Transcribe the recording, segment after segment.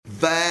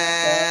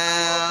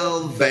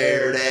Valverde.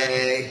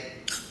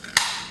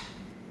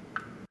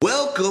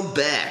 Welcome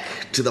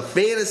back to the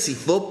Fantasy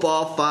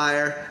Football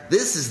Fire.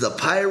 This is the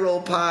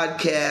Pyro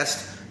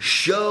Podcast,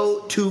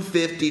 show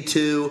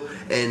 252,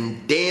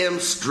 and damn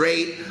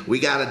straight, we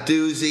got a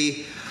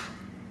doozy.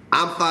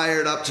 I'm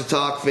fired up to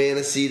talk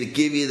fantasy, to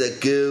give you the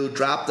goo,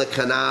 drop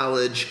the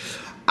knowledge.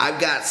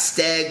 I've got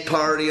Stag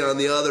Party on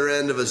the other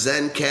end of a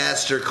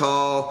Zencaster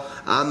call.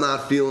 I'm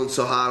not feeling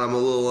so hot. I'm a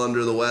little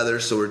under the weather,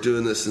 so we're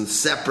doing this in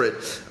separate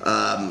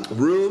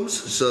rooms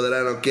so that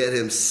I don't get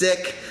him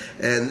sick.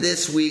 And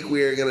this week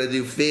we are going to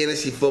do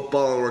fantasy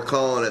football, and we're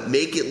calling it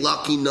Make It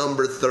Lucky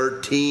number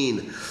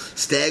 13.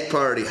 Stag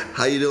Party,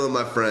 how you doing,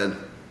 my friend?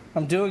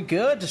 I'm doing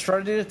good. Just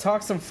ready to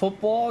talk some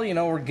football. You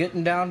know, we're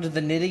getting down to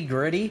the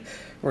nitty-gritty.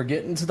 We're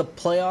getting to the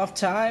playoff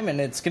time,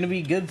 and it's going to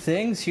be good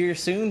things here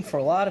soon for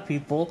a lot of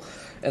people.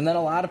 And then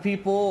a lot of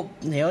people,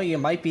 you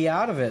might be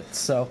out of it.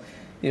 So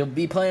you'll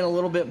be playing a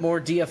little bit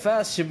more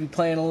DFS. You'll be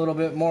playing a little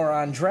bit more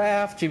on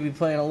draft. You'll be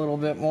playing a little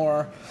bit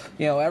more,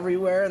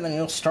 everywhere. And then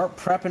you'll start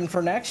prepping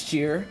for next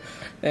year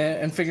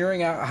and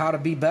figuring out how to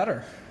be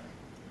better.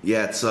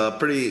 Yeah, it's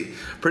pretty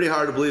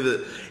hard to believe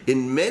that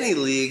in many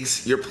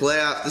leagues,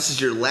 this is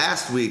your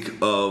last week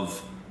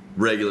of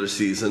regular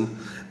season.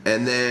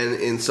 And then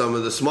in some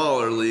of the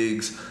smaller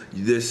leagues,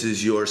 this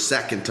is your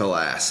second to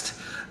last.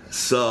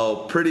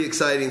 So pretty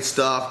exciting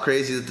stuff.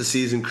 Crazy that the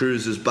season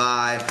cruises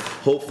by.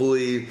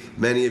 Hopefully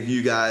many of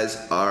you guys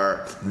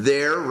are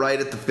there right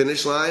at the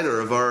finish line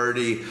or have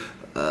already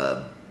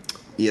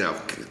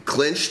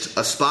clinched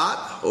a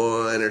spot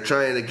and are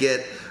trying to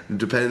get,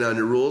 depending on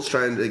your rules,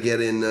 trying to get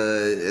in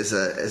as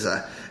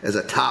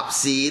a top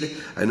seed.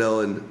 I know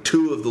in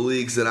 2 of the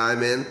leagues that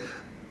I'm in,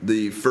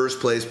 the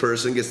first place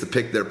person gets to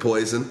pick their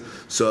poison.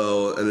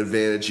 So an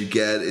advantage you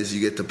get is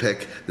you get to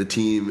pick the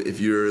team. If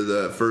you're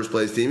the first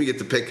place team, you get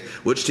to pick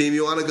which team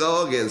you want to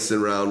go against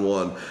in round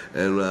 1.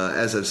 And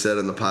as I've said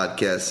on the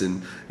podcast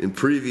in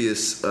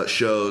previous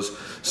shows,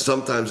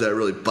 sometimes that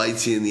really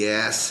bites you in the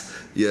ass.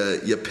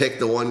 You pick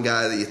the one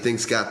guy that you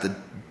think's got the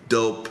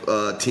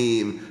dope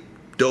team,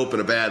 dope in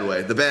a bad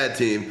way, the bad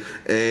team,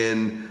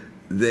 and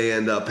they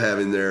end up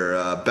having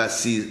their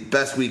best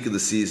week of the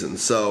season.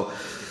 So,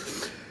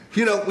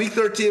 week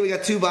 13, we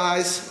got 2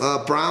 buys,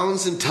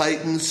 Browns and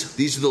Titans.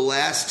 These are the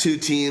last 2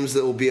 teams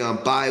that will be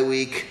on bye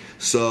week.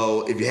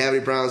 So if you have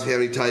any Browns, if you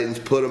have any Titans,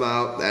 put them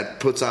out. That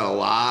puts out a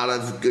lot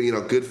of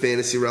good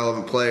fantasy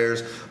relevant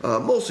players,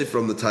 mostly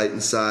from the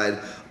Titans side.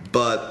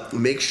 But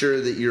make sure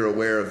that you're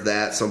aware of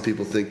that. Some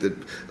people think that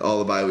all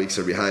the bye weeks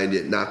are behind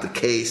it. Not the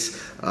case.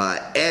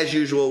 As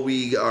usual,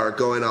 we are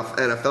going off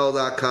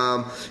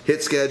NFL.com,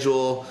 hit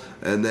schedule,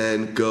 and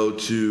then go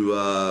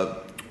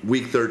to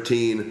Week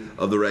 13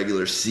 of the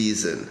regular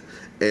season.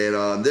 And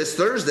on this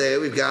Thursday,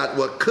 we've got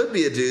what could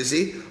be a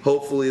doozy.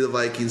 Hopefully the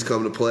Vikings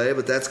come to play,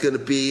 but that's going to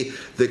be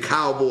the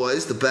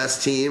Cowboys, the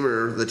best team,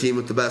 or the team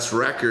with the best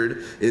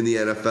record in the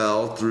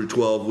NFL through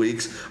 12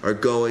 weeks, are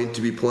going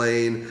to be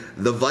playing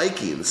the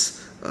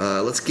Vikings.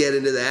 Let's get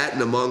into that,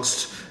 and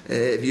amongst,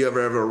 if you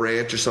ever have a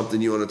rant or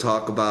something you want to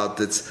talk about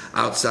that's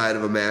outside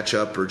of a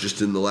matchup or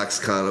just in the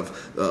lexicon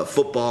of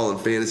football and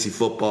fantasy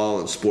football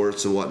and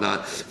sports and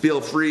whatnot, feel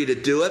free to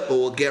do it, but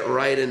we'll get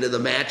right into the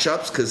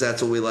matchups because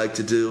that's what we like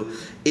to do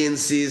in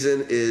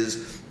season,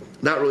 is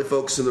not really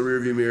focus in the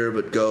rearview mirror,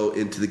 but go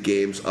into the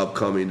games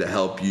upcoming to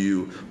help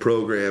you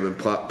program and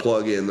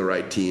plug in the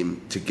right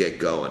team to get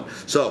going.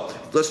 So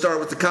let's start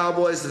with the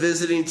Cowboys, the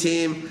visiting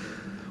team.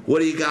 What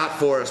do you got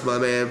for us, my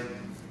man?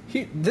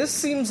 This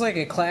seems like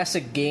a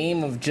classic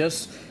game of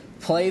just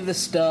play the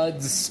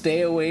studs,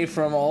 stay away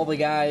from all the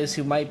guys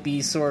who might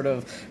be sort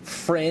of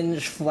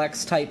fringe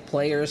flex-type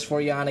players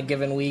for you on a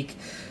given week.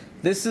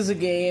 This is a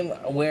game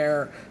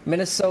where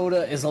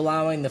Minnesota is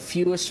allowing the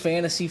fewest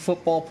fantasy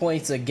football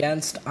points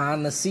against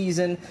on the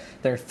season.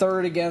 They're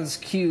 3rd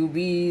against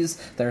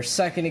QBs. They're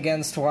 2nd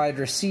against wide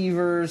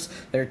receivers.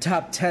 They're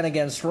top 10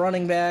 against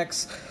running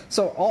backs.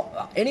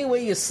 So any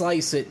way you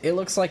slice it, it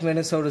looks like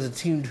Minnesota's a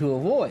team to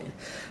avoid.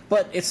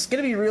 But it's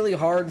going to be really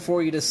hard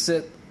for you to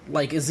sit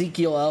like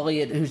Ezekiel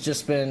Elliott, who's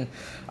just been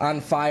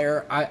on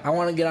fire. I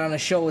want to get on a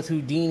show with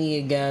Houdini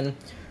again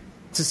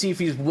to see if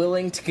he's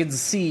willing to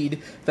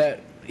concede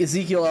that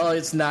Ezekiel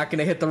Elliott's not going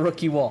to hit the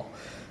rookie wall.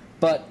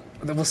 But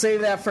we'll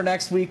save that for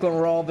next week when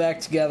we're all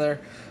back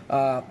together.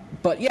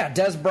 But yeah,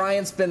 Dez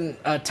Bryant's been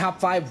a top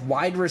 5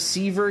 wide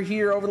receiver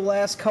here over the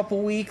last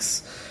couple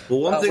weeks. Well,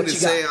 one thing to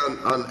say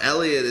on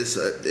Elliott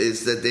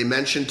is that they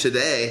mentioned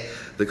today,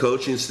 the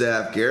coaching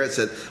staff, Garrett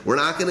said, we're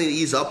not going to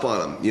ease up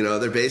on them.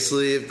 They're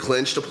basically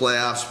clinched a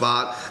playoff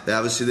spot.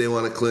 They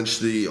want to clinch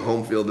the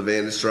home field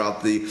advantage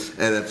throughout the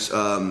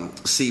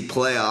NFC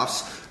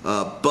playoffs.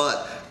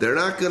 But they're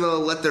not going to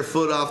let their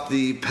foot off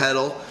the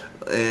pedal,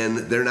 and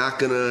they're not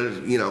going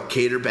to,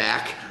 cater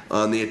back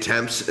on the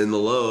attempts and the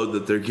load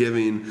that they're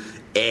giving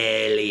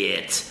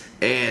Elliott.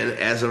 And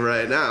as of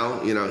right now,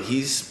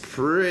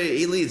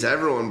 he leads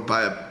everyone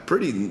by a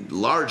pretty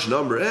large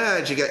number.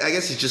 I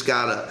guess he's just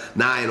got a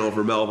 9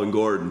 over Melvin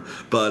Gordon.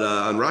 But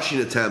on rushing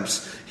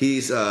attempts,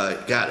 he's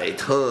got a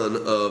ton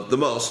of the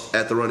most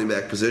at the running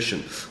back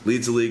position.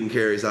 Leads the league in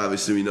carries,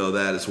 obviously we know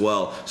that as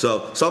well.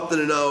 So something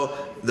to know,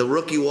 the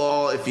rookie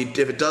wall, if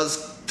it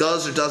does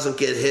or doesn't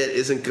get hit,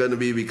 isn't going to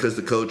be because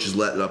the coach is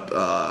letting up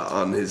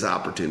on his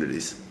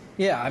opportunities.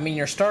 Yeah, I mean,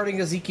 you're starting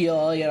Ezekiel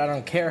Elliott. I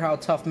don't care how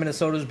tough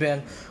Minnesota's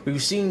been.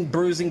 We've seen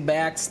bruising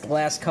backs the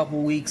last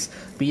couple weeks,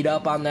 beat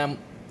up on them.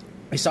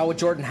 We saw what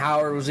Jordan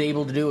Howard was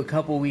able to do a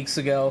couple weeks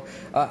ago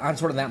on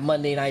sort of that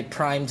Monday night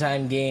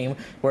primetime game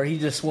where he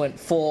just went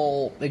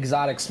full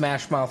exotic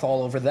smash mouth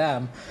all over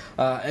them.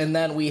 And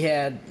then we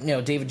had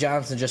David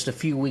Johnson just a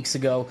few weeks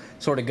ago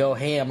sort of go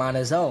ham on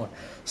his own.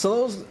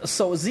 So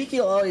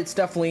Ezekiel Elliott's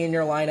definitely in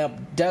your lineup.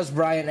 Dez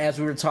Bryant, as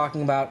we were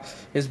talking about,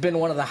 has been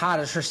one of the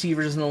hottest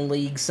receivers in the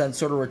league since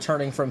sort of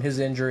returning from his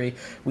injury.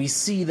 We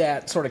see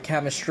that sort of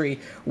chemistry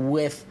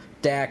with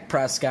Dak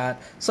Prescott.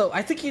 So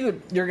I think you're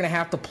going to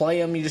have to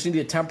play him. You just need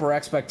to temper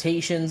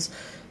expectations.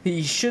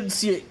 He should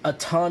see a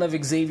ton of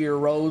Xavier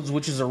Rhodes,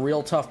 which is a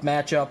real tough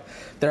matchup.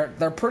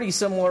 They're pretty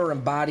similar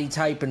in body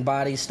type and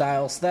body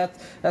style, so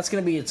that's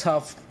going to be a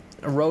tough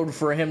road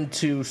for him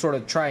to sort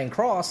of try and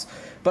cross.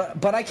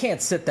 But I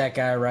can't sit that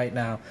guy right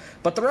now.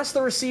 But the rest of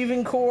the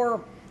receiving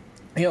core,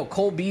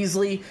 Cole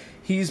Beasley,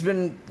 he's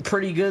been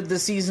pretty good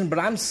this season, but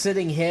I'm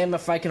sitting him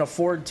if I can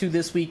afford to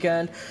this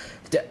weekend.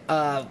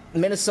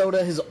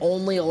 Minnesota has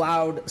only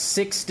allowed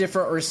 6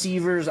 different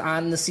receivers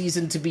on the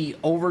season to be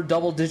over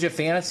double-digit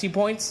fantasy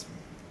points,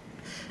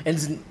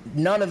 and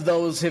none of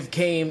those have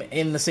came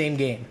in the same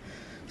game.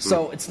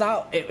 So it's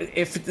not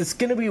if it's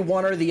going to be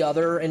one or the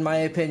other, in my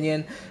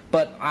opinion.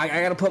 But I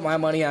got to put my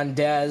money on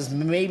Dez.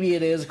 Maybe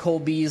it is Cole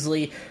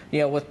Beasley,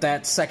 with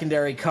that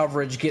secondary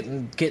coverage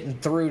getting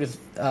through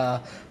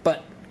to.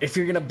 But if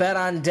you're going to bet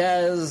on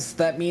Dez,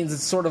 that means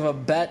it's sort of a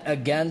bet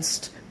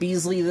against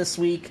Beasley this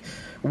week.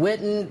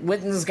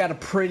 Witten's got a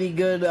pretty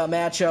good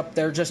matchup.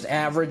 They're just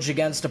average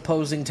against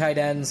opposing tight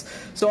ends.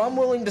 So I'm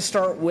willing to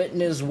start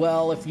Witten as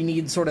well if you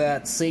need sort of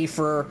that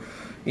safer,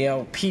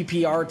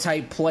 PPR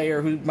type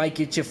player who might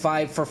get you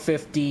 5 for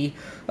 50,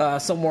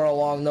 somewhere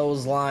along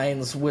those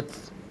lines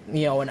with,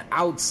 an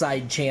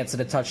outside chance at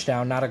a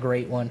touchdown, not a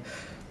great one.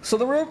 So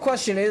the real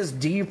question is,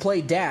 do you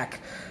play Dak?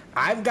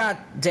 I've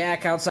got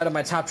Dak outside of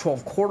my top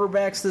 12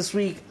 quarterbacks this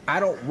week. I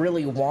don't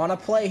really want to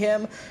play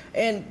him.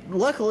 And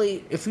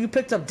luckily, if you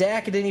picked up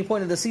Dak at any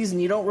point of the season,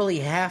 you don't really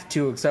have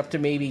to, except to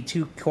maybe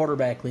 2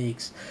 quarterback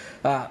leagues.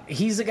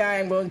 He's a guy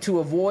I'm going to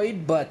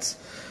avoid, but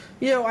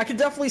I could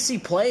definitely see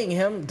playing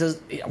him.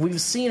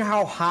 We've seen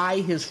how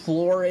high his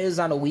floor is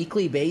on a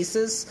weekly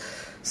basis.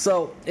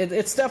 So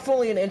it's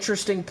definitely an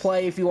interesting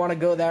play if you want to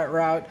go that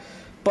route.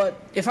 But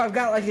if I've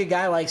got a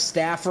guy like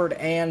Stafford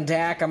and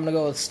Dak, I'm going to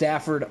go with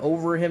Stafford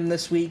over him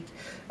this week.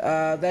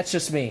 That's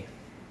just me.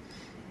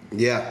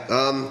 Yeah.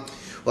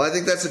 Well, I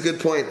think that's a good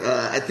point.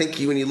 I think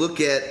when you look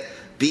at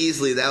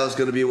Beasley, that was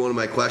going to be one of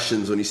my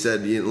questions when you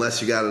said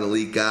unless you got an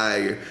elite guy,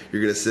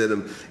 you're going to sit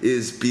him.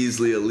 Is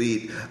Beasley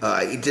elite?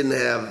 He didn't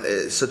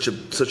have such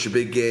a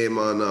big game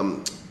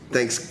on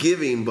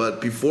Thanksgiving, but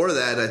before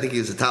that, I think he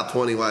was a top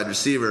 20 wide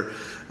receiver.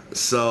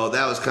 So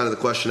that was kind of the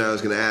question I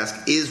was going to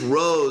ask. Is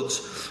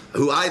Rhodes,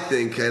 who I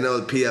know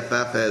the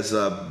PFF has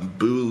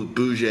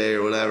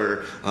Bouger or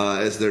whatever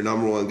as their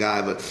number one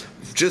guy, but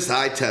just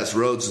eye test,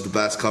 Rhodes is the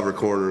best cover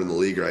corner in the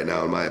league right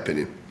now, in my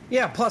opinion.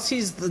 Yeah, plus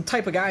he's the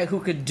type of guy who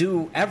could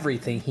do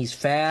everything. He's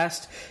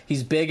fast,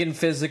 he's big and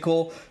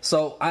physical,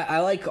 so I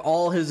like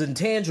all his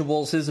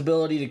intangibles, his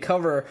ability to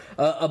cover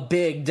a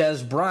big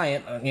Dez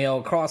Bryant,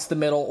 across the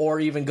middle or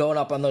even going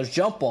up on those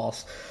jump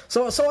balls.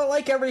 So I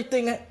like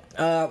everything,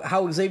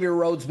 how Xavier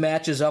Rhodes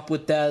matches up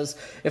with Dez.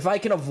 If I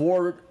can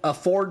afford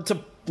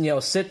to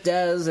sit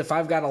Dez, if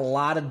I've got a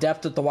lot of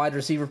depth at the wide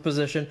receiver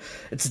position,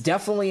 it's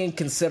definitely in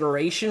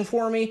consideration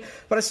for me,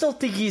 but I still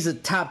think he's a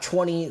top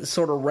 20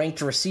 sort of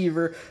ranked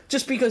receiver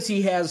just because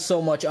he has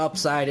so much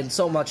upside and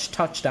so much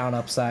touchdown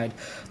upside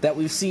that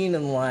we've seen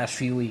in the last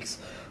few weeks.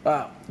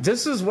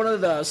 This is one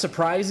of the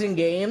surprising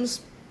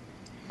games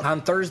on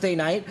Thursday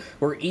night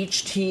where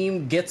each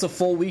team gets a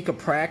full week of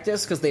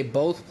practice because they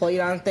both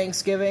played on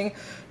Thanksgiving.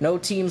 No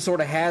team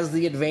sort of has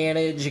the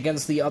advantage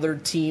against the other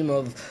team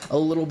of a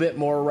little bit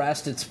more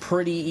rest. It's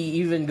pretty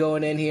even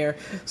going in here.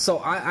 So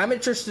I'm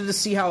interested to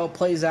see how it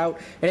plays out,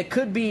 and it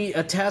could be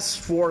a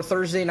test for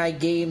Thursday night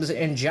games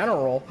in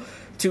general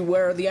to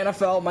where the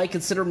NFL might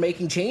consider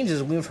making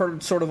changes. We've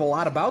heard sort of a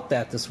lot about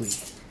that this week.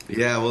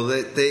 Yeah, well,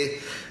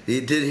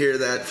 you did hear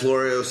that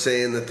Florio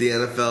saying that the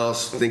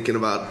NFL's thinking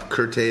about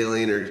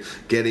curtailing or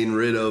getting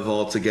rid of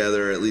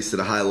altogether, at least at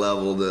a high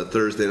level, the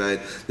Thursday night.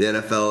 The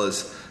NFL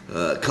has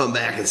come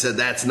back and said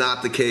that's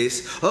not the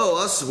case.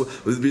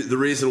 The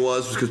reason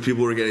was because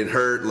people were getting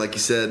hurt, and like you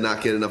said,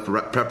 not getting enough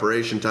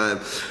preparation time.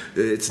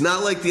 It's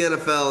not like the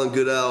NFL and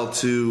Goodell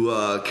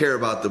to care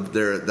about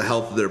the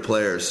health of their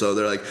players. So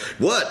they're like,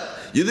 what?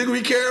 You think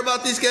we care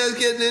about these guys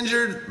getting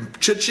injured?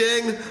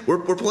 Cha-ching. We're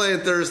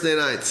playing Thursday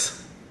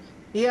nights.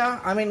 Yeah,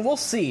 I mean, we'll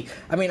see.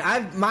 I mean,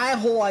 my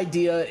whole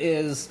idea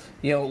is,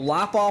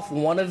 lop off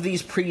one of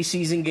these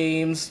preseason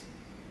games.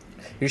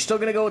 You're still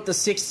going to go with the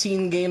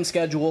 16-game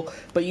schedule,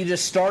 but you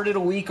just started a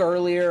week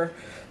earlier.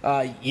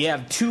 You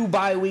have 2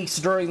 bye weeks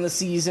during the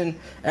season.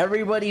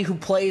 Everybody who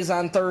plays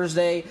on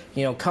Thursday,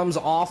 comes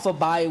off a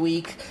bye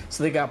week,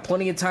 so they got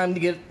plenty of time to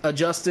get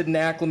adjusted and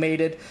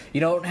acclimated.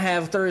 You don't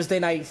have Thursday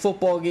night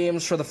football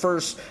games for the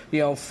first,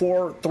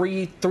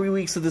 3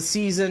 weeks of the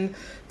season.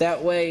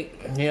 That way,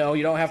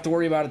 you don't have to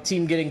worry about a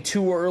team getting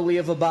too early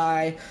of a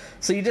bye.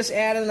 So you just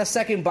add in a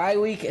second bye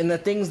week, and the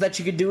things that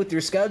you could do with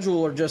your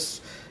schedule are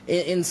just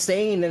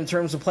insane in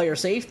terms of player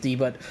safety.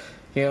 But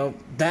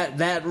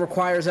that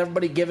requires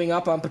everybody giving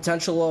up on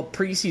potential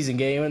preseason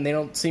game, and they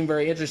don't seem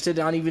very interested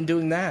on even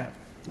doing that.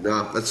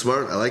 No, that's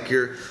smart. I like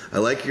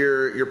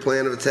your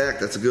plan of attack.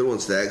 That's a good one,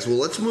 Stags. Well,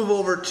 let's move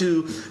over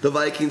to the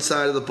Vikings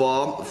side of the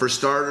ball. For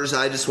starters,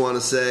 I just want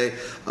to say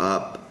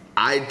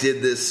I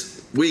did this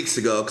weeks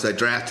ago because I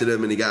drafted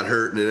him and he got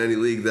hurt, and in any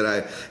league that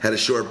I had a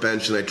short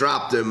bench and I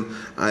dropped him,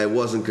 I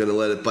wasn't going to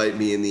let it bite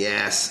me in the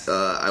ass.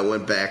 I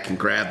went back and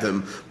grabbed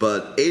him.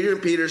 But Adrian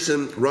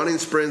Peterson running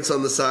sprints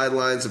on the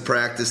sidelines of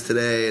practice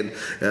today and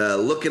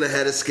looking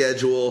ahead of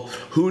schedule.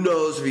 Who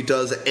knows if he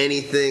does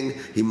anything?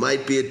 He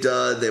might be a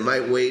dud. They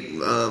might wait,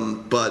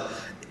 but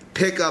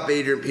pick up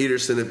Adrian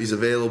Peterson if he's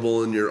available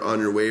on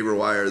your waiver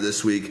wire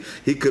this week.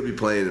 He could be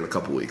playing in a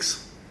couple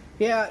weeks.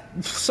 Yeah,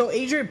 so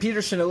Adrian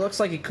Peterson, it looks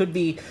like it could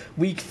be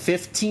week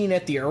 15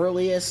 at the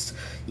earliest.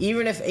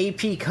 Even if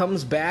AP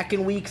comes back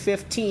in week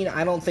 15,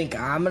 I don't think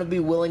I'm going to be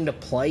willing to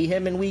play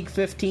him in week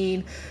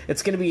 15.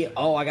 It's going to be,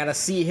 I got to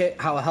see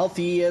how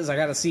healthy he is. I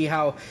got to see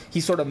how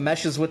he sort of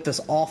meshes with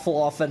this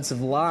awful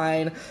offensive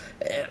line.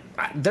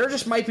 There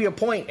just might be a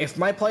point, if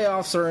my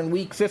playoffs are in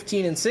week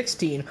 15 and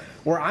 16,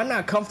 where I'm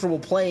not comfortable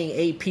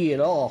playing AP at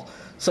all.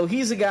 So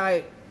he's a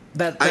guy...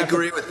 I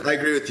agree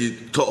with you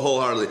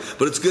wholeheartedly,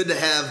 but it's good to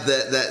have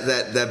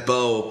that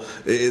bow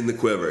in the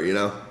quiver,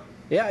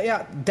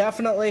 Yeah,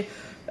 definitely.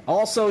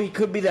 Also, he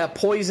could be that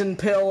poison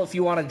pill if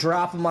you want to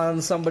drop him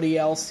on somebody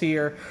else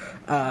here.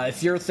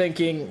 If you're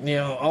thinking,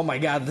 oh my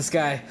God, this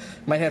guy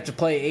might have to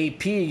play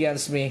AP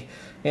against me,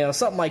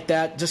 something like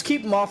that. Just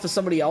keep him off of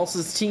somebody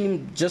else's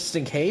team just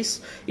in case.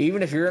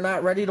 Even if you're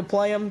not ready to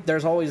play him,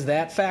 there's always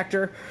that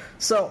factor.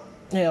 So,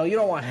 you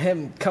don't want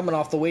him coming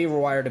off the waiver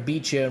wire to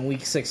beat you in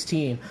week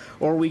 16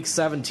 or week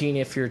 17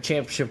 if your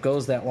championship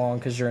goes that long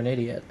because you're an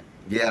idiot.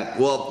 Yeah,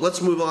 well,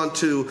 let's move on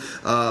to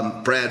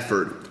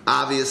Bradford.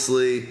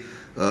 Obviously,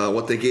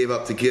 what they gave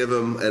up to give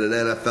him at an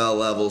NFL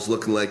level is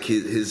looking like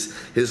his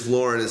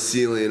floor and his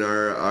ceiling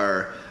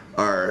are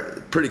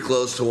pretty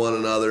close to one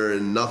another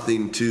and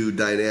nothing too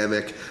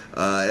dynamic.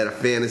 At a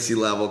fantasy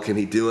level, can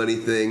he do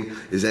anything?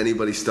 Is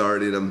anybody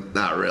starting him?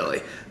 Not really.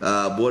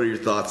 What are your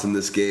thoughts in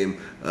this game?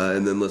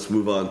 And then let's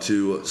move on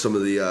to some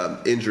of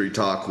the injury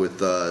talk with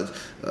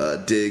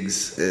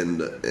Diggs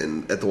and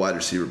at the wide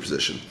receiver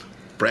position.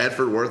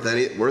 Bradford worth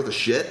a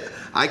shit?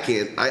 I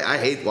can't. I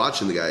hate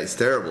watching the guy. He's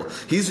terrible.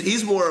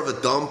 He's more of a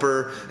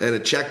dumper and a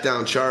check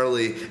down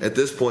Charlie at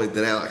this point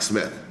than Alex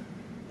Smith.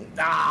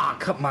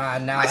 Come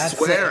on now. I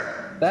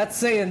swear. That's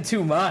saying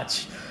too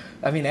much.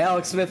 I mean,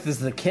 Alex Smith is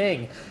the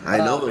king. I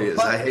know he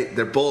is.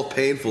 They're both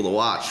painful to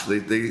watch.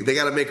 They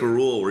got to make a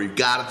rule where you've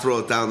got to throw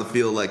it down the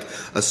field like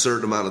a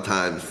certain amount of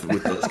times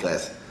with those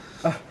guys.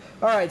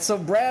 All right, so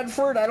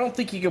Bradford, I don't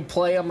think you can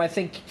play him. I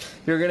think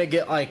you're going to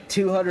get like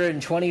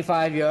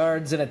 225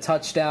 yards and a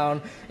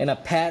touchdown and a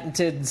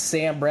patented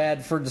Sam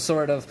Bradford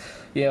sort of,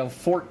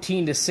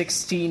 14 to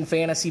 16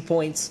 fantasy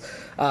points.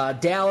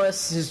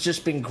 Dallas has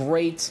just been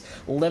great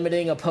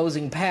limiting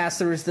opposing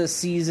passers this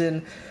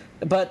season.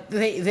 But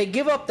they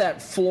give up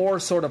that floor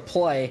sort of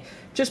play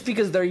just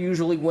because they're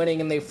usually winning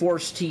and they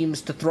force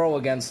teams to throw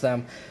against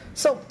them.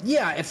 So,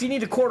 yeah, if you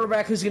need a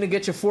quarterback who's going to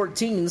get you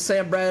 14,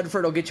 Sam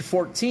Bradford will get you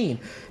 14.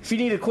 If you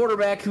need a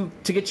quarterback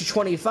to get you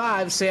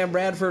 25, Sam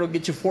Bradford will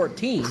get you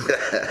 14.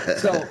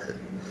 So,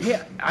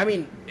 yeah, I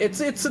mean,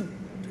 it's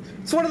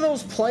one of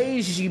those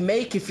plays you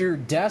make if you're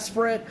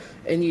desperate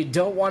and you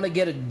don't want to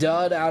get a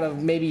dud out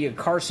of maybe a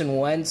Carson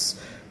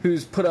Wentz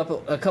who's put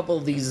up a couple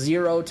of these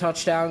 0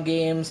 touchdown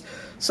games.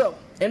 So,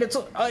 and it's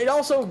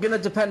also going to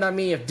depend on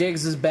me if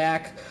Diggs is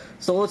back.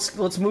 So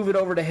let's move it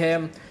over to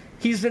him.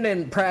 He's been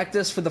in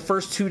practice for the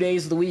first 2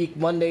 days of the week,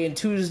 Monday and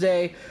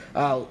Tuesday,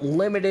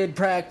 limited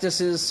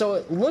practices. So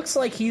it looks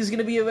like he's going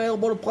to be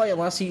available to play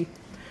unless he,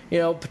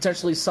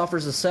 potentially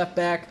suffers a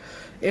setback.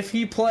 If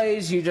he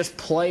plays, you just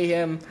play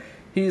him.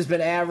 He's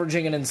been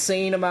averaging an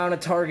insane amount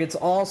of targets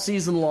all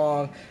season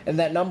long, and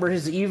that number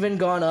has even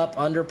gone up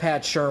under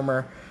Pat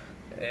Shurmur.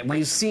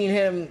 We've seen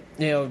him,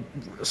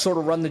 sort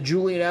of run the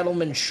Julian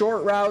Edelman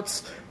short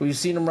routes. We've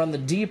seen him run the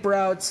deep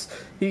routes.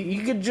 He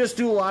could just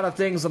do a lot of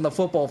things on the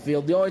football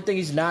field. The only thing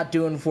he's not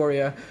doing for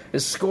you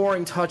is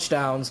scoring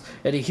touchdowns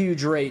at a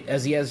huge rate,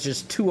 as he has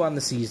just 2 on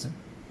the season.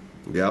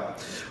 Yep.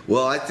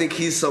 Well, I think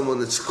he's someone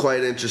that's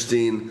quite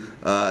interesting.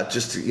 I'll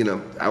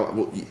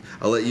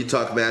let you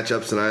talk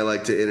matchups, and I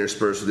like to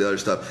intersperse with the other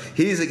stuff.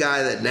 He's a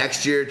guy that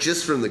next year,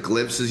 just from the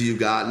glimpses you've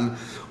gotten,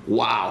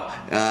 wow.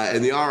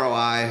 And the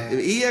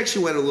ROI, he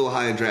actually went a little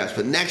high in drafts,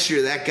 but next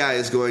year that guy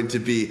is going to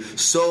be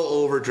so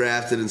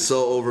overdrafted and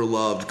so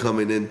overloved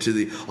coming into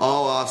the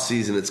all off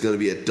season. It's going to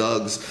be a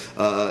Doug's,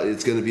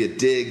 it's going to be a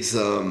Diggs,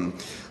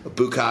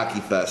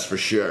 Bukkake fest for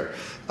sure.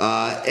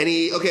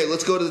 Okay,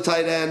 let's go to the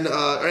tight end.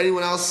 Or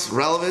anyone else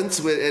relevant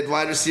at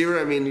wide receiver?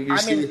 I mean,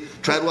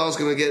 Treadwell's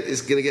going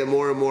to get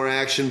more and more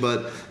action,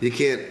 but you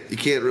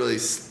can't really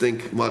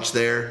think much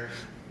there.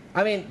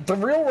 I mean, the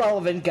real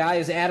relevant guy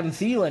is Adam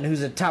Thielen,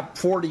 who's a top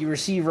 40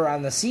 receiver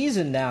on the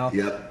season now.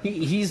 Yep.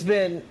 He's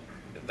been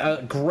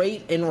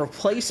great in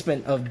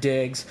replacement of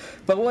Diggs,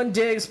 but when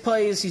Diggs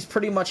plays, he's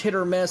pretty much hit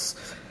or miss.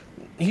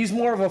 He's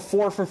more of a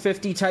 4 for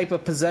 50 type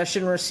of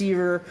possession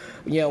receiver,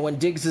 when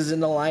Diggs is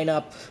in the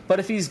lineup. But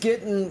if he's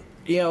getting,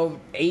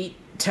 8,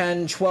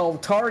 10,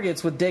 12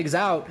 targets with Diggs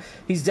out,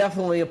 he's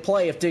definitely a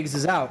play if Diggs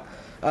is out.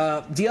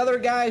 The other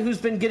guy who's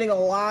been getting a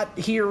lot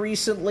here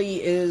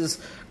recently is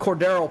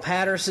Cordero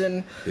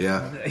Patterson.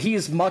 Yeah.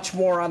 He's much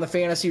more on the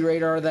fantasy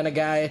radar than a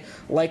guy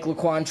like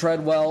Laquan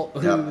Treadwell,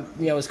 who,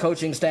 his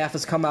coaching staff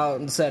has come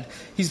out and said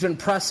he's been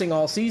pressing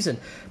all season.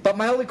 But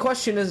my only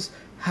question is,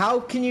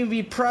 how can you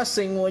be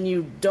pressing when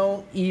you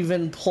don't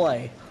even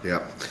play?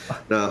 Yeah,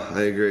 no,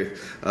 I agree.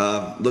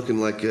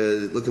 Looking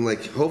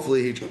like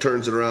hopefully he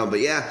turns it around. But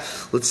yeah,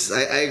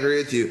 I agree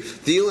with you.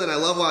 Thielen, I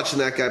love watching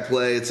that guy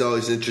play. It's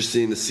always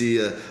interesting to see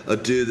a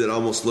dude that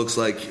almost looks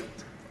like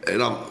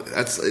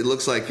it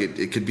looks like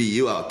it could be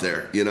you out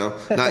there,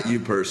 not you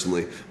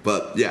personally,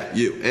 but yeah,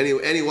 you.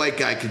 Any white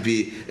guy could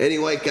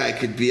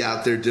be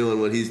out there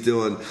doing what he's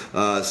doing.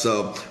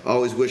 So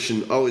always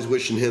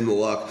wishing him the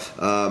luck.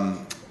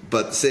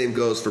 But the same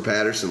goes for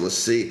Patterson. Let's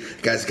see.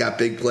 The guy's got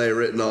big play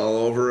written all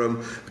over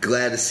him.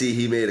 Glad to see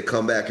he made a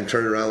comeback and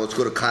turned it around. Let's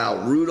go to Kyle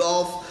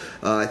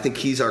Rudolph. I think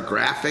he's our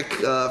graphic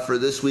for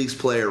this week's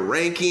player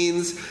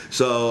rankings.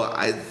 So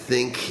I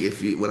think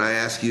when I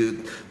ask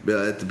you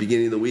at the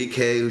beginning of the week,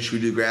 hey, who should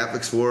we do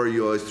graphics for?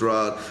 You always throw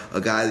out a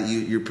guy that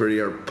you're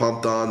pretty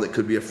pumped on that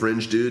could be a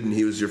fringe dude, and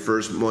he was your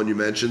first one you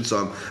mentioned.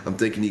 So I'm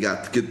thinking you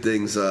got good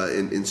things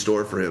in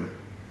store for him.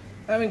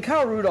 I mean,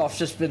 Kyle Rudolph's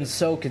just been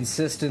so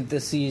consistent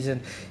this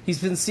season. He's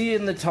been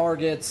seeing the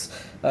targets.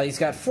 He's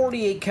got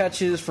 48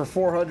 catches for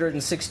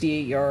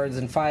 468 yards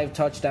and 5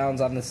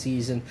 touchdowns on the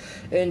season.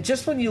 And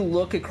just when you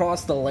look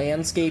across the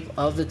landscape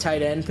of the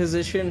tight end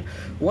position,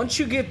 once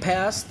you get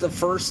past the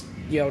first,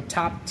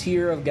 top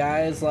tier of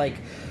guys like,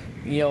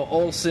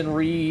 Olsen,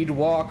 Reed,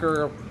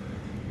 Walker,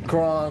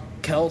 Gronk,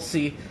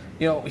 Kelsey,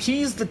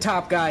 he's the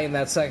top guy in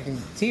that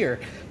second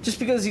tier just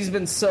because he's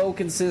been so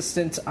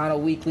consistent on a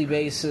weekly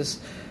basis.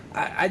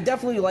 I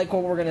definitely like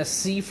what we're going to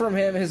see from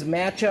him. His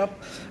matchup,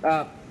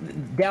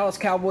 Dallas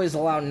Cowboys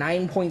allow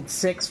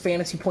 9.6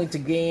 fantasy points a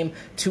game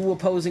to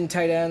opposing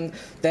tight end.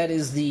 That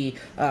is the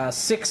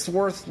 6th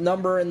worst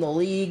number in the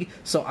league.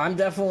 So I'm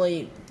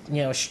definitely,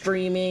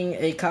 streaming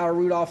a Kyle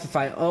Rudolph if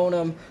I own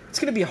him. It's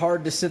going to be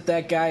hard to sit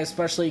that guy,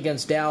 especially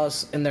against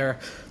Dallas and their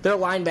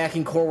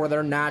linebacking core where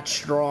they're not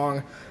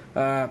strong.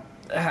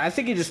 I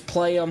think you just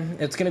play him.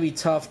 It's going to be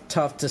tough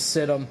to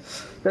sit him.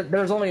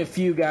 There's only a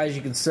few guys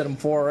you can sit him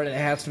for, and it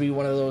has to be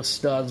one of those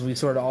studs we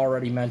sort of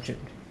already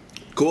mentioned.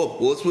 Cool.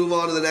 Well, let's move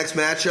on to the next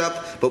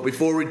matchup. But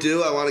before we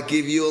do, I want to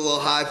give you a little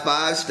high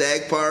five.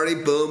 Stag party.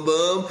 Boom,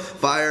 boom.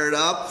 Fire it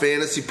up.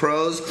 Fantasy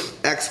Pros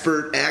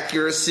Expert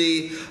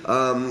Accuracy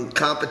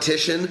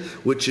Competition,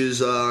 which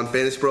is on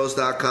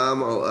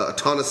fantasypros.com. A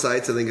ton of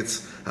sites. I think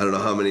I don't know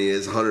how many it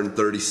is,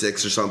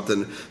 136 or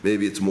something.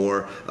 Maybe it's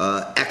more.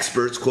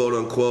 Experts, quote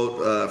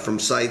unquote, from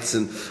sites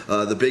and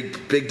the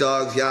big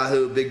dogs,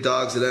 Yahoo, big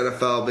dogs at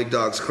NFL, big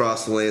dogs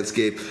across the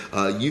landscape.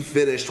 You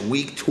finished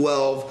week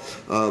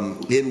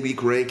 12 in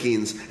week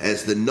rankings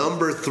as the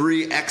number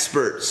 3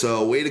 expert.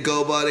 So way to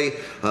go, buddy.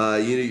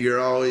 You're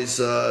always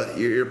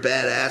you're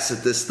badass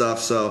at this stuff.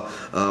 So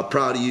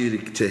proud of you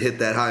to hit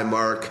that high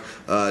mark.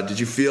 Did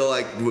you feel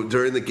like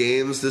during the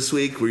games this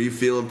week, were you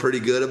feeling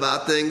pretty good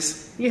about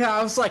things? Yeah,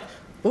 I was like,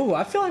 ooh,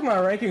 I feel like my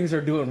rankings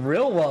are doing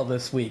real well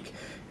this week.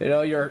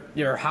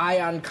 You're high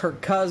on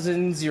Kirk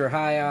Cousins. You're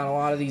high on a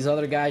lot of these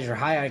other guys. You're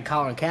high on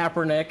Colin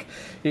Kaepernick.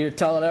 You're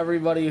telling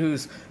everybody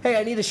hey,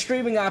 I need a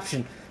streaming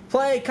option.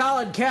 Play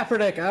Colin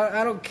Kaepernick.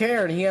 I don't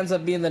care. And he ends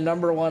up being the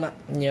number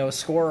 1,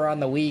 scorer on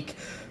the week.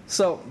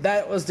 So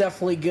that was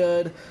definitely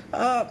good.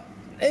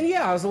 And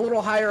yeah, I was a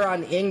little higher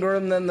on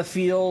Ingram than the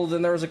field,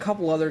 and there was a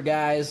couple other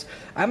guys.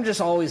 I'm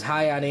just always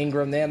high on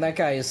Ingram, man. That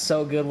guy is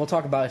so good. We'll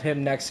talk about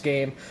him next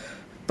game.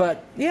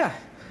 But yeah,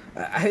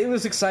 it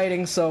was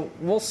exciting, so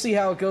we'll see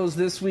how it goes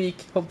this week.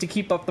 Hope to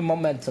keep up the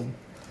momentum.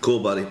 Cool,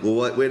 buddy.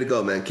 Well, way to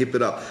go, man. Keep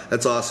it up.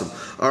 That's awesome.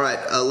 All right,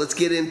 let's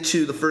get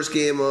into the first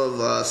game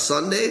of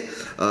Sunday.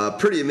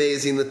 Pretty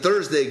amazing. The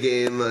Thursday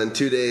game in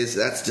 2 days.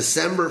 That's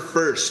December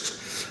 1st.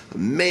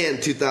 Man,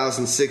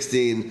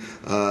 2016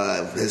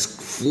 has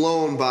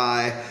flown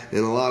by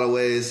in a lot of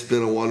ways. It's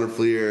been a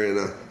wonderful year, and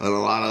on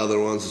a lot of other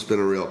ones, it's been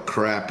a real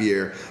crap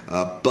year.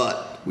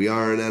 But we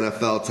are in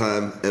NFL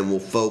time, and we'll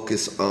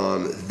focus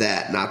on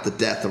that, not the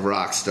death of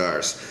rock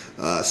stars.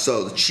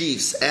 So the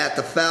Chiefs at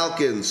the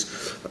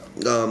Falcons.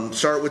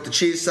 Start with the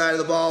Chiefs side of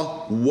the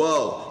ball.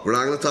 Whoa, we're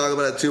not going to talk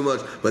about it too much,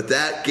 but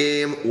that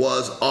game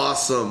was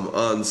awesome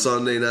on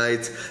Sunday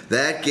night.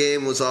 That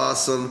game was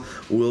awesome.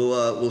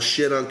 We'll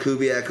shit on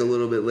Kubiak a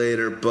little bit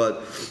later,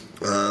 but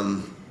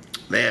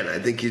man, I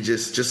think you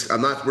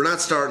we're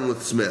not starting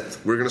with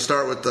Smith. We're going to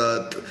start with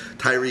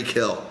Tyreek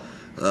Hill.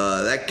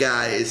 That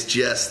guy is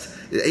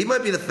he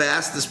might be the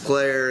fastest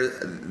player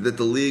that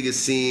the league has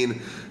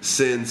seen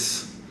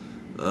since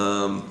I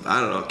don't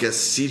know, I guess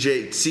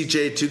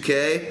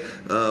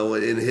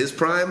CJ2K in his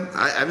prime.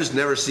 I've just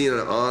never seen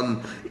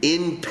an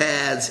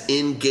in-pads,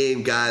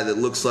 in-game guy that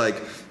looks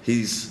like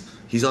he's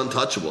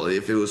untouchable.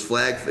 If it was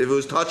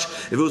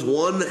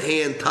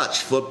one-hand touch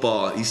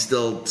football, he's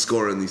still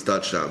scoring these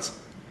touchdowns.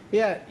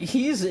 Yeah,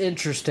 he's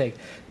interesting.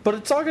 But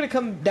it's all going to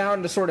come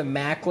down to sort of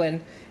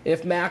Macklin.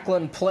 If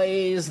Macklin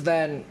plays,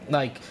 then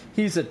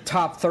he's a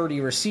top 30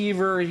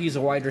 receiver. He's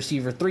a wide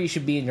receiver 3,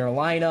 should be in your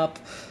lineup.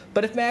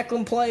 But if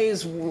Macklin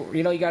plays,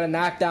 you got to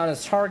knock down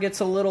his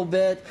targets a little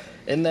bit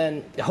and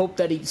then hope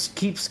that he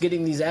keeps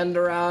getting these end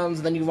arounds.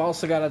 Then you've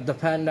also got to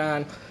depend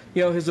on,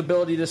 his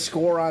ability to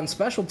score on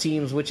special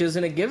teams, which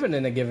isn't a given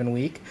in a given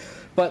week.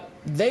 But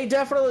they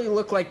definitely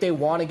look like they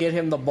want to get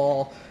him the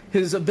ball.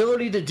 His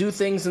ability to do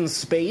things in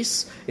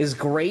space is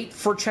great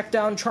for check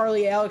down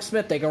Charlie Alex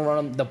Smith. They can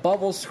run the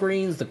bubble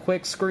screens, the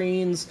quick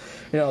screens,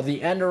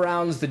 the end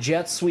arounds, the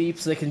jet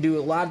sweeps. They can do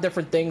a lot of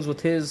different things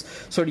with his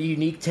sort of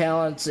unique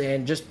talents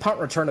and just punt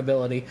return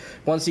ability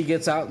once he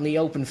gets out in the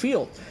open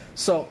field.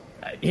 So,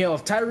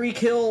 if Tyreek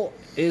Hill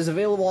is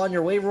available on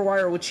your waiver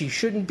wire, which he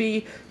shouldn't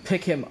be,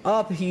 pick him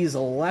up. He's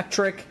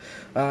electric.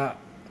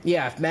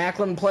 If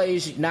Macklin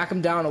plays, knock him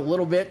down a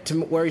little bit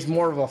to where he's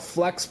more of a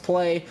flex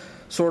play,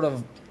 sort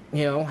of,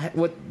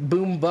 with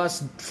boom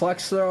bust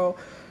flex throw.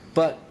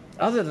 But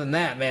other than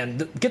that,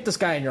 man, get this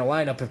guy in your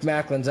lineup if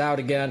Macklin's out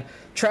again.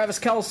 Travis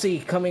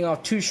Kelce coming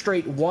off 2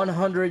 straight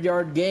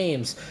 100-yard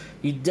games.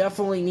 You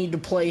definitely need to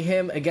play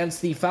him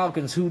against the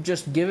Falcons, who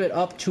just give it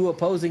up to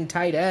opposing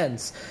tight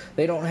ends.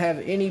 They don't have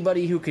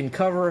anybody who can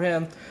cover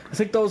him. I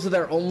think those are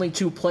their only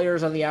 2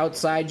 players on the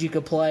outside you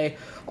could play.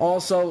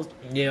 Also,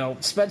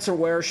 Spencer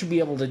Ware should be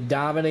able to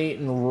dominate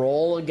and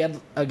roll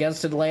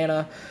against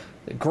Atlanta.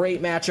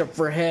 Great matchup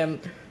for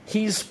him.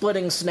 He's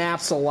splitting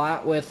snaps a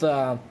lot with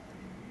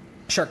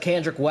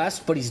Charkandrick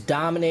West, but he's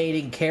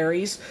dominating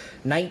carries.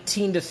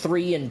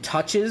 19-3 in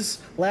touches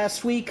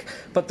last week,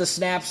 but the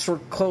snaps were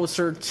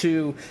closer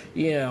to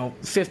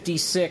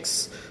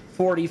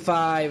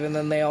 56-45, and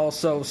then they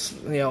also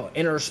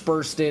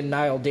interspersed in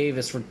Niall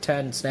Davis for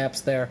 10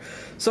 snaps there.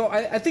 So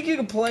I think you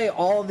can play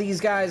all of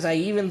these guys. I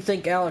even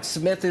think Alex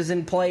Smith is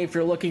in play if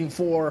you're looking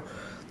for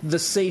the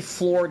safe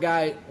floor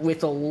guy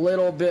with a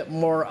little bit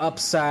more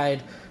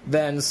upside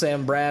than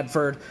Sam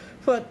Bradford.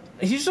 But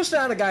he's just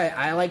not a guy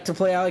I like to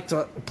play. I like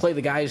to play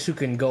the guys who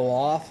can go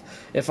off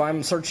if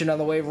I'm searching on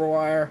the waiver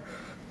wire.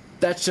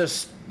 That's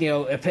just,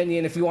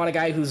 opinion. If you want a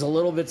guy who's a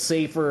little bit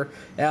safer,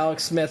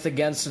 Alex Smith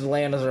against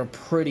Atlanta is a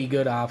pretty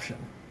good option.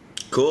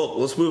 Cool.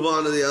 Let's move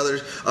on to the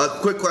others.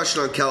 Quick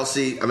question on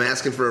Kelce. I'm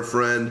asking for a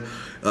friend.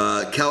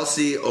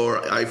 Kelce or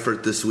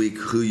Eifert this week,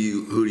 who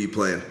do you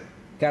playing?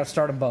 Got to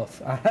start them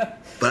both.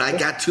 But I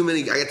got too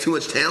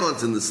much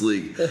talent in this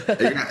league.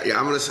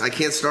 I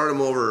can't start him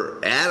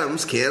over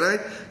Adams, can I?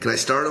 Can I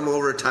start him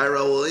over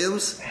Tyrell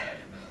Williams?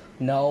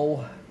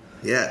 No.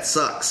 Yeah, it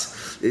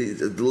sucks.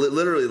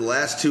 Literally the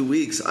last 2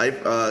 weeks,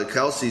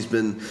 Kelce's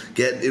been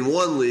getting in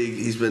one league.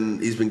 He's been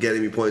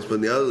getting me points, but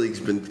in the other league, he's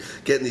been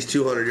getting these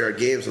 200-yard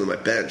games on my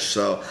bench.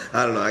 So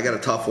I don't know. I got a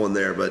tough one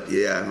there, but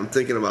yeah, I'm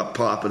thinking about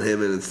popping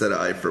him in instead of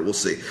Eifert. We'll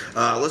see.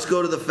 Let's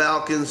go to the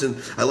Falcons, and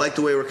I like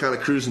the way we're kind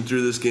of cruising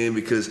through this game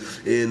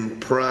because in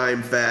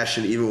prime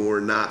fashion, even when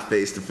we're not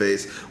face to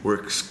face,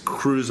 we're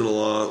cruising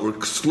along.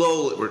 We're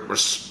slowly.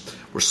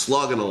 We're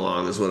slugging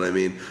along, is what I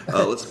mean.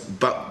 Let's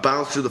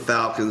bounce through the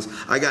Falcons.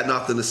 I got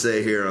nothing to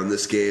say here on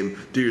this game.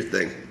 Do your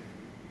thing.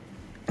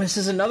 This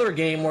is another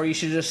game where you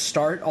should just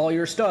start all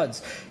your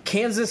studs.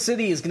 Kansas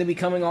City is going to be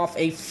coming off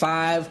a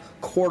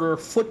 5-quarter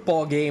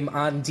football game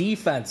on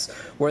defense,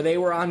 where they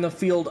were on the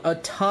field a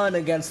ton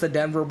against the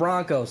Denver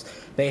Broncos.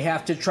 They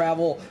have to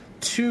travel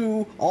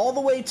all the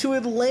way to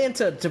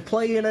Atlanta to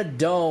play in a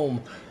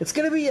dome. It's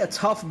going to be a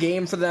tough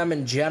game for them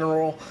in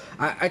general.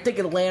 I think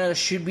Atlanta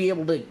should be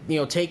able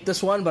to take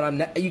this one,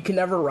 but you can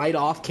never write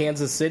off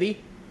Kansas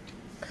City.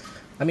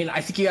 I mean,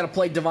 I think you got to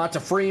play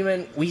Devonta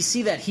Freeman. We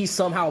see that he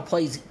somehow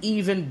plays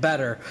even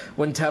better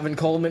when Tevin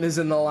Coleman is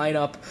in the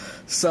lineup.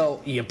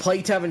 So you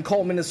play Tevin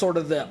Coleman as sort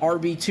of the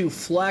RB2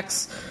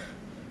 flex.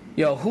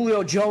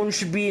 Julio Jones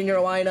should be in your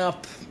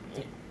lineup.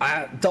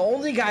 The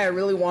only guy I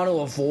really want to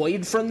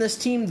avoid from this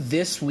team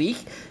this week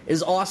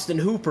is Austin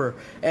Hooper,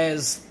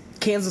 as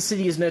Kansas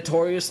City is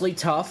notoriously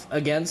tough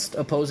against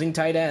opposing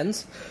tight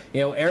ends.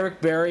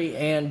 Eric Berry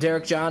and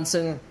Derek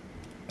Johnson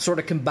sort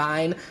of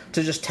combine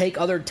to just take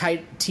other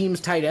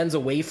teams' tight ends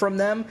away from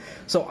them.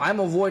 So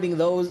I'm avoiding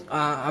those.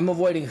 I'm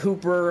avoiding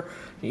Hooper.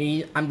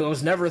 I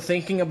was never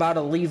thinking about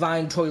a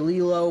Levine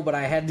Toililo, but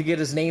I had to get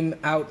his name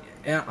out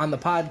on the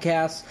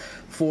podcast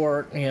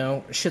for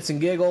shits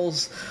and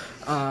giggles.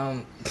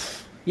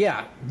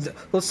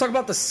 Let's talk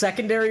about the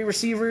secondary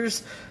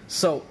receivers.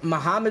 So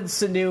Mohamed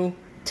Sanu,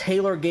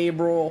 Taylor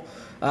Gabriel,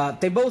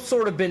 they both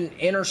sort of been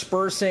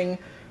interspersing.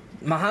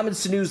 Mohamed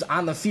Sanu's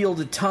on the field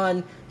a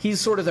ton. He's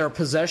sort of their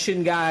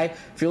possession guy.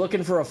 If you're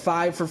looking for a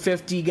 5 for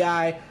 50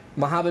 guy,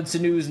 Mohamed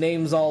Sanu's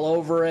name's all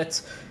over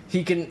it.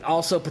 He can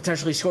also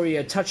potentially score you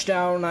a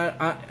touchdown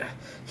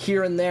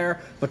here and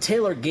there. But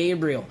Taylor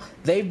Gabriel,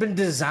 they've been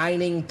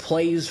designing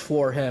plays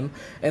for him.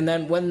 And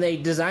then when they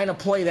design a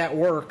play that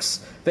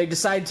works, they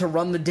decide to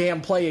run the damn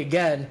play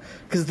again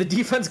because the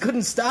defense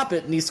couldn't stop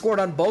it. And he scored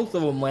on both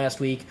of them last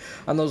week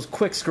on those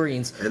quick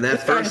screens. And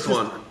that first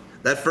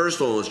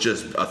one was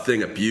just a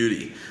thing of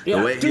beauty.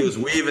 The way he was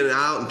weaving it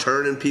out and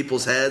turning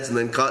people's heads and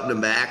then cutting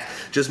them back,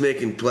 just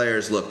making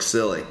players look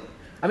silly.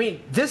 I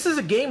mean, this is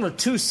a game with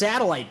two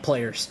satellite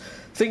players.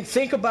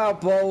 Think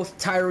about both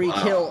Tyreek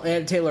Hill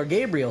and Taylor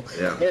Gabriel.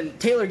 Yeah. And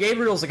Taylor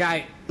Gabriel's a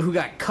guy who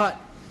got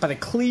cut by the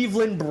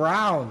Cleveland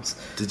Browns.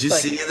 Did you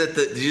see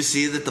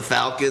that the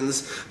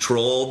Falcons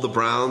trolled the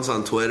Browns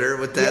on Twitter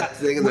with that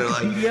thing? And they're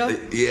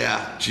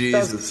like,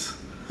 Jesus.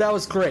 That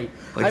was great.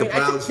 The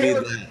Browns need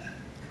that.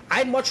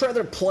 I'd much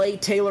rather play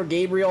Taylor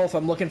Gabriel if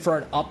I'm looking for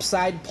an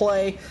upside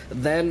play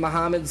than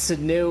Mohamed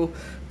Sanu.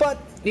 But,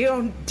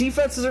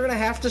 defenses are going to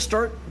have to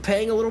start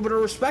paying a little bit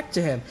of respect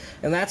to him.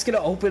 And that's going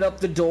to open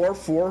up the door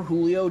for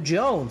Julio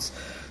Jones.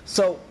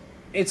 So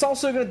it's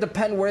also going to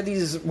depend where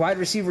these wide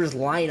receivers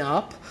line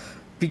up,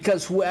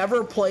 because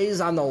whoever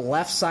plays on the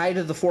left side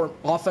of the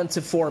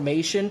offensive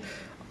formation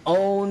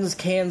owns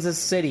Kansas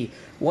City.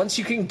 Once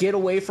you can get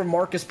away from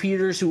Marcus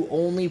Peters, who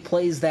only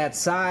plays that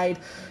side,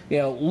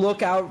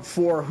 look out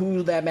for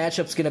who that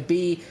matchup's going to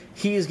be.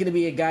 He is going to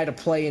be a guy to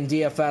play in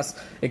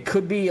DFS. It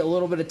could be a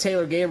little bit of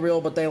Taylor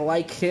Gabriel, but they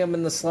like him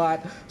in the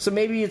slot. So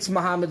maybe it's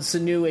Mohamed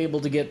Sanu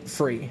able to get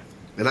free.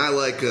 And I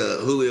like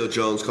Julio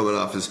Jones coming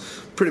off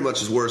pretty much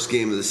his worst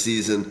game of the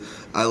season.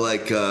 I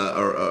like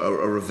a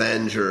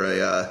revenge or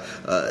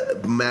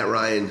a Matt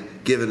Ryan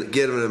giving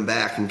him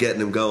back and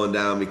getting him going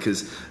down,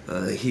 because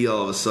he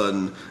all of a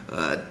sudden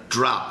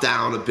dropped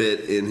down a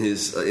bit in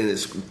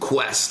his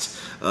quest.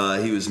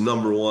 He was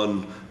number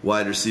one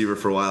wide receiver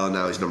for a while, and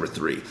now he's number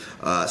 3.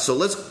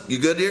 So you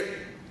good here?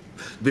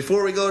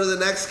 Before we go to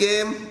the next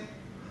game,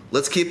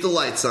 let's keep the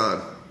lights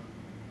on.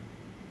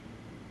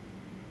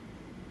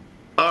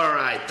 All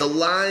right, the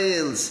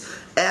Lions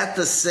at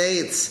the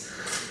Saints.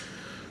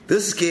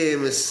 This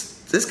game is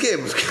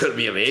going to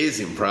be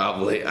amazing,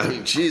 probably. I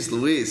mean, geez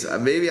Louise,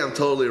 maybe I'm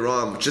totally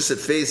wrong. But just at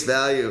face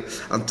value,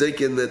 I'm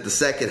thinking that the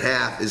second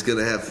half is going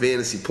to have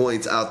fantasy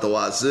points out the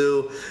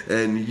wazoo,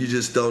 and you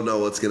just don't know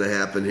what's going to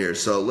happen here.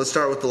 So let's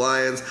start with the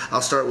Lions.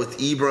 I'll start with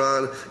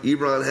Ebron.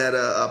 Ebron had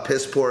a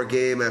piss-poor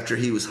game after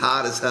he was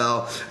hot as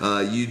hell.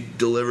 You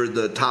delivered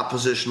the top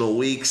positional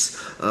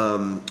weeks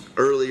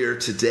earlier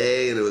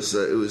today, and it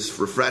was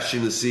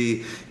refreshing to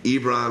see.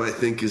 Ebron, I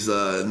think, is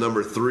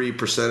number 3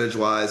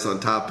 percentage-wise on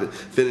top,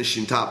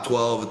 finishing top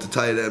 12 at the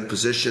tight end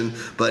position.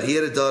 But he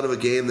had a dud of a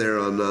game there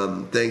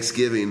on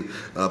Thanksgiving,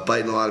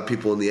 biting a lot of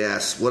people in the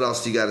ass. What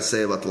else do you got to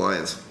say about the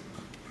Lions?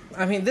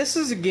 I mean, this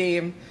is a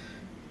game,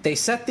 they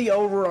set the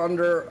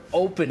over-under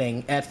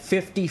opening at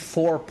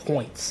 54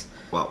 points.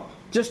 Wow.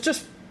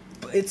 Just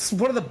it's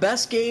one of the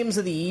best games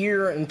of the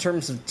year in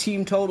terms of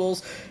team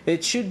totals.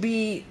 It should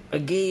be a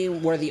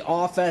game where the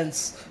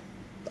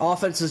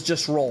offenses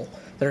just roll.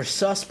 There are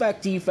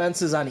suspect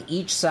defenses on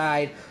each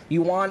side.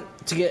 You want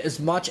to get as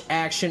much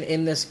action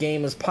in this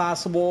game as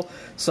possible.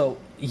 So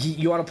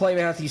you want to play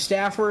Matthew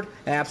Stafford?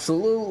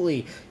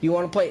 Absolutely. You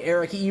want to play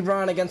Eric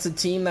Ebron against a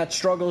team that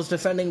struggles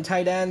defending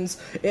tight ends?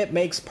 It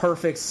makes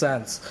perfect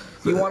sense.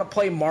 You want to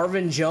play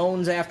Marvin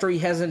Jones after he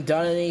hasn't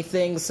done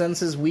anything since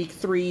his Week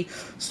 3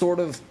 sort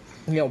of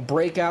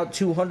breakout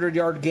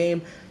 200-yard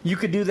game? You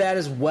could do that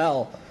as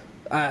well.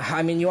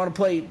 You want to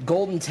play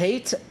Golden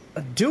Tate?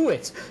 Do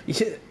it.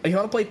 You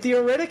want to play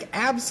Theo Riddick?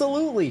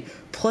 Absolutely.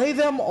 Play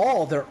them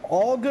all. They're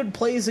all good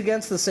plays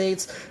against the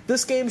Saints.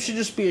 This game should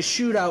just be a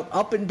shootout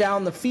up and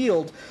down the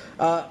field.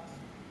 And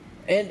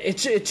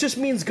it just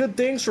means good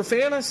things for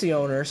fantasy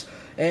owners.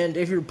 And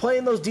if you're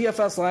playing those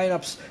DFS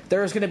lineups,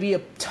 there's going to be a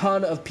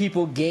ton of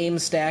people game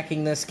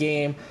stacking this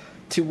game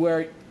to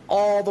where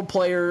all the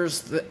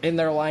players in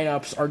their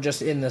lineups are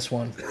just in this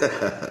one.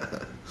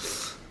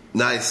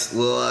 Nice.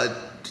 Well,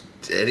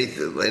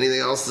 anything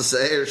else to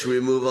say, or should we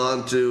move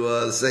on to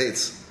the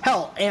Saints?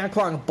 Hell,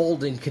 Anquan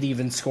Bolden could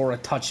even score a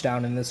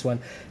touchdown in this one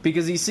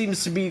because he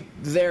seems to be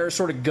their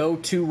sort of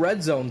go-to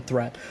red zone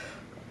threat.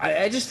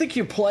 I just think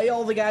you play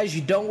all the guys.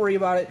 You don't worry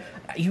about it.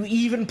 You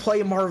even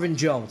play Marvin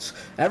Jones.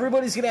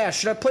 Everybody's going to ask,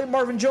 should I play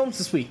Marvin Jones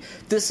this week?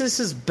 This is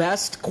his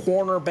best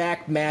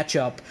cornerback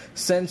matchup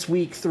since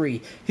week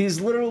 3. He's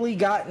literally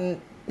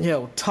gotten,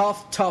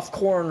 tough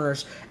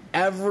corners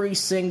every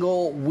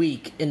single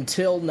week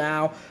until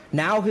now.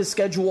 Now his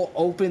schedule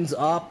opens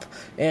up,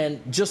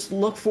 and just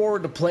look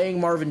forward to playing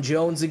Marvin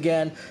Jones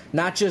again,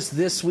 not just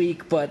this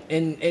week, but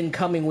in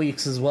coming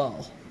weeks as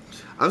well.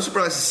 I'm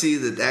surprised to see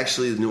that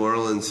actually New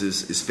Orleans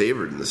is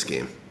favored in this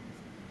game.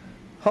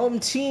 Home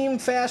team,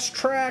 fast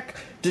track.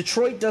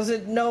 Detroit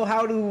doesn't know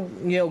how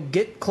to,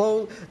 get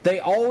close. They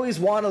always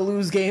want to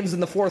lose games in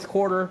the fourth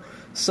quarter.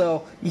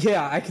 So,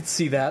 yeah, I could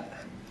see that.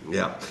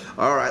 Yeah.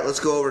 All right, let's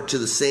go over to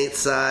the Saints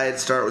side.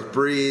 Start with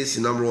Breeze,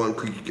 number one,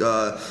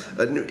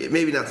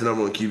 maybe not the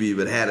number one QB,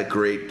 but had a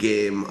great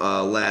game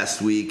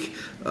last week.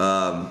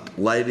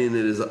 Lighting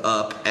it is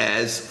up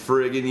as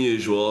friggin'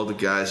 usual. The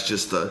guy's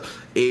just a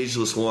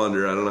ageless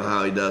wonder. I don't know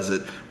how he does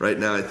it. Right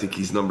now, I think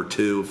he's number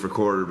 2 for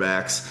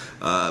quarterbacks.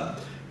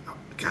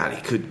 God,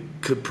 he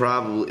could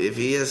probably, if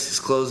he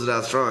has closed it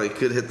out strong, he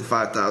could hit the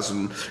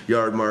 5,000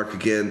 yard mark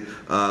again.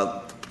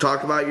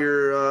 Talk about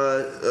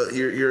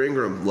your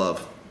Ingram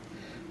love.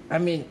 I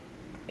mean,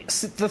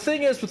 the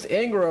thing is with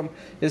Ingram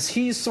is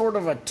he's sort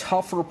of a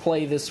tougher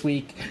play this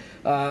week.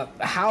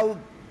 How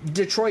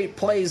Detroit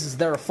plays is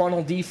they're a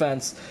funnel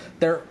defense.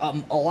 They're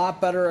a lot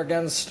better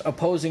against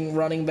opposing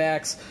running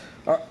backs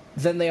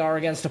than they are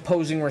against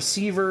opposing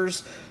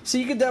receivers. So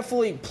you could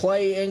definitely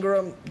play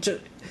Ingram.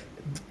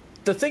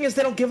 The thing is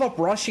they don't give up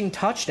rushing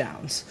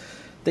touchdowns.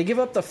 They give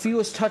up the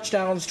fewest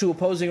touchdowns to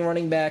opposing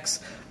running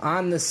backs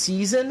on the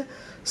season.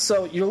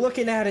 So you're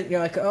looking at it and you're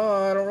like,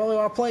 oh, I don't really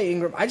want to play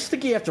Ingram. I just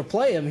think you have to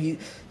play him.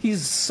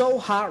 He's so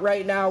hot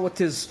right now with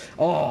his,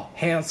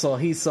 Hansel,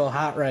 he's so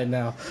hot right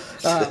now.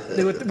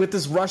 With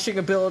his rushing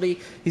ability,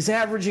 he's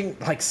averaging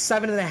like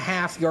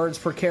 7.5 yards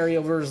per carry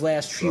over his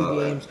last few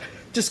games.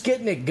 Just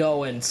getting it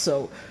going.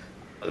 So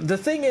the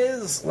thing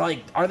is,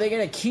 are they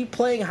going to keep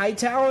playing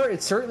Hightower?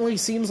 It certainly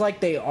seems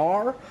like they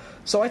are.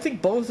 So I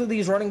think both of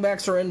these running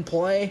backs are in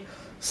play.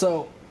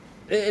 So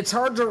it's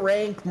hard to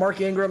rank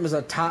Mark Ingram as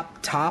a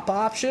top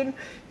option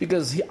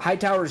because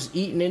Hightower's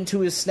eaten into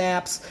his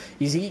snaps.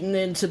 He's eaten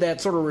into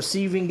that sort of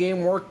receiving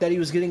game work that he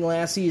was getting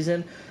last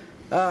season.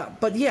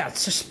 But yeah,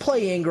 just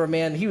play Ingram,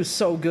 man. He was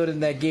so good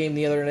in that game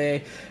the other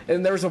day.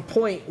 And there was a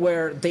point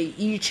where they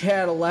each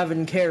had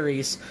 11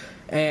 carries,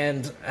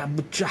 and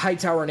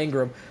Hightower and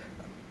Ingram.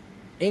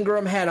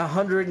 Ingram had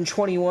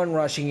 121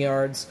 rushing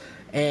yards,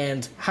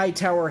 and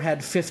Hightower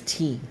had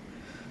 15.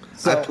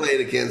 So, I played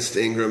against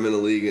Ingram in a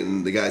league,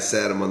 and the guy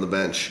sat him on the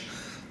bench.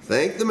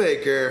 Thank the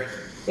maker.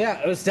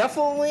 Yeah, it was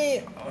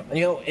definitely,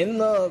 in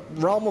the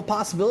realm of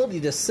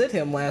possibility to sit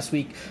him last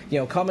week,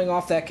 coming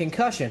off that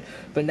concussion.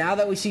 But now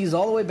that we see he's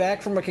all the way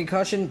back from a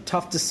concussion,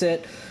 tough to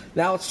sit.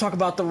 Now let's talk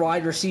about the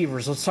wide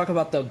receivers. Let's talk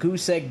about the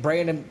goose egg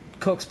Brandon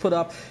Cooks put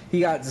up. He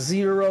got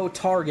 0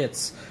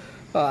 targets.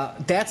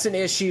 That's an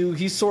issue.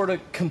 He sort of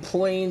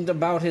complained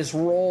about his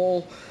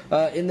role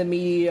in the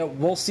media.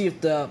 We'll see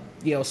if the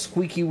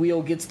squeaky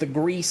wheel gets the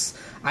grease.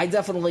 I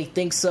definitely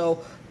think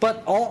so.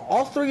 But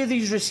all 3 of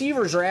these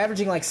receivers are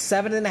averaging like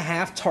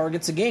 7.5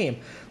 targets a game.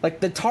 Like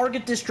the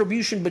target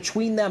distribution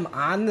between them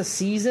on the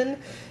season,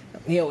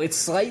 it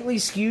slightly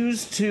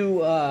skews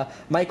to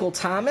Michael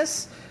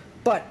Thomas.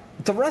 But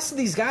the rest of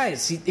these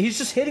guys, he's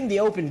just hitting the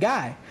open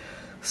guy.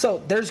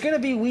 So there's going to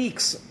be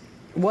weeks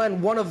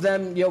when one of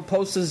them,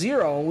 posts a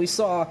 0. And we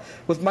saw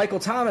with Michael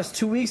Thomas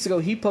 2 weeks ago,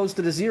 he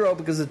posted a 0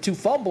 because of 2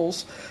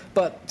 fumbles,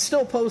 but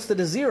still posted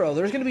a 0.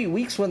 There's going to be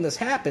weeks when this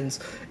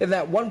happens and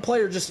that one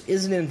player just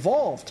isn't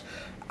involved.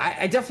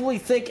 I definitely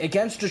think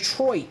against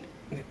Detroit,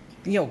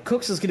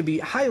 Cooks is going to be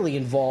highly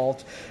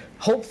involved.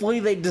 Hopefully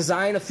they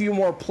design a few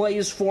more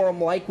plays for him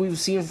like we've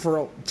seen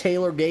for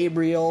Taylor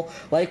Gabriel,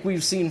 like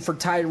we've seen for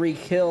Tyreek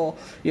Hill.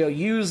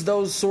 Use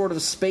those sort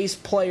of space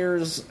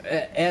players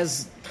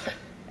as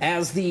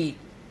the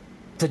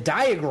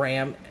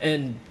diagram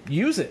and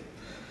use it.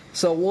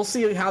 So we'll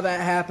see how that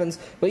happens.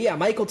 But yeah,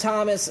 Michael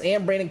Thomas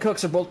and Brandon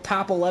Cooks are both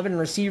top 11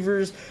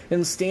 receivers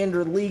in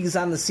standard leagues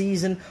on the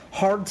season.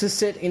 Hard to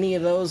sit any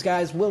of those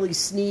guys. Willie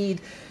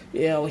Snead,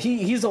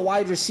 he's a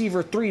wide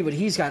receiver 3, but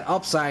he's got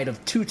upside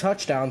of 2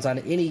 touchdowns on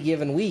any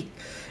given week.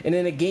 And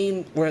in a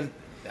game where,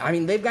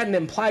 they've got an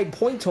implied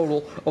point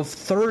total of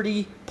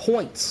 30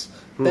 points.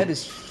 That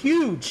is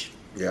huge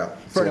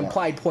for an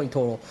implied point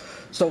total.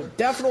 So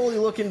definitely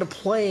look into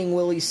playing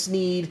Willie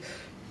Snead.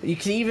 You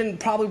can even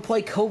probably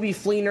play Kobe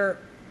Fleener,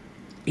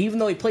 even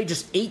though he played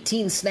just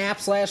 18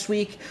 snaps last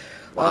week.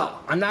 Wow.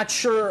 I'm not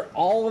sure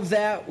all of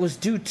that was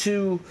due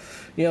to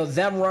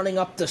them running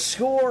up the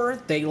score.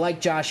 They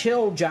like Josh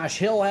Hill. Josh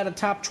Hill had a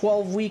top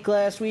 12 week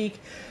last week.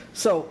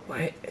 So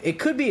it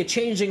could be a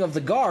changing of the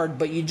guard,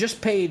 but you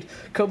just paid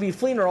Kobe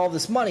Fleener all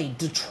this money.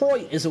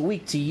 Detroit is a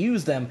week to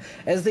use them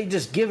as they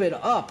just give it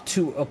up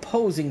to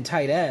opposing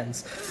tight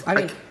ends.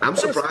 I'm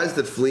surprised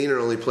that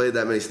Fleener only played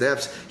that many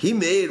snaps. He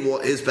made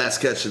his best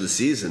catch of the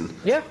season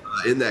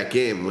in that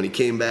game when he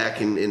came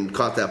back and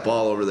caught that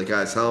ball over the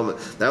guy's helmet.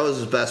 That was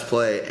his best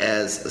play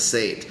as a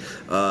Saint.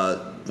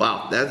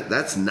 Wow,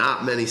 that's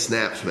not many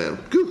snaps, man.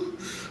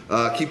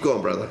 Keep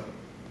going, brother.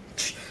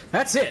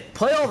 That's it.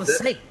 Play all the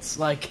Saints.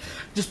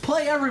 Just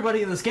play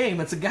everybody in this game.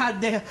 It's a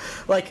goddamn...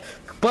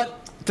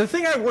 But the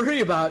thing I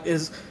worry about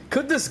is,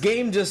 could this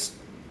game just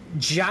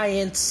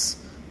Giants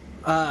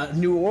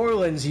New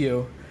Orleans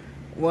you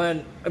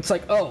when it's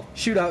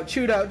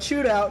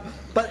shootout,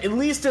 but at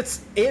least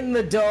it's in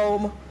the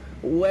Dome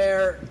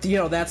where,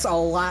 that's a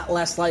lot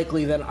less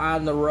likely than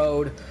on the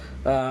road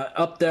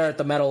up there at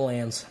the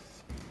Meadowlands.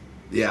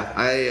 Yeah,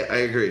 I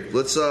agree.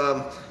 Let's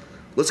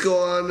go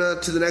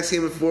on to the next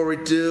game. Before we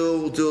do,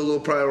 we'll do a little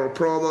Pyro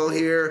promo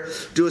here.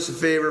 Do us a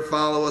favor,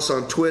 follow us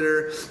on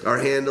Twitter. Our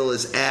handle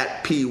is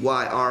at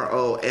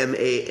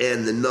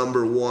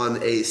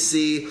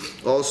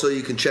PYROMAN1AC. Also,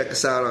 you can check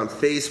us out on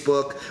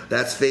Facebook.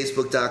 That's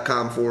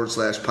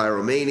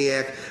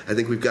facebook.com/Pyromaniac. I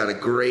think we've got a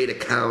great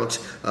account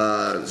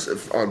on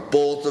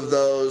both of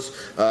those.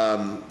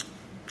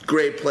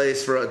 Great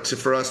place for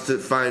us to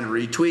find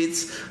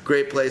retweets.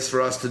 Great place for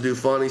us to do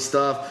funny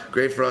stuff.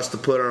 Great for us to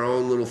put our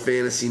own little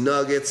fantasy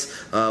nuggets.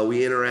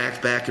 We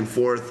interact back and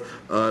forth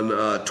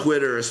on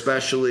Twitter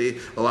especially.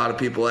 A lot of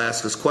people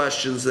ask us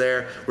questions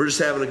there. We're just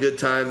having a good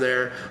time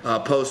there,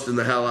 posting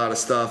the hell out of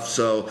stuff.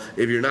 So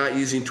if you're not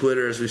using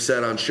Twitter, as we've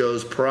said on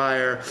shows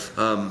prior,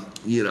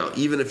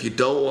 even if you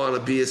don't want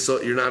to be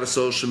you're not a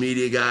social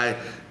media guy,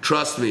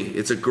 trust me,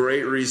 it's a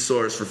great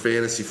resource for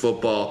fantasy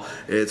football.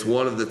 It's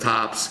one of the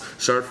tops.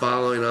 Start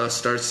following us.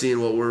 Start seeing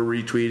what we're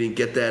retweeting.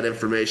 Get that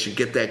information.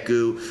 Get that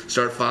goo.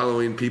 Start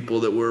following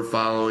people that we're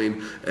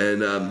following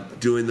and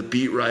doing the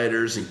beat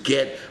writers and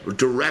get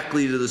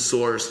directly to the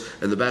source.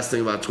 And the best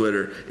thing about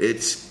Twitter,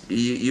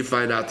 you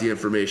find out the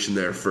information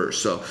there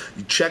first. So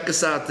you check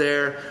us out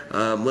there.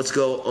 Let's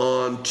go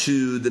on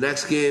to the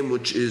next game,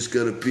 which is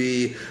going to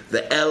be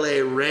the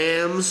LA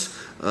Rams.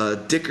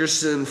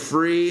 Dickerson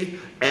free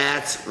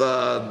at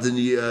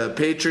the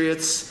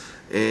Patriots.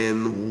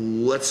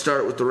 And let's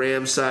start with the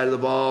Rams side of the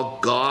ball.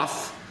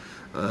 Goff.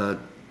 Do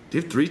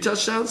you have 3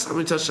 touchdowns? How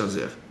many touchdowns do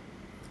you have?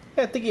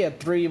 Yeah, I think he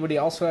had 3, but he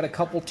also had a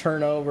couple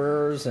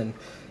turnovers. And,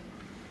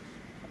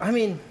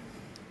 he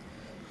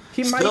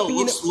might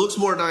be... looks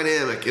more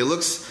dynamic. It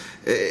looks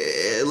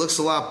a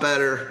lot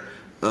better.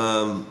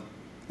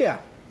 Yeah.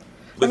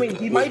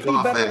 He might be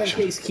better than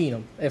Case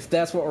Keenum, if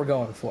that's what we're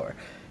going for.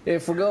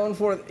 If we're going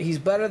for he's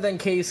better than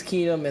Case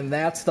Keenum, and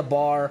that's the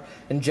bar,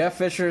 and Jeff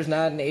Fisher is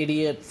not an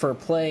idiot for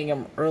playing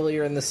him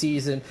earlier in the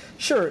season,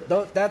 sure,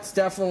 that's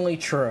definitely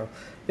true.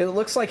 It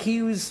looks like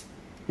he was,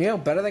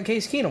 better than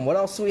Case Keenum. What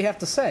else do we have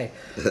to say?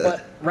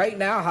 But right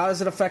now, how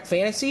does it affect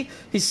fantasy?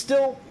 He's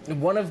still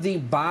one of the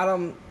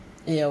bottom,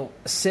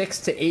 6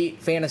 to 8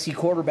 fantasy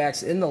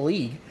quarterbacks in the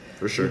league.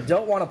 For sure. You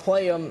don't want to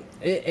play him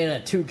in a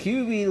 2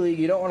 QB league.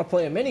 You don't want to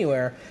play him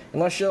anywhere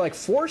unless you're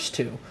forced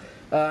to.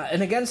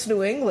 And against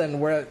New England,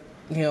 where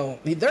they're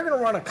going to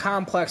run a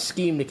complex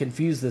scheme to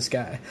confuse this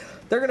guy.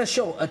 They're going to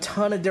show a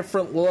ton of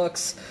different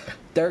looks.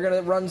 They're going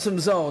to run some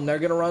zone. They're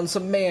going to run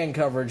some man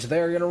coverage.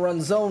 They're going to run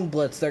zone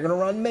blitz. They're going to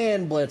run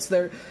man blitz.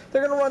 They're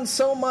going to run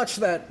so much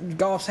that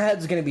Goff's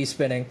head's going to be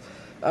spinning.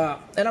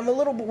 And I'm a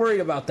little bit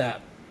worried about that.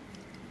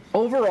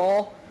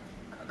 Overall,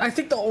 I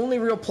think the only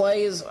real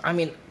play is,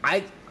 I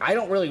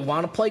don't really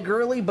want to play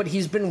Gurley, but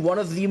he's been one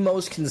of the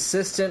most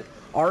consistent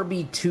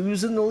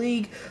RB2s in the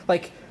league.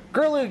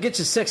 Gurley will get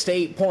you 6 to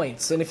 8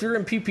 points, and if you're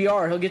in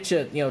PPR, he'll get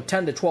you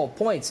 10 to 12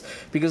 points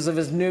because of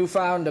his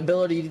newfound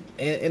ability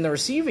in the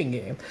receiving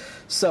game.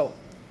 So,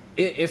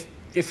 if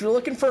you're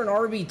looking for an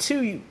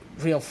RB2,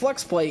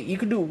 flex play, you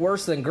can do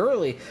worse than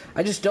Gurley.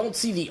 I just don't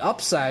see the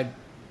upside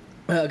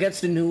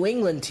against a New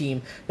England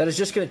team that is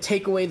just going to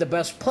take away the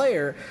best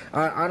player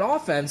on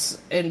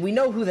offense, and we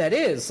know who that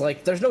is.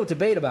 There's no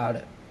debate about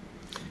it.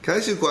 Can I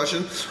ask you a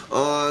question?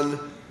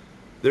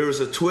 There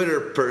was a Twitter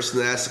person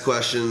that asked the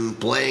question,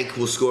 blank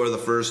will score the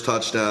first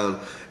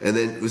touchdown. And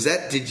then, it was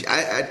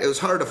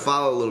hard to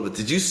follow a little bit.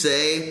 Did you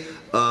say yes.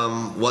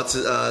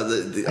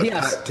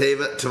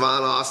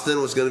 Tavon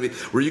Austin was going to be...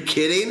 Were you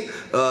kidding?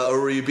 Or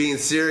were you being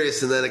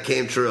serious and then it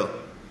came true?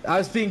 I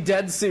was being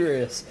dead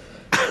serious.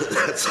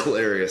 That's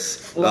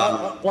hilarious.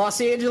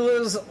 Los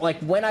Angeles,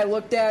 when I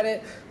looked at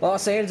it,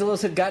 Los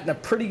Angeles had gotten a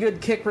pretty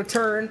good kick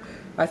return.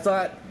 I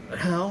thought...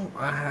 No,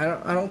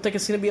 I don't think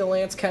it's going to be a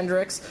Lance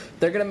Kendricks.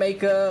 They're going to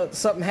make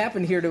something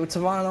happen here to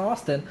Tavon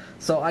Austin.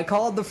 So I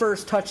called the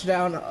first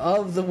touchdown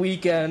of the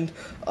weekend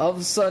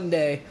of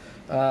Sunday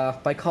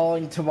by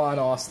calling Tavon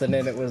Austin,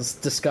 and it was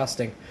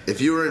disgusting. If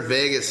you were in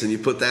Vegas and you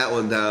put that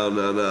one down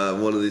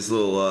on one of these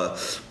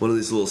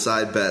little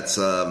side bets,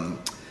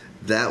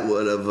 that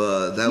would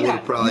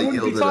have probably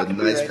yielded a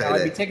nice payday.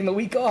 I'd be taking the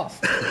week off.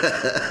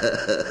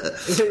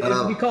 It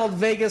would be called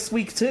Vegas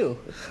Week 2.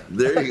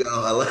 There you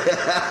go.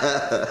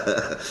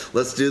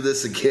 Let's do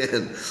this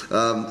again.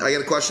 I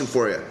got a question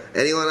for you.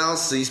 Anyone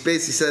else? So you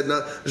basically said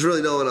no. There's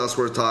really no one else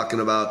worth talking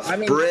about. I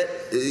mean,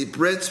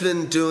 Britt's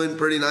been doing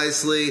pretty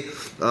nicely.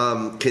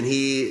 Can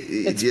he?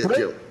 It's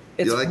Britt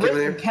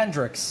and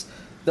Kendricks.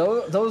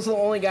 Those are the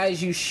only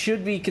guys you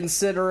should be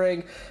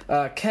considering.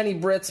 Kenny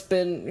Britt's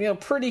been,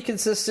 pretty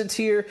consistent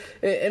here,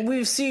 and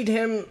we've seen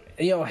him,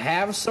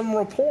 have some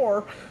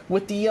rapport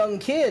with the young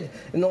kid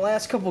in the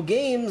last couple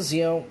games.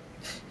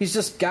 He's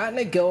just gotten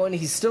it going.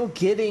 He's still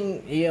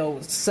getting,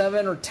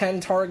 7 or 10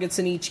 targets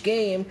in each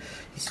game.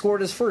 He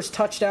scored his first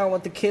touchdown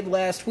with the kid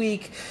last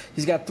week.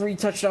 He's got 3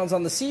 touchdowns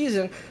on the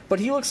season, but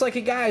he looks like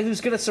a guy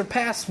who's going to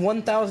surpass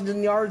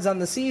 1,000 yards on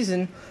the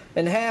season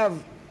and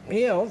have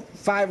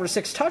 5 or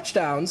 6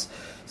 touchdowns.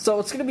 So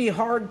it's going to be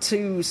hard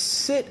to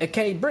sit a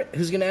Kenny Britt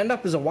who's going to end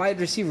up as a wide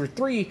receiver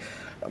 3,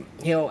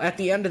 at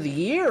the end of the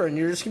year. And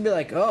you're just going to be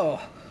like, oh,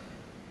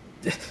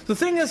 the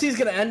thing is he's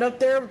going to end up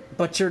there,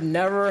 but you're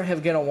never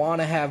going to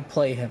want to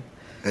play him.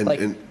 And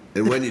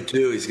when you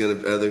do,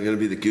 they're going to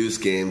be the goose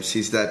games.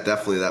 He's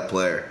definitely that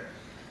player.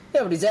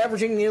 Yeah, but he's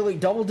averaging nearly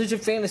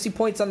double-digit fantasy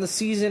points on the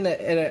season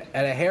at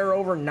a hair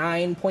over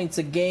 9 points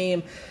a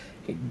game.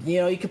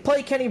 You could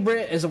play Kenny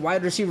Britt as a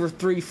wide receiver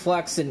 3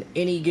 flex in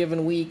any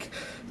given week.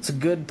 It's a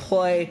good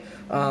play.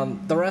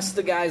 The rest of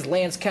the guys,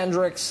 Lance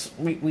Kendricks,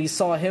 we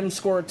saw him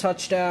score a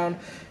touchdown.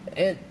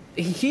 And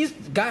he's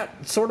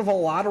got sort of a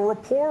lot of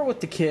rapport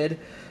with the kid,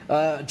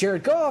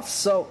 Jared Goff.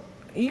 So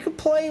you could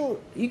play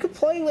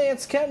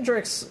Lance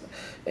Kendricks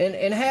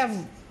and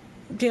have,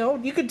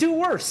 you could do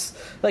worse.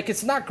 Like,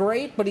 it's not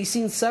great, but he's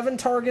seen 7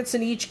 targets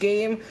in each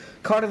game,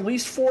 caught at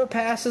least 4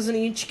 passes in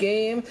each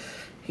game.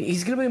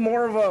 He's going to be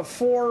more of a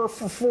 4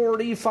 for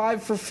 40,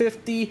 5 for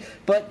 50,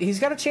 but he's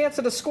got a chance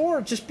at a score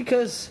just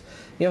because,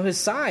 his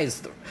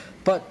size.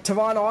 But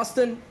Tavon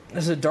Austin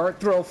is a dart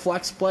throw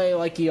flex play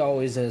like he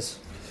always is.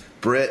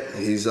 Britt,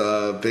 he's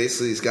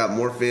got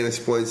more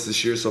fantasy points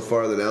this year so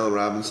far than Allen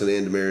Robinson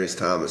and Demaryius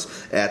Thomas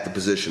at the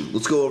position.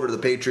 Let's go over to the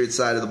Patriots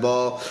side of the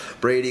ball.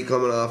 Brady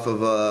coming off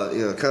of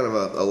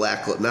a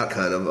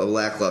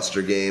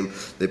lackluster game.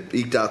 They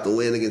eked out the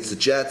win against the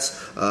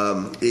Jets.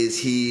 Is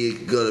he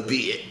going to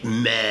be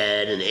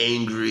mad and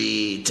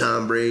angry,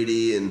 Tom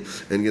Brady, and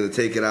going to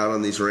take it out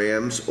on these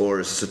Rams, or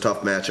is this a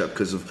tough matchup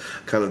because of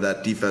kind of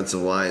that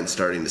defensive line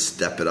starting to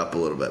step it up a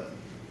little bit?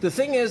 The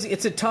thing is,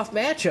 it's a tough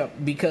matchup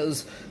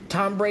because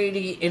Tom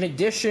Brady, in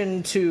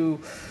addition to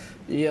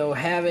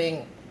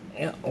having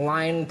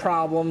line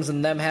problems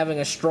and them having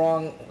a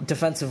strong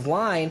defensive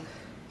line,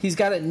 he's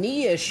got a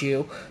knee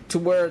issue to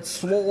where it's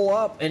swole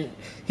up, and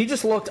he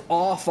just looked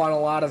off on a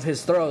lot of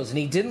his throws, and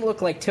he didn't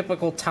look like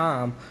typical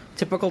Tom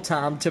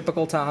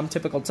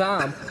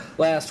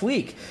last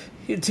week.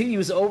 He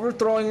was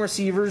overthrowing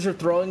receivers or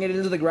throwing it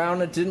into the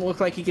ground. It didn't look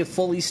like he could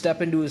fully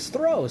step into his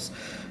throws.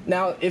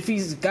 Now, if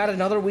he's got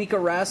another week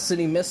of rest and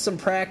he missed some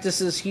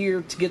practices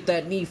here to get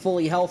that knee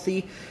fully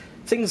healthy,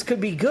 things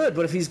could be good.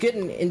 But if he's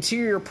getting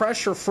interior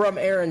pressure from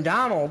Aaron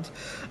Donald,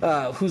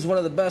 who's one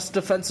of the best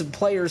defensive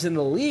players in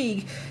the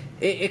league,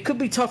 it could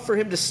be tough for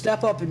him to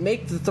step up and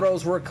make the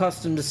throws we're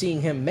accustomed to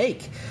seeing him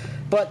make.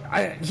 But,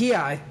 I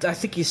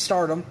think you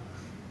start him.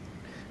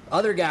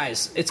 Other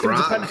guys, it's going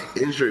to depend.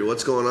 Injury,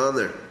 what's going on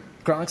there?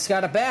 Gronk's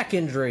got a back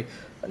injury.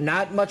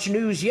 Not much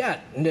news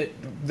yet.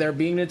 They're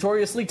being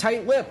notoriously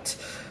tight-lipped.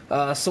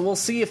 So we'll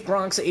see if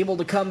Gronk's able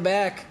to come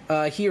back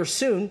here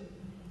soon.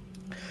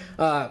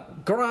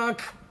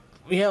 Gronk,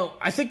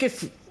 I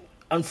think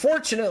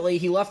unfortunately,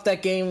 he left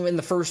that game in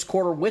the first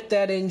quarter with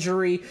that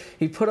injury.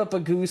 He put up a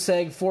goose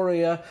egg for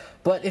you.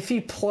 But if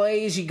he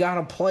plays, you got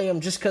to play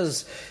him just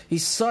because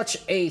he's such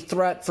a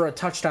threat for a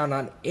touchdown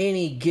on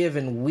any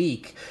given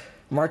week.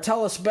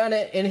 Martellus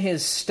Bennett in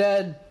his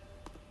stead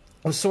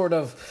was sort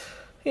of,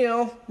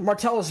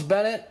 Martellus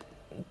Bennett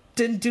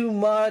didn't do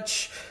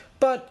much,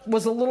 but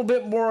was a little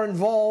bit more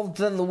involved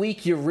than the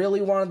week you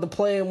really wanted to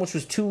play him, which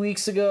was 2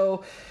 weeks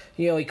ago.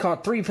 He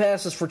caught 3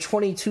 passes for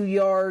 22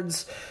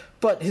 yards,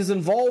 but his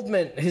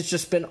involvement has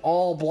just been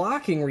all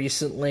blocking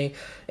recently,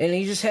 and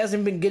he just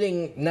hasn't been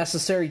getting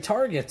necessary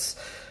targets.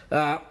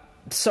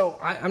 So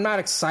I'm not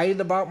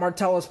excited about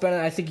Martellus Bennett.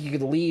 I think you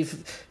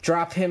could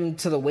drop him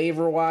to the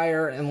waiver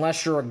wire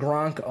unless you're a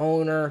Gronk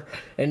owner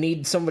and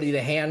need somebody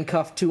to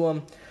handcuff to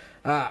him.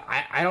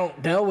 I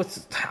don't know.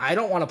 I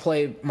don't want to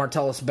play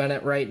Martellus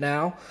Bennett right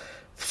now.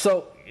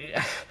 So,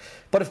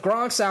 but if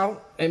Gronk's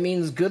out, it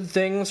means good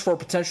things for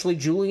potentially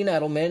Julian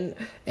Edelman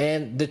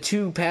and the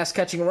 2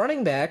 pass-catching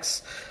running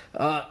backs.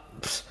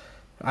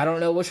 I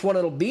don't know which one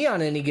it'll be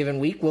on any given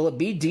week. Will it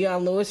be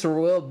Deion Lewis or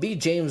will it be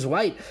James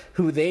White,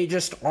 who they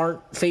just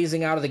aren't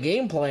phasing out of the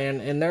game plan,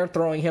 and they're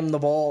throwing him the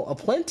ball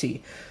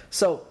aplenty?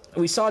 So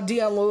we saw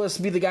Deion Lewis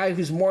be the guy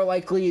who's more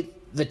likely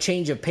the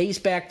change of pace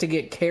back to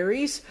get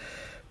carries,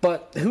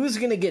 but who's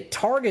going to get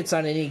targets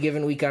on any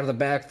given week out of the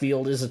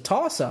backfield is a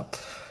toss-up.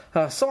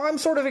 So I'm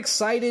sort of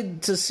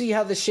excited to see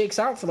how this shakes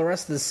out for the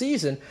rest of the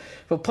season.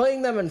 But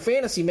playing them in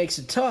fantasy makes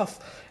it tough,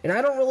 and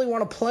I don't really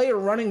want to play a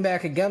running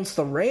back against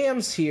the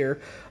Rams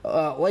here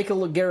like a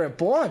LeGarrette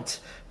Blount.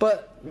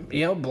 But,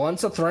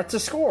 Blount's a threat to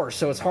score,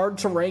 so it's hard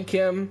to rank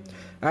him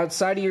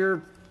outside of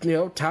your,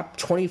 top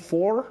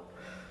 24.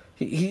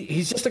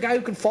 He's just a guy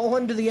who can fall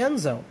into the end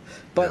zone.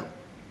 But,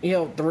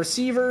 the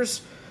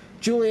receivers,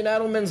 Julian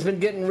Edelman's been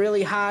getting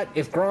really hot.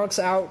 If Gronk's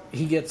out,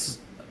 he gets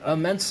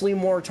immensely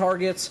more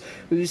targets.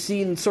 We've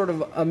seen sort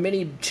of a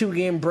mini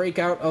 2-game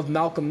breakout of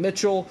Malcolm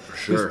Mitchell.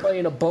 Sure. He's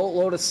playing a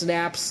boatload of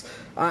snaps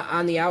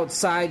on the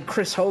outside.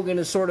 Chris Hogan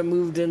has sort of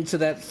moved into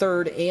that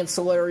third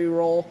ancillary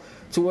role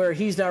to where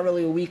he's not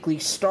really a weekly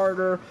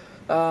starter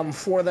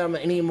for them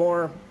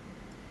anymore.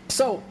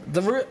 So,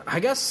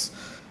 I guess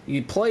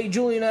you play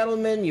Julian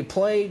Edelman, you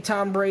play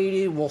Tom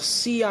Brady, we'll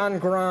see on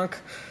Gronk,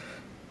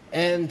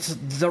 and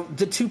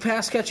the two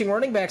pass-catching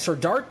running backs are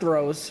dart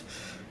throws.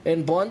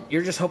 And Blunt,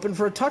 you're just hoping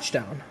for a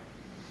touchdown.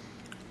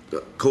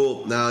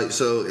 Cool. Now,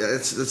 so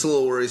it's a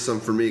little worrisome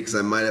for me because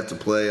I might have to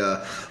play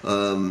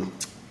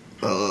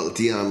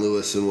Deion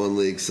Lewis in one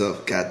league. So,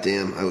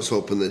 goddamn, I was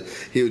hoping that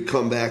he would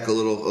come back a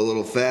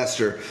little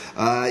faster.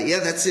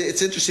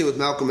 It's interesting with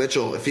Malcolm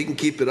Mitchell. If he can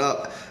keep it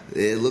up,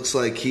 it looks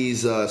like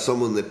he's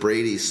someone that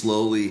Brady's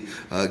slowly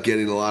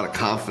getting a lot of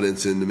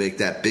confidence in to make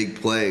that big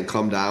play and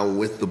come down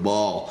with the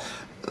ball.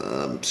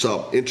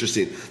 So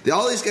interesting.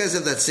 All these guys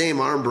have that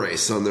same arm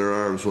brace on their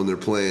arms when they're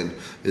playing.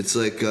 It's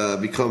like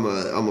become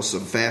almost a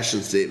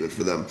fashion statement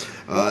for them.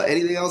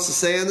 Anything else to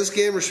say on this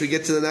game, or should we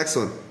get to the next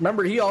one?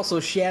 Remember, he also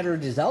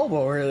shattered his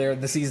elbow earlier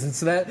in the season,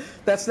 so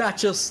that's not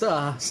just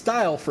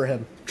style for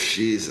him.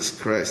 Jesus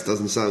Christ,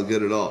 doesn't sound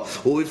good at all.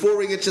 Well, before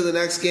we get to the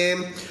next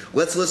game,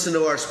 let's listen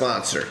to our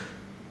sponsor.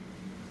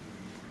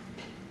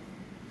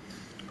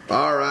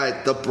 All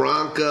right, the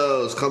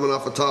Broncos coming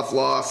off a tough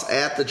loss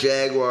at the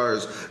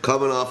Jaguars,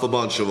 coming off a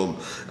bunch of them.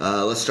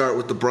 Let's start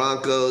with the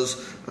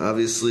Broncos.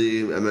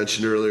 Obviously, I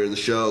mentioned earlier in the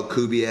show,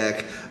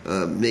 Kubiak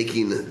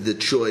making the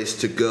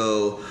choice to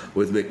go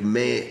with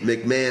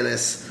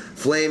McManus,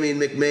 flaming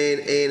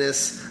McMahon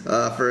anus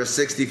for a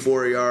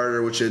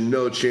 64-yarder, which had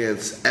no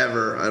chance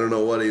ever. I don't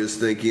know what he was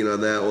thinking on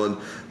that one.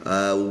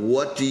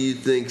 What do you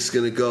think's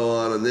going to go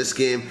on in this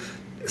game?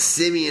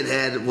 Simeon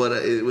had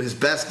his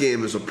best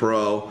game as a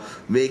pro,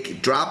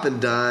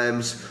 dropping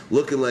dimes,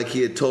 looking like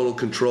he had total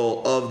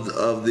control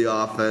of the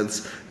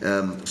offense,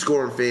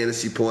 scoring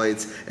fantasy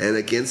points, and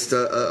against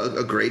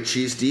a great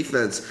Chiefs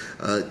defense.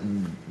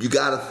 You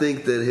got to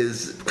think that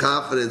his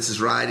confidence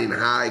is riding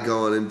high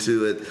going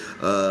into it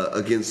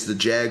against the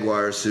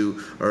Jaguars,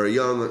 who are a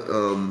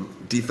young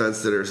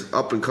defense that are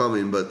up and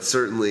coming, but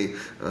certainly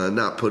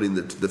not putting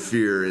the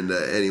fear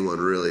into anyone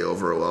really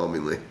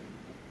overwhelmingly.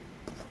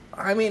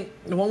 I mean,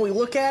 when we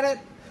look at it,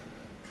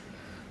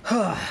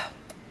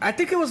 I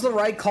think it was the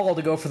right call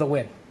to go for the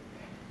win.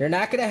 You're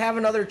not going to have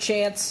another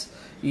chance.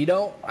 You're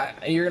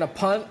going to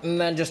punt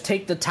and then just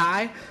take the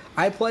tie.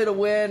 I play to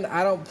win.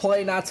 I don't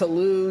play not to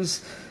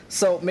lose.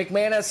 So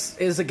McManus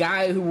is a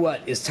guy who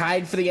is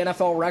tied for the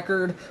NFL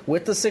record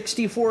with the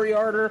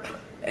 64-yarder,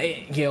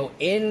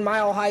 in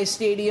Mile High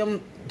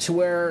Stadium, to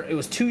where it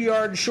was 2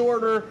 yards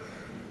shorter.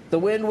 The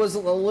wind was a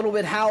little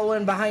bit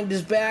howling behind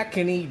his back,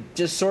 and he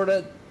just sort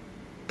of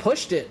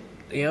pushed it.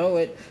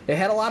 It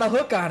had a lot of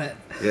hook on it.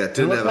 Yeah, it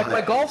looked like my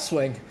golf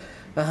swing.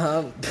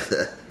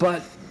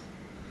 But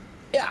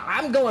yeah,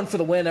 I'm going for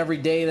the win every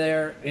day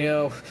there.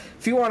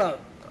 If you want to,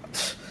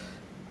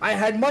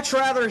 I'd much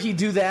rather he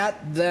do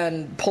that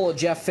than pull a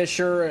Jeff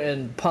Fisher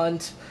and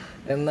punt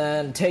and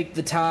then take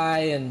the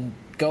tie and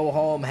go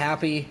home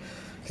happy.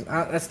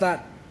 That's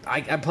not. I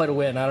play to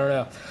win. I don't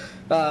know.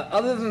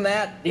 Other than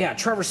that, yeah,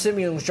 Trevor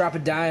Siemian was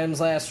dropping dimes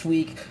last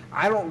week.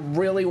 I don't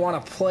really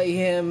want to play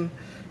him.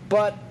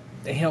 But,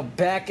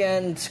 back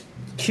end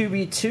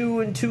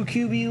QB2 and 2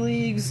 QB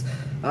leagues,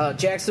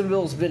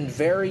 Jacksonville's been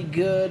very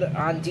good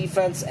on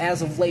defense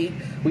as of late.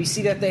 We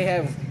see that they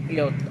have,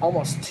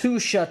 almost 2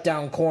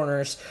 shutdown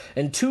corners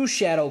and 2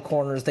 shadow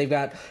corners. They've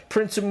got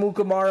Prince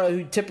Amukamara,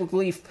 who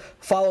typically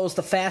follows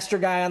the faster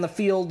guy on the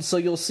field, so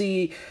you'll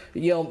see,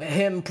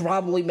 him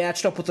probably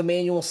matched up with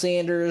Emmanuel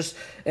Sanders,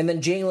 and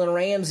then Jalen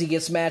Ramsey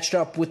gets matched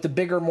up with the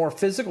bigger, more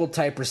physical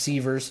type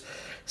receivers.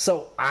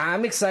 So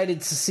I'm excited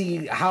to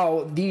see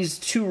how these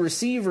 2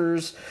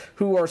 receivers,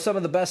 who are some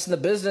of the best in the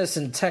business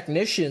and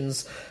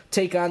technicians,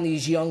 take on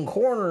these young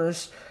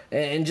corners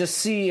and just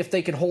see if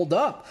they can hold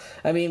up.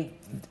 I mean,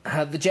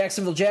 the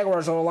Jacksonville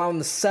Jaguars are allowing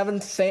the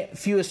 7th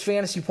fewest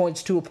fantasy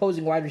points to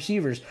opposing wide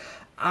receivers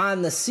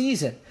on the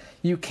season.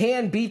 You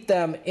can beat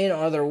them in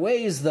other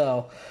ways,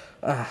 though,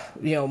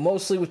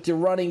 mostly with your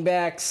running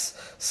backs.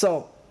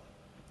 So,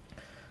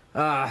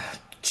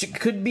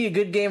 could be a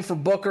good game for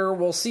Booker.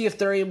 We'll see if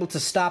they're able to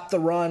stop the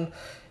run.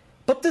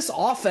 But this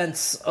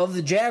offense of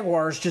the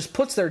Jaguars just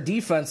puts their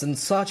defense in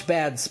such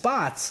bad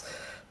spots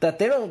that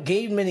they don't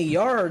gain many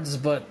yards,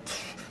 but,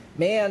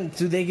 man,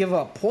 do they give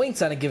up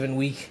points on a given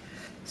week.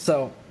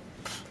 So,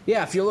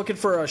 yeah, if you're looking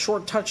for a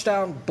short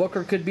touchdown,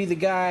 Booker could be the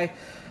guy.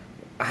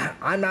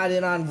 I'm not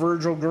in on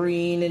Virgil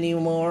Green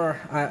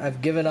anymore.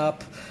 I've given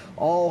up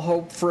all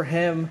hope for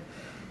him.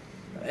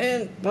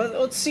 But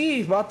let's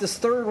see about this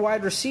third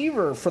wide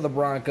receiver for the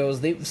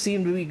Broncos. They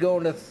seem to be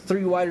going to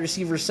 3 wide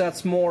receiver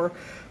sets more,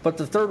 but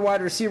the third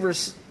wide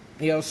receiver's,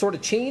 sort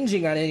of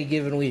changing on any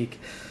given week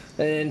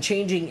and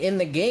changing in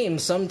the game.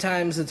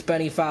 Sometimes it's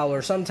Benny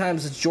Fowler,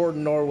 sometimes it's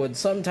Jordan Norwood,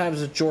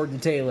 sometimes it's Jordan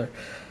Taylor.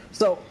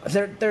 So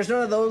there's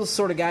none of those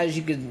sort of guys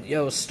you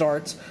could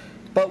start.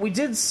 But we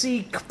did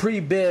see Capri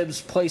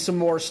Bibbs play some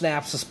more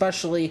snaps,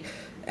 especially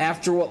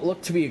after what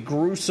looked to be a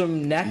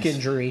gruesome neck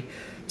injury,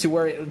 to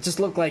where it just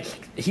looked like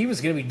he was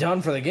going to be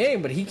done for the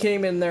game, but he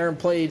came in there and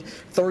played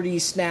 30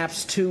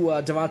 snaps to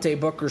Devontae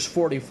Booker's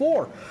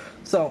 44.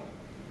 So,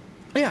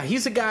 yeah,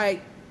 he's a guy,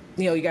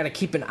 you got to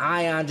keep an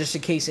eye on just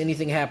in case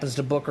anything happens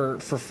to Booker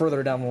for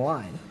further down the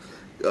line.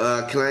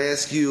 Can I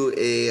ask you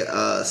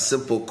a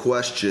simple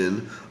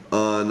question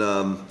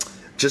on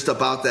just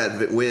about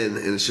that win?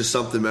 And it's just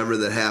something, remember,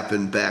 that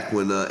happened back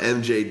when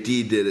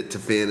MJD did it to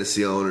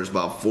fantasy owners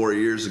about 4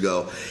 years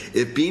ago.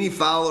 If Beanie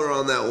Fowler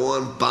on that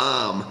one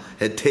bomb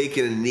had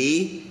taken a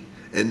knee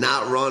and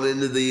not run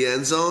into the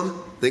end zone,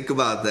 think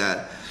about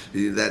that.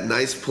 That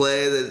nice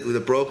play, the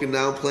broken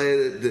down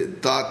play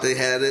that thought they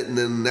had it, and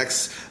then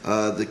next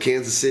the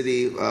Kansas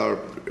City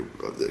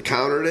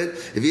countered it.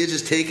 If he had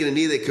just taken a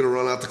knee, they could have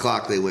run out the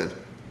clock. They win.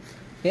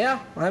 Yeah,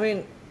 I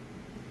mean,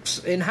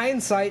 in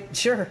hindsight,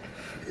 sure.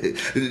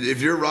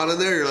 If you're running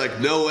there, you're like,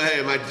 no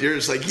way. You're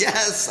just like,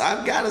 yes,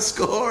 I've got to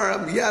score.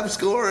 I'm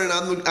scoring.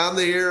 I'm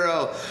the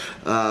hero.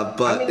 But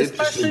I mean,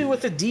 especially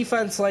with a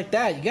defense like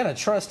that, you got to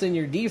trust in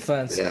your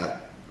defense. Yeah.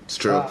 It's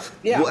true.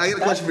 Well, I got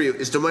a question for you.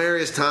 Is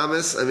Demaryius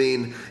Thomas? I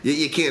mean,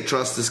 you can't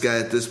trust this guy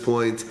at this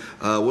point.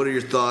 What are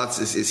your thoughts?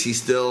 Is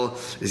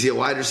he a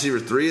wide receiver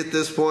 3 at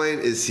this point?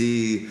 Is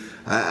he?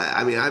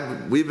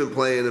 We've been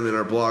playing him in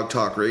our Blog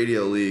Talk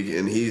Radio League,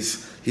 and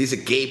he's a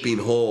gaping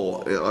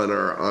hole on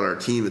our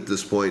team at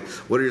this point.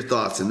 What are your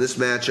thoughts in this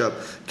matchup?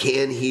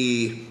 Can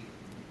he?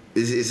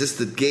 Is this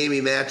the game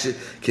he match?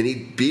 Can he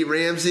beat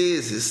Ramsey?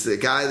 Is this the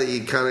guy that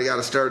you kind of got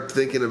to start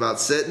thinking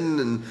about sitting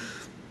and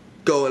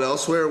going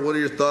elsewhere? What are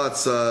your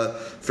thoughts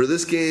for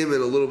this game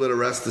and a little bit of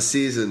rest of the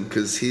season?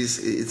 Because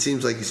it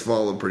seems like he's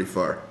fallen pretty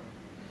far.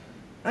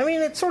 I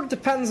mean, it sort of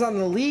depends on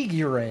the league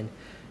you're in.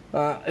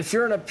 If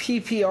you're in a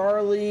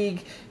PPR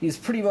league, he's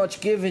pretty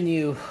much giving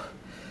you,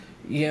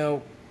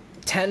 10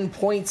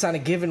 points on a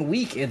given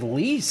week at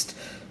least.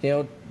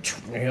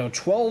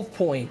 12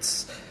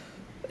 points.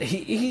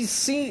 He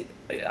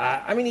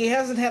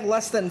hasn't had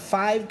less than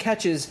 5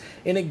 catches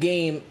in a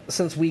game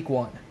since week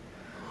 1.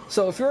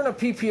 So if you're in a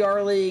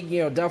PPR league,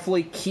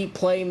 definitely keep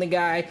playing the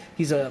guy.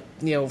 He's a,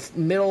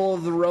 middle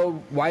of the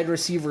road wide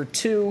receiver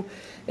 2.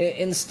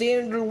 In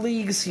standard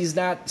leagues, he's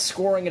not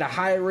scoring at a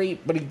high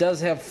rate, but he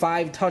does have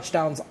 5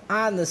 touchdowns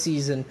on the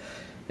season.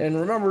 And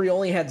remember, he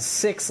only had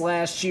 6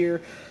 last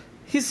year.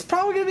 He's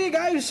probably going to be a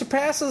guy who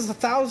surpasses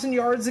 1,000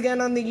 yards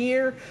again on the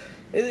year.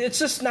 It's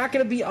just not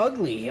going to be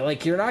ugly.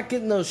 Like, you're not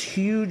getting those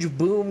huge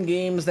boom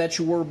games that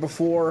you were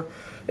before.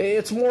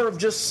 It's more of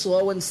just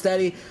slow and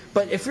steady.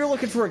 But if you're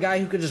looking for a guy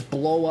who could just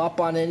blow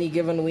up on any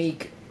given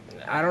week,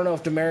 I don't know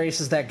if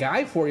Demaryius is that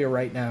guy for you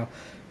right now.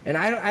 And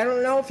I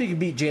don't know if he could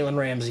beat Jalen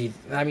Ramsey.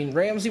 I mean,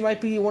 Ramsey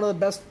might be one of the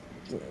best,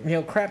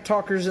 crap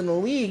talkers in the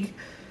league,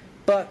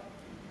 but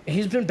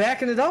he's been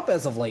backing it up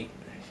as of late.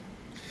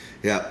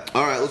 Yeah.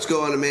 All right, let's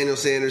go on to Emmanuel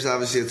Sanders.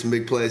 Obviously, had some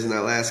big plays in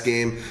that last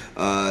game.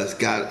 He's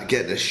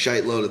getting a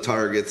shite load of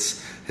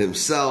targets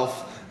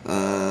himself.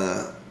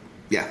 You're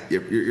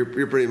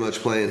pretty much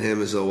playing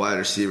him as a wide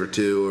receiver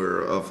 2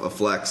 or a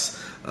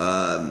flex.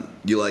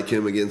 You like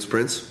him against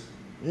Prince?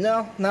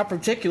 No, not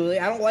particularly.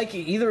 I don't like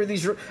either of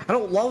these. I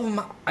don't love them.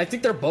 I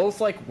think they're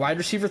both like wide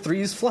receiver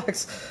 3s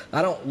flex.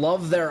 I don't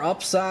love their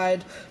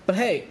upside. But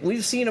hey,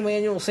 we've seen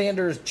Emmanuel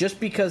Sanders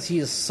just because he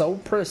is so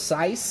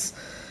precise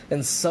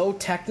and so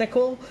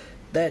technical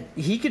that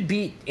he could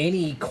beat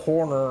any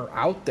corner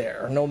out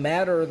there, no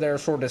matter their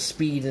sort of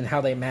speed and how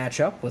they match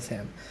up with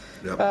him.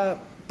 Yep.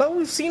 But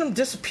we've seen him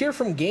disappear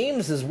from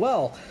games as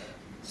well.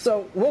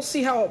 So we'll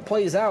see how it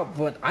plays out,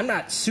 but I'm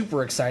not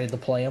super excited to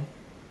play him.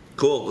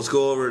 Cool. Let's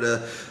go over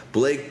to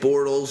Blake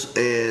Bortles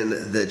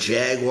and the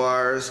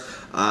Jaguars.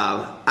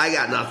 I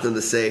got nothing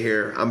to say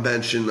here.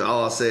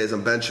 All I'll say is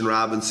I'm benching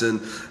Robinson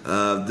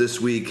this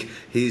week.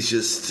 He's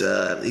just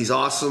he's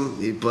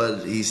awesome,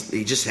 but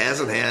he just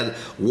hasn't had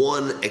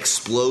one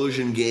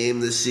explosion game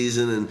this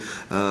season,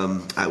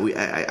 and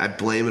I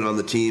blame it on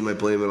the team. I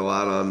blame it a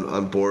lot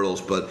on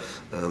Bortles, but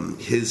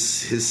his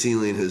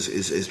ceiling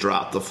has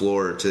dropped the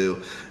floor or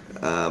two.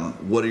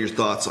 What are your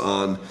thoughts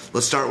on?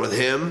 Let's start with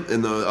him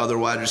and the other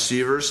wide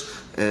receivers,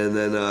 and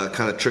then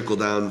kind of trickle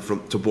down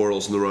to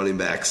Bortles and the running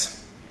backs.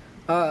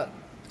 I'm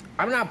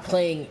not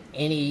playing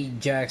any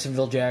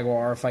Jacksonville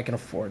Jaguar if I can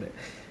afford it.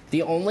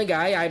 The only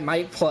guy I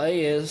might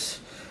play is,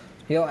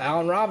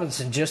 Allen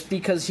Robinson, just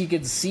because he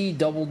could see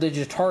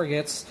double-digit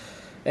targets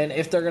And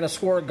if they're going to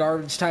score a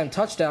garbage time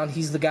touchdown,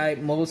 he's the guy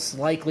most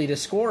likely to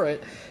score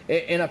it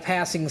in a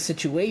passing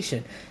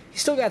situation. He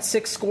still got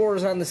 6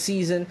 scores on the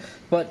season,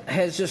 but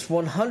has just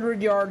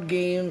 100-yard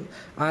game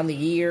on the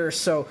year.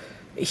 So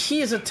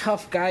he is a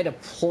tough guy to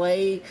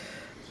play.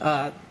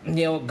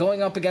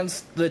 Going up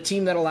against the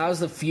team that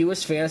allows the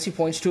fewest fantasy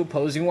points to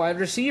opposing wide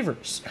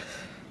receivers.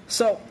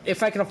 So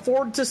if I can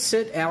afford to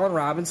sit Allen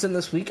Robinson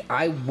this week,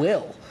 I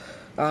will.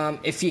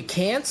 If you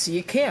can't,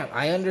 you can't.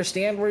 I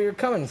understand where you're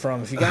coming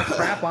from. If you got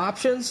crap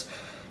options,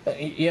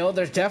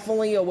 there's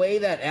definitely a way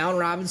that Allen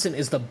Robinson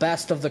is the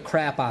best of the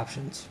crap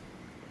options.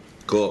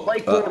 Cool.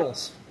 Like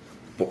Bortles.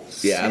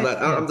 Yeah,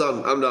 I'm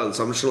done. I'm done.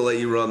 So I'm just going to let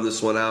you run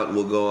this one out, and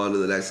we'll go on to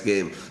the next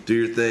game. Do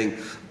your thing.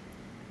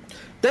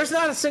 There's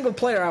not a single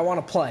player I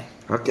want to play.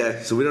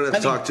 Okay, so we don't have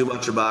to talk too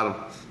much about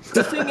him.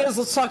 The thing is,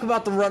 let's talk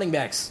about the running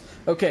backs.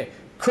 Okay,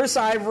 Chris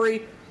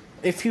Ivory,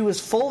 if he was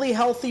fully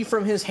healthy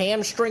from his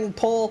hamstring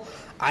pull,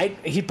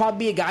 he'd probably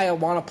be a guy I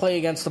want to play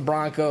against the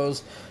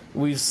Broncos.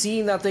 We've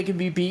seen that they can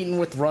be beaten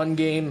with run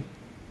game.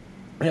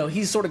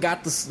 He's sort of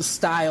got the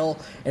style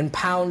and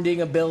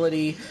pounding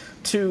ability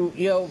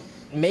to,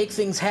 make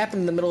things happen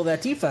in the middle of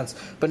that defense.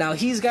 But now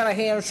he's got a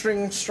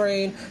hamstring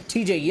strain,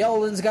 TJ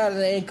Yeldon's got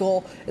an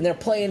ankle, and they're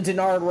playing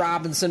Denard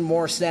Robinson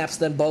more snaps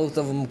than both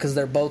of them because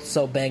they're both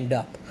so banged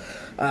up.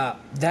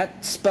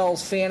 That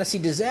spells fantasy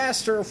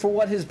disaster for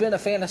what has been a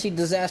fantasy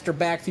disaster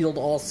backfield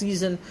all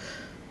season.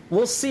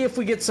 We'll see if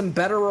we get some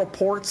better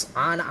reports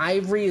on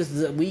Ivory as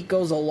the week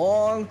goes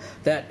along,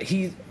 that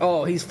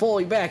he's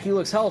fully back, he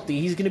looks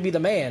healthy, he's going to be the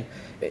man.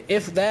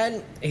 If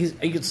then,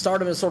 you could start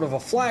him as sort of a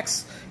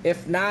flex.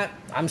 If not,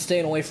 I'm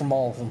staying away from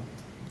all of them.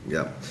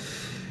 Yep.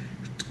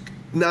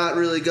 Not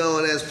really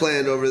going as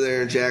planned over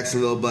there in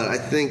Jacksonville, but I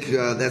think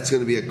that's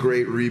going to be a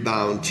great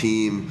rebound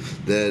team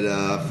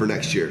that for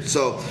next year.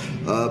 So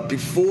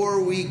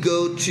before we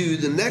go to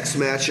the next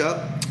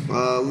matchup,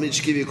 let me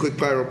just give you a quick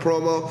Pyro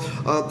promo.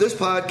 This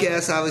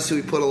podcast,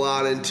 obviously, we put a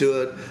lot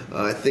into it.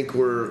 I think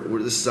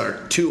this is our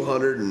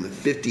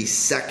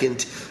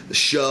 252nd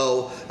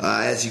show.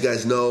 As you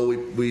guys know,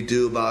 we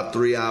do about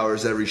 3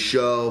 hours every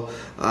show.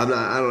 I'm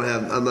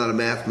not a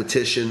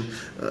mathematician,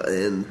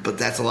 but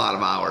that's a lot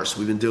of hours.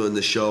 We've been doing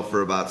this show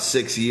for about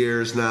 6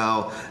 years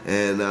now,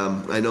 and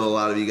I know a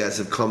lot of you guys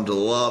have come to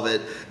love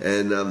it,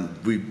 and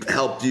we've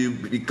helped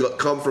you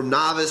come from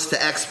novice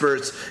to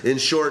experts in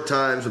short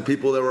times. With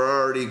people that were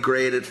already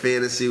great at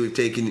fantasy, we've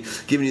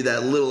given you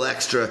that little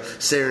extra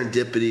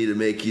serendipity to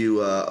make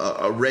you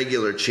a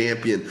regular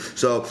champion.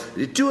 So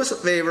do us a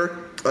favor.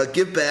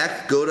 Give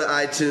back. Go to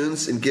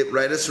iTunes and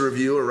write us a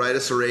review or write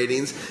us a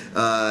ratings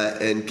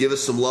and give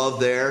us some love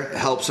there. It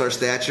helps our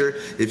stature.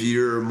 If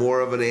you're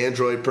more of an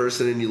Android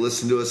person and you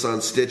listen to us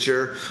on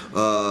Stitcher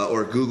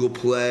or Google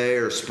Play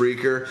or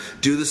Spreaker,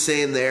 do the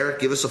same there.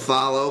 Give us a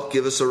follow.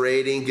 Give us a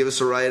rating. Give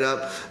us a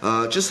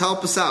write-up. Just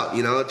help us out.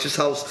 It just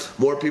helps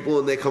more people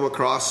when they come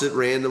across it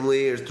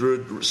randomly or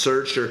through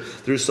search or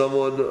through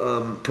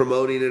someone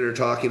promoting it or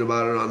talking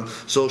about it on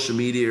social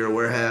media or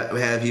where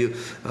have you.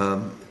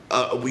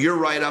 You're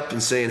right up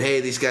and saying,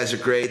 hey, these guys are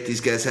great, these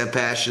guys have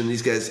passion,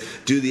 these guys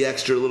do the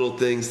extra little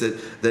things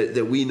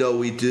that we know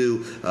we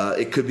do.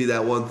 It could be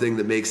that one thing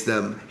that makes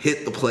them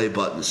hit the play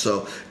button.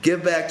 So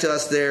give back to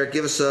us there.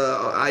 Give us an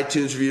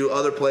iTunes review,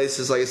 other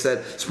places, like I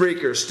said,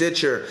 Spreaker,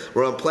 Stitcher,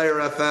 we're on Player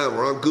FM,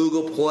 we're on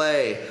Google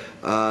Play.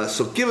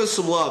 So give us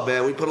some love,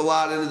 man. We put a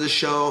lot into the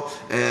show,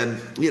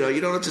 and you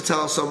don't have to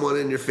tell someone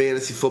in your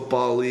fantasy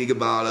football league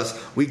about us.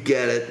 We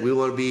get it. We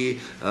want to be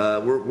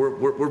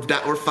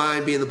we're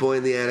fine being the boy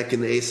in the attic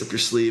and the ace up your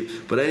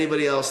sleeve. But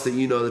anybody else that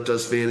that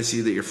does fantasy,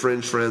 that you're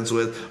friends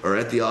with, or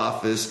at the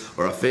office,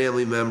 or a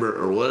family member,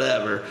 or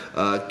whatever,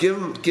 give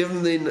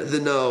them the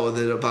know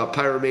that about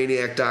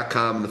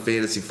Pyromaniac.com and the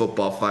Fantasy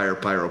Football Fire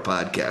Pyro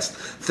podcast.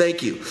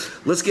 Thank you.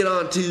 Let's get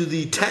on to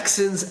the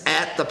Texans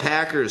at the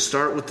Packers.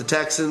 Start with the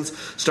Texans.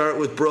 Start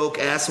with broke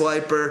ass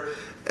wiper,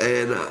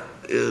 and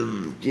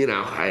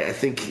I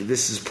think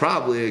this is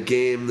probably a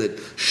game that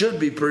should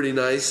be pretty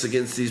nice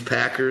against these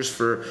Packers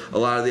for a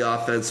lot of the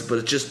offense, but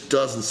it just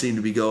doesn't seem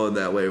to be going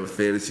that way with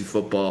fantasy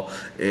football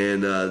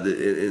and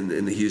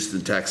in the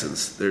Houston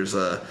Texans.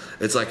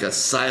 It's like a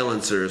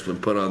silencer has been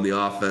put on the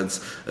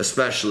offense,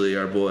 especially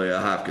our boy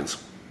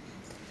Hopkins.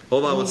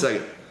 Hold on one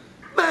second.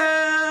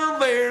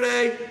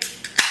 Valverde.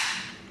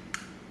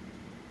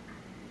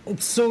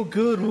 It's so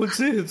good. What's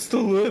it? It's the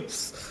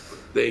lips.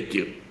 Thank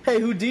you. Hey,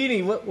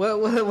 Houdini, what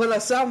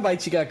a sound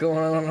bite you got going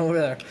on over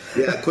there?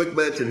 Yeah, quick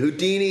mention.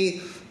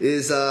 Houdini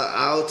is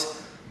out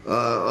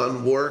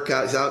on work.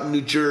 He's out in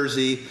New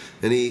Jersey,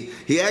 and he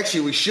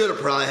actually, we should have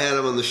probably had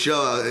him on the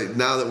show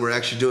now that we're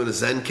actually doing a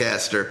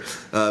Zencaster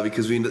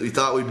because we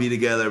thought we'd be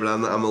together, but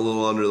I'm a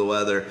little under the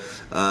weather.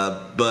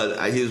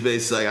 But he was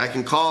basically like, I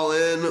can call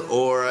in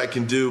or I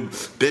can do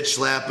bitch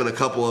slap and a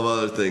couple of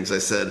other things. I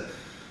said,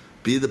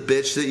 be the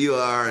bitch that you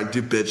are and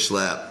do bitch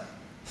slap.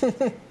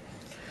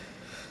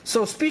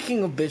 So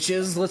speaking of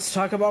bitches, let's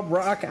talk about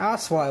Brock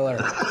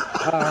Osweiler.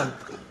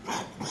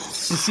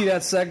 You see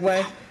that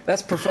segue?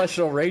 That's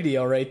professional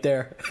radio right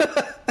there.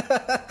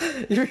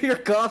 You're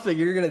coughing.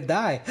 You're going to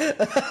die.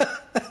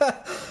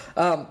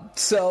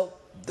 So,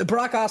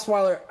 Brock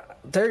Osweiler,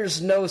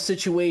 there's no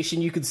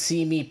situation you could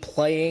see me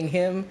playing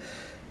him.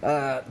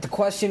 The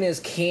question is,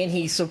 can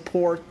he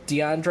support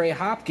DeAndre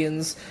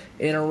Hopkins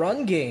in a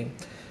run game?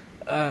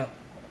 I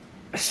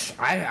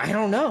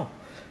don't know.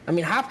 I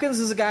mean, Hopkins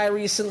is a guy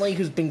recently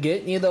who's been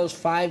getting you those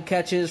 5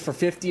 catches for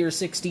 50 or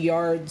 60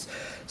 yards.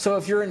 So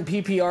if you're in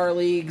PPR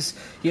leagues,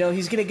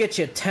 he's going to get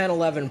you 10,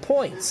 11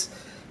 points.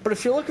 But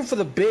if you're looking for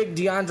the big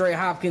DeAndre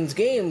Hopkins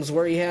games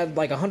where he had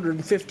like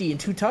 150 and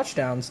 2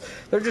 touchdowns,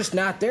 they're just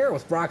not there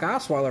with Brock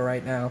Osweiler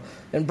right now.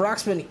 And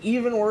Brock's been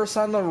even worse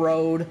on the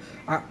road.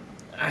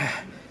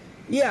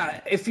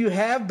 Yeah, if you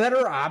have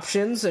better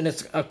options, and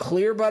it's a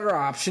clear better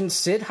option,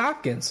 sit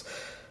Hopkins.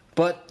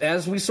 But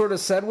as we sort of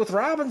said with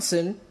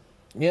Robinson,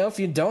 if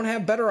you don't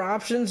have better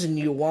options and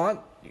you want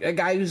a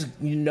guy who's is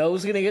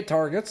going to get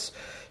targets,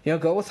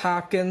 go with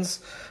Hopkins.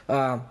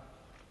 Other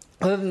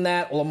than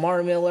that,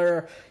 Lamar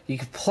Miller, you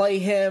could play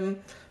him.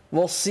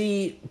 We'll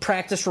see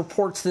practice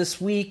reports this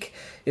week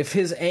if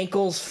his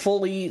ankle's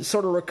fully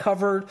sort of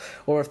recovered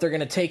or if they're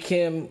going to take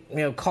him,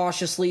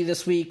 cautiously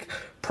this week.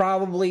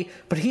 Probably.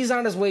 But he's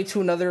on his way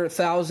to another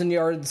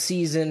 1,000-yard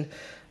season.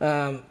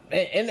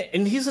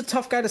 And he's a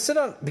tough guy to sit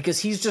on because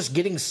he's just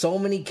getting so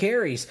many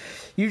carries.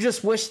 You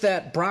just wish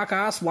that Brock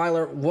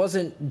Osweiler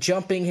wasn't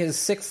jumping his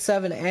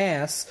 6'7"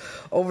 ass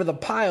over the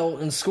pile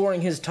and scoring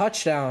his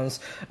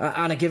touchdowns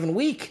on a given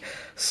week.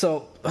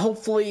 So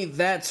hopefully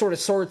that sort of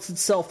sorts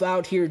itself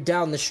out here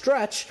down the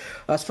stretch,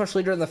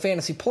 especially during the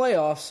fantasy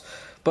playoffs.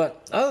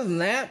 But other than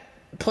that,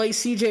 play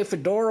CJ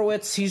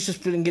Fedorowicz. He's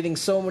just been getting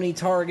so many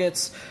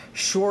targets,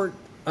 short,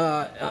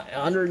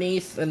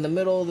 underneath in the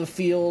middle of the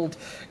field.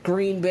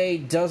 Green Bay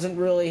doesn't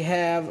really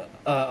have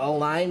a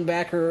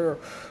linebacker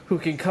who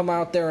can come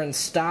out there and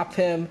stop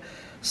him.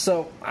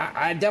 So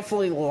I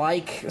definitely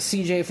like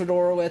CJ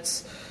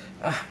Fedorowicz.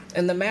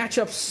 And the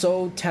matchup's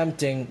so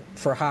tempting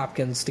for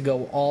Hopkins to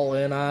go all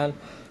in on,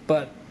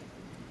 but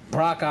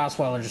Brock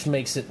Osweiler just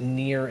makes it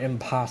near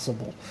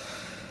impossible.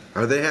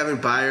 Are they having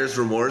buyer's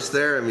remorse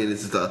there? I mean,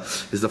 is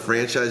the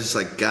franchise just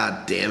like,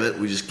 God damn it,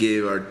 we just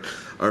gave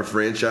our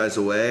franchise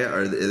away?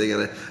 Are they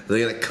gonna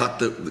cut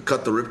the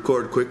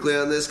ripcord quickly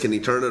on this? Can he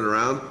turn it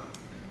around?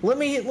 Let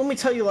me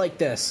tell you like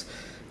this: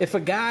 if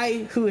a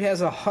guy who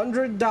has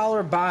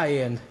 $100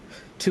 buy-in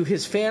to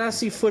his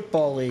fantasy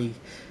football league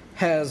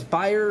has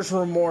buyer's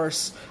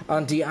remorse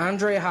on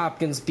DeAndre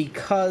Hopkins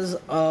because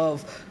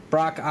of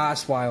Brock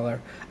Osweiler,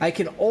 I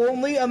can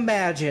only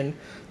imagine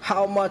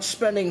how much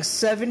spending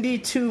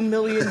 $72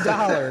 million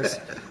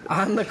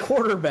on the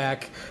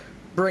quarterback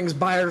brings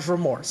buyer's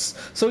remorse.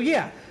 So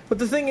yeah, but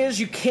the thing is,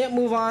 you can't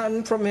move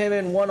on from him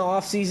in one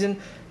offseason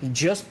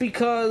just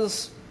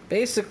because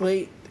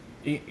basically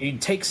you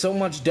take so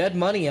much dead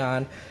money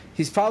on.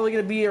 He's probably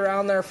going to be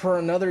around there for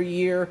another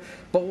year,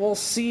 but we'll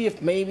see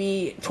if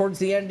maybe towards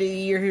the end of the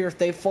year here, if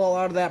they fall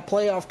out of that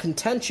playoff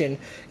contention,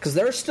 because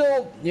they're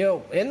still,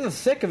 in the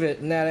thick of it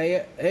in that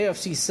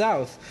AFC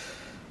South.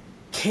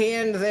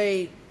 Can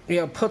they,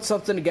 put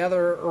something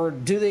together, or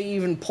do they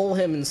even pull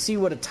him and see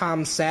what a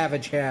Tom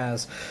Savage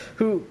has?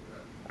 Who,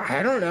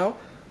 I don't know.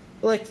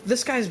 Like,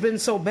 this guy's been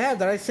so bad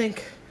that I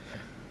think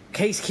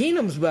Case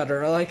Keenum's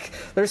better. Like,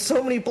 there's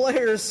so many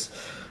players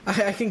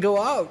I can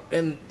go out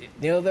and,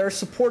 they're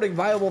supporting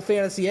viable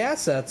fantasy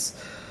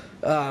assets.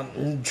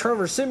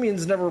 Trevor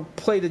Simeon's never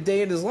played a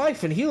day in his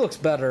life, and he looks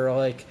better.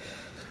 Like,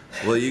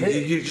 well,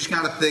 you just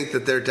got to think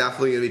that they're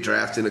definitely going to be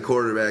drafting a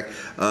quarterback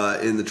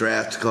in the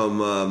draft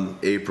come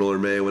April or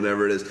May,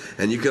 whenever it is.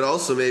 And you could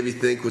also maybe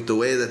think with the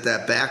way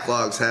that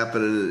backlog's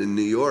happening in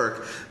New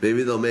York,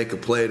 maybe they'll make a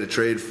play to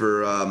trade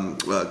for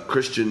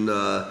Christian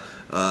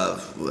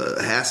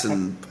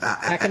Hackenberg,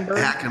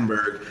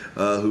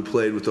 who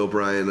played with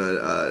O'Brien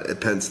at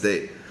Penn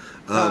State.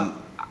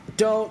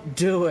 Don't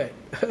do it.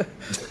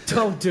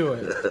 Don't do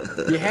it.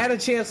 You had a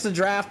chance to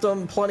draft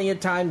him plenty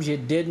of times. You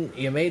didn't.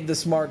 You made the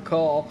smart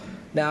call.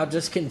 Now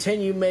just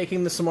continue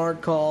making the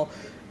smart call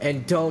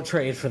and don't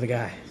trade for the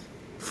guy.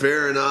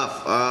 Fair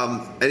enough.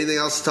 Anything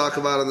else to talk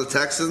about on the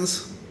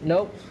Texans?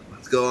 Nope.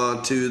 Let's go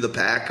on to the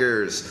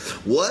Packers.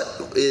 What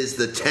is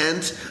the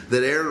tent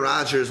that Aaron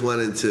Rodgers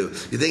went into?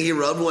 You think he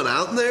rubbed one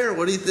out in there?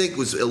 What do you think?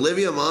 Was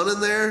Olivia Munn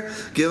in there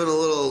giving a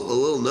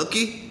little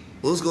nookie?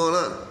 What was going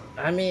on?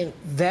 I mean,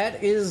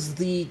 that is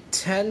the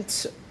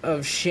tent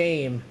of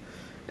shame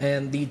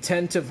and the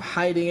tent of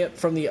hiding it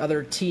from the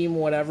other team,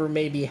 whatever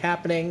may be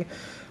happening.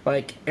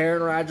 Like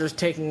Aaron Rodgers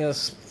taking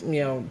his,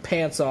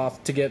 pants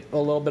off to get a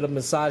little bit of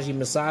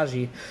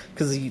massagey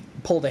because he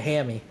pulled a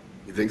hammy.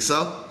 You think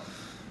so?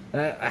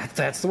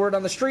 That's the word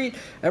on the street.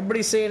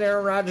 Everybody's saying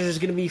Aaron Rodgers is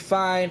going to be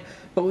fine,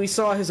 but we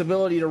saw his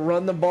ability to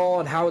run the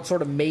ball and how it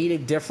sort of made a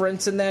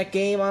difference in that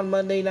game on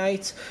Monday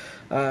night.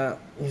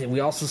 We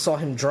also saw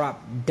him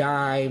drop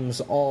dimes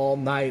all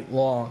night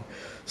long.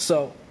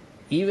 So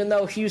even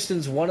though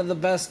Houston's one of the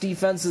best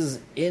defenses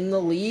in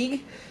the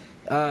league,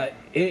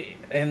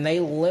 and they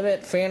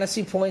limit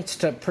fantasy points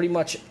to pretty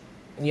much,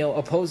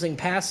 opposing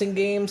passing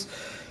games,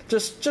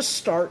 just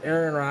start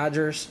Aaron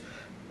Rodgers.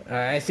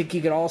 I think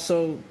you could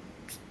also,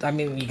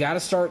 you got to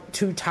start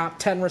 2 top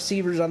 10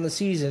 receivers on the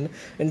season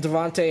in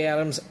Devontae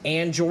Adams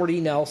and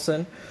Jordy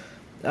Nelson.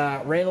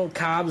 Randall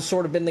Cobb's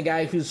sort of been the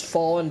guy who's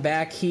fallen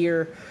back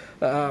here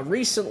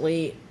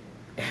recently.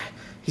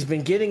 He's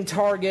been getting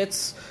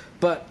targets,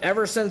 but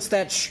ever since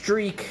that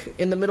streak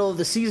in the middle of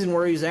the season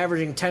where he was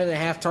averaging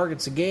 10.5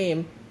 targets a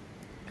game,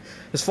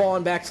 has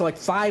fallen back to like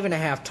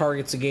 5.5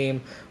 targets a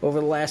game over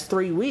the last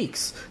 3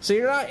 weeks. So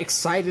you're not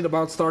excited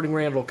about starting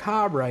Randall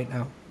Cobb right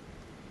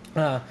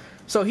now.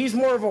 So he's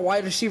more of a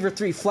wide receiver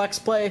 3 flex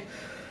play.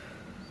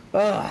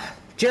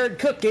 Jared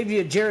Cook gave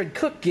you a Jared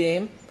Cook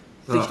game.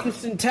 The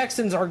Houston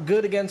Texans are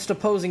good against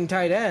opposing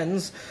tight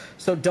ends,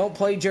 so don't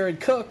play Jared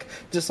Cook,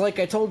 just like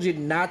I told you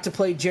not to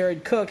play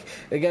Jared Cook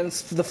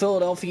against the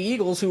Philadelphia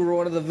Eagles, who were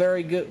one of the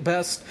very good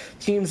best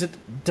teams at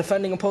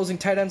defending opposing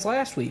tight ends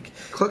last week.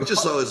 Cook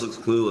just always looks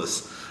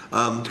clueless.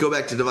 To go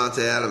back to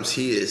Devontae Adams,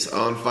 he is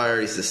on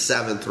fire. He's the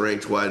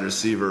 7th-ranked wide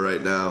receiver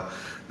right now.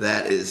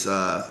 That's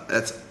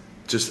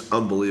just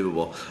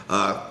unbelievable.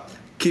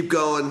 Keep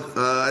going.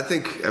 I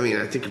think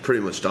you're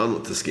pretty much done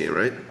with this game,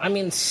 right?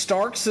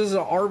 Starks is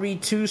an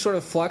RB2 sort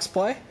of flex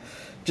play,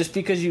 just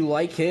because you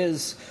like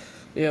his,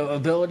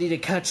 ability to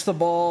catch the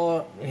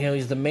ball.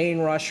 He's the main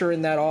rusher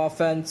in that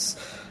offense.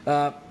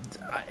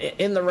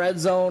 In the red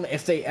zone,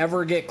 if they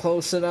ever get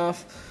close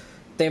enough,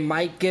 they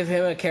might give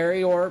him a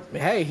carry, or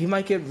hey, he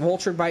might get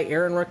vultured by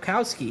Aaron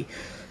Rakowski.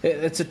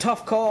 It's a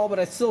tough call, but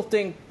I still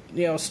think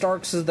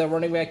Starks is the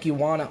running back you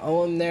want to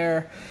own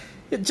there.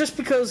 Just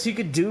because he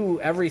could do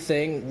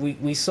everything.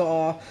 We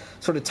saw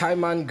sort of Ty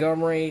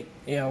Montgomery,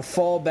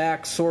 fall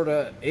back sort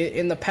of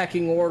in the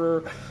pecking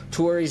order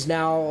to where he's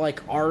now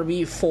like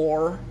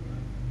RB4.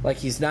 Like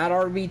he's not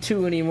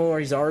RB2 anymore.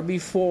 He's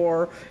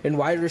RB4 and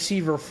wide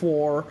receiver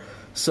 4.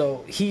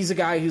 So he's a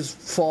guy who's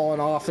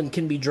fallen off and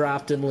can be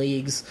dropped in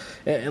leagues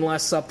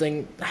unless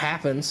something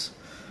happens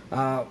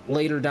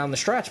later down the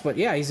stretch. But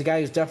yeah, he's a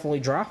guy who's definitely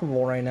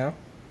droppable right now.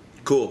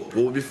 Cool.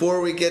 Well, before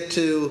we get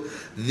to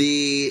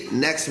the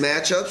next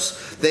matchups,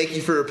 thank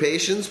you for your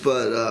patience,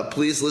 but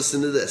please listen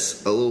to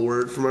this. A little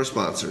word from our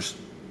sponsors.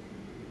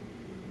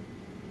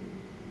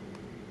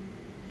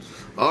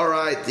 All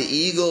right, the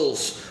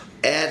Eagles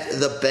at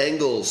the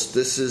Bengals.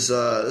 This is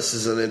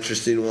an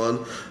interesting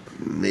one.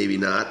 Maybe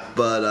not,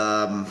 but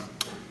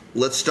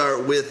let's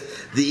start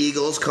with the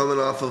Eagles coming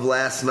off of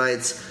last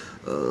night's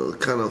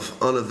kind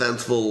of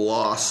uneventful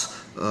loss.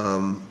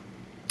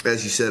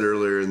 As you said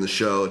earlier in the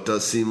show, it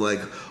does seem like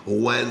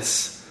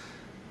Wentz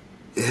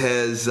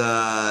has,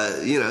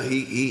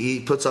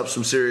 he puts up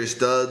some serious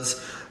duds,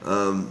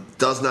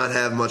 does not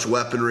have much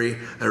weaponry.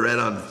 I read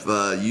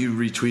you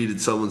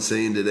retweeted someone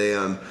saying today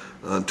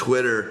on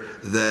Twitter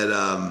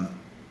that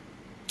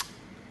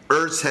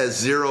Ertz has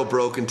 0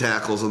 broken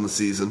tackles on the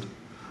season.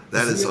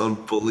 That is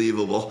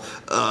unbelievable.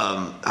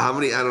 How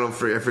many? I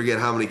don't know. I forget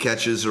how many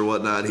catches or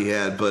whatnot he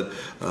had, but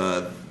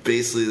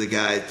basically the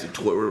guy,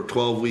 we're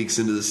 12 weeks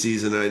into the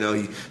season, and I know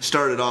he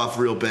started off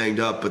real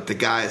banged up, but the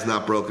guy has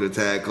not broken a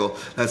tackle.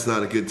 That's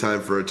not a good time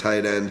for a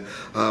tight end.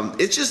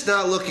 It's just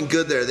not looking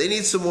good there. They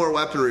need some more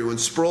weaponry. When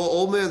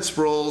Old Man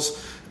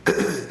Sproles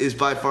is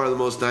by far the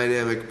most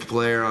dynamic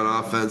player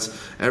on offense,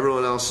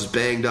 everyone else is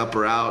banged up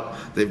or out.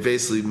 They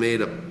basically made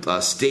a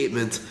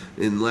statement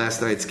in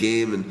last night's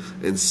game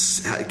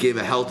and gave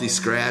a healthy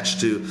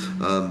scratch to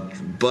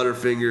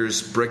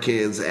Butterfingers,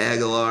 Brickhands,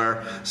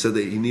 Aguilar, said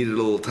that he needed a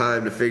little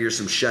time to figure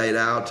some shite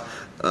out.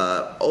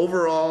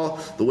 Overall,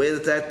 the way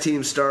that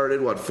team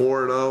started,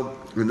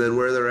 4-0, and then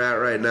where they're at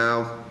right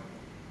now,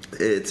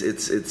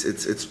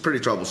 it's pretty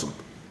troublesome.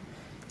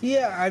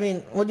 Yeah,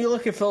 when you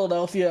look at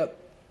Philadelphia,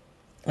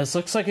 this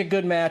looks like a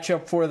good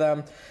matchup for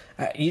them.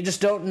 You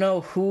just don't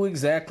know who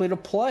exactly to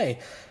play.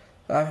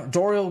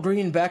 Dorial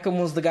Green-Beckham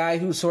was the guy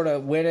who sort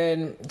of went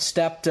in,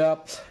 stepped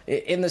up,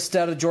 in the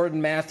stead of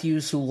Jordan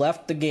Matthews, who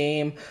left the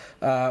game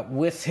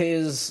with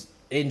his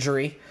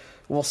injury.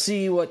 We'll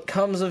see what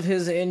comes of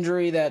his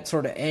injury, that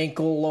sort of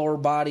ankle, lower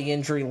body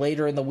injury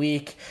later in the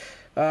week.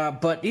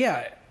 But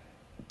yeah,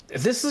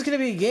 if this is going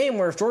to be a game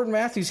where if Jordan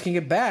Matthews can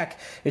get back,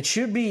 it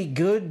should be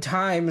good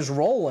times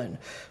rolling.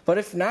 But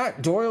if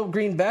not, Dorial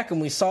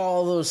Green-Beckham, we saw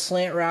all those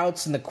slant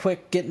routes and the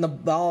quick getting the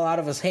ball out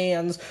of his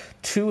hands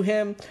to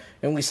him,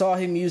 and we saw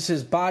him use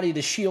his body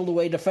to shield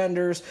away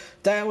defenders.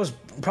 That was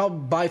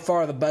probably by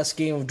far the best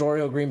game of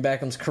Dorial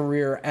Green-Beckham's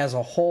career as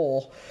a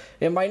whole.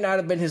 It might not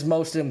have been his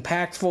most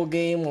impactful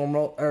game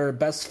or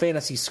best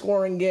fantasy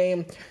scoring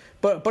game,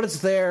 but it's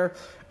there.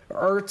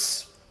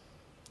 Ertz,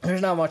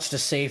 there's not much to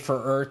say for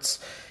Ertz.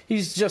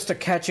 He's just a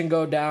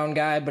catch-and-go-down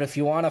guy, but if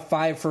you want a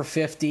 5 for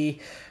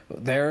 50,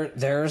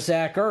 there's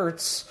Zach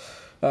Ertz.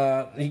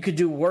 You could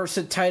do worse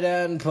at tight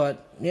end,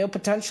 but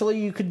potentially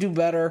you could do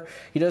better.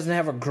 He doesn't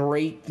have a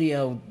great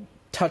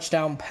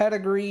touchdown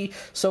pedigree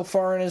so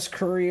far in his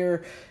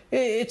career.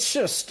 It's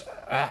just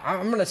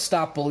I'm going to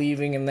stop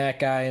believing in that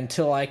guy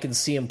until I can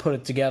see him put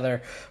it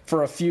together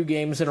for a few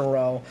games in a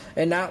row,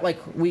 and not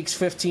like weeks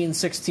 15,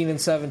 16,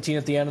 and 17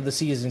 at the end of the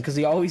season, because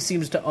he always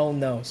seems to own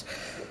those.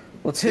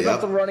 Let's hit up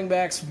the running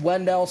backs.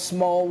 Wendell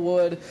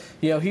Smallwood,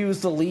 he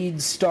was the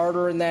lead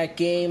starter in that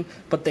game,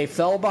 but they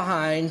fell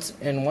behind.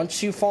 And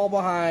once you fall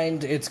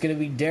behind, it's going to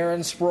be Darren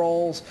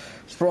Sproles.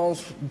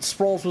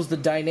 Sproles was the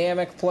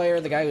dynamic player,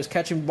 the guy who was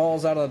catching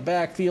balls out of the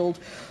backfield.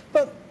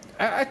 But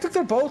I think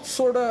they're both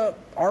sort of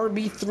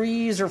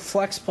RB3s or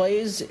flex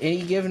plays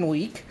any given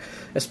week,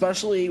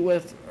 especially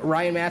with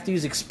Ryan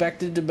Matthews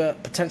expected to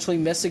potentially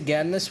miss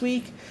again this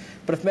week.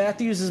 But if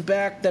Matthews is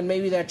back, then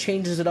maybe that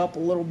changes it up a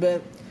little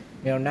bit.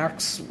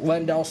 Knocks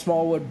Wendell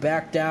Smallwood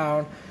back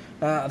down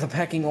the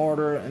pecking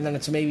order, and then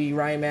it's maybe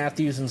Ryan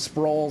Matthews and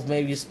Sproles.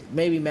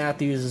 Maybe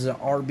Matthews is an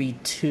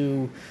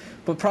RB2,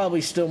 but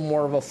probably still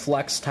more of a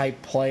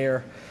flex-type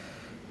player.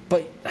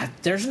 But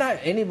there's not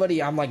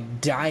anybody I'm,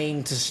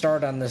 dying to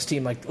start on this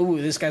team.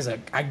 This guy's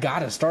I got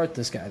to start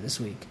this guy this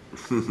week.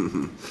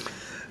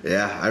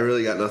 Yeah, I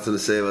really got nothing to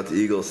say about the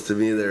Eagles. To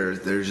me,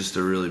 they're just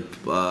a really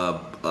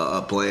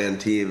a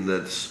bland team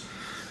that's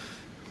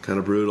kind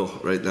of brutal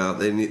right now.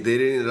 They need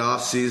an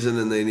off season,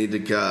 and they need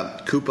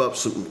to coop up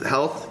some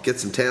health, get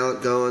some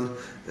talent going,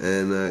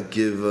 and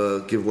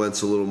give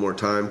Wentz a little more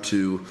time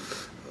to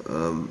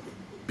earn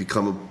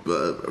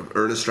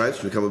his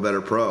stripes, become a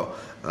better pro.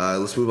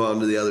 Let's move on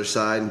to the other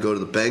side and go to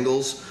the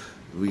Bengals.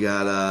 We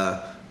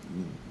got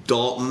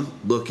Dalton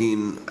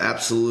looking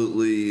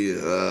absolutely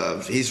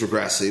he's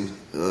regressing,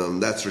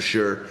 that's for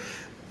sure.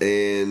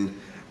 And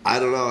I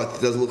don't know,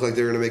 it doesn't look like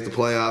they're going to make the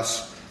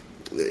playoffs.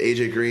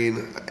 AJ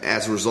Green,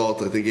 as a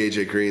result, I think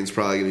AJ Green's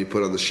probably going to be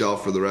put on the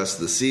shelf for the rest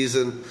of the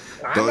season.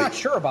 I'm not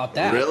sure about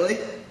that. Really?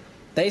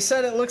 They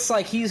said it looks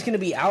like he's going to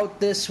be out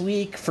this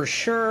week for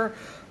sure,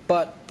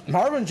 but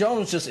Marvin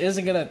Jones just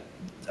isn't going to,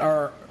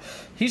 or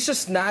he's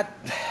just not.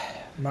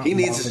 He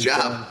needs his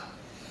job.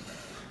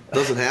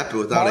 Doesn't happen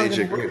without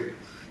AJ Green.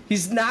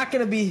 He's not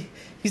going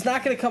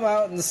to come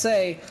out and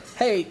say,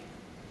 hey,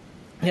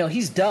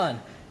 he's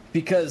done,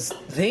 because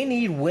they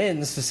need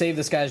wins to save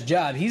this guy's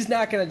job. He's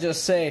not going to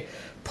just say,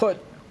 put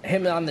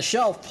him on the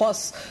shelf.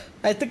 Plus,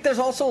 I think there's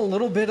also a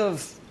little bit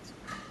of,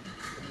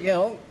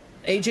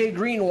 AJ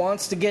Green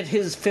wants to get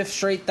his 5th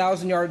straight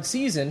 1,000-yard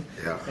season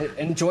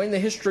and join the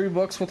history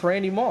books with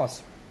Randy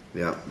Moss.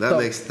 Yeah, that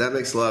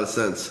makes a lot of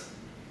sense.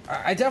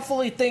 I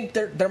definitely think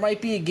there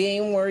might be a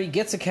game where he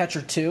gets a catch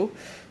or two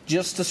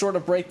just to sort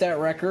of break that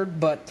record.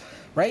 But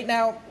right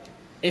now,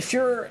 if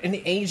you're an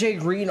AJ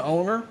Green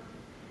owner,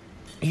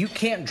 you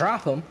can't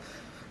drop him,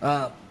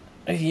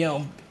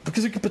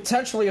 because it could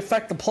potentially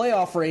affect the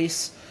playoff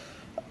race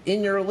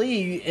in your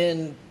league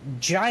in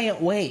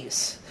giant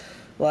ways.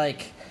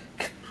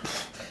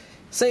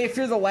 Say if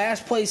you're the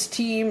last place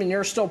team and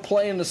you're still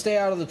playing to stay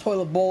out of the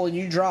toilet bowl, and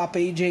you drop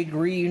AJ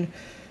Green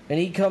and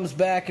he comes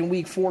back in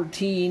week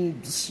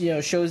 14,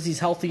 shows he's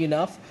healthy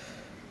enough,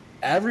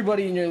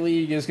 everybody in your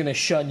league is going to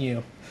shun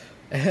you.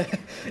 And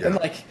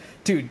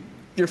dude,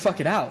 you're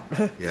fucking out.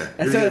 Yeah,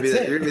 you're gonna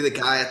be the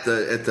guy at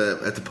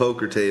the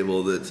poker table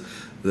or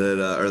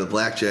the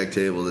blackjack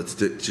table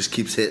that just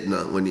keeps hitting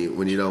when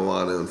you don't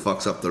want it, and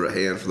fucks up the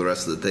hand for the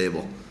rest of the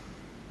table.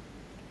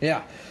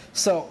 Yeah,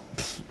 so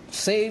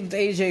saved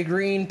AJ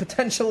Green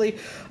potentially.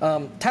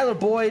 Tyler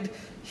Boyd,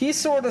 he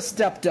sort of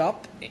stepped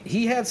up.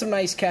 He had some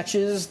nice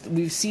catches.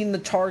 We've seen the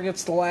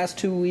targets the last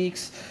 2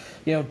 weeks.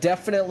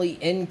 Definitely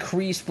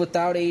increased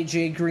without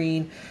AJ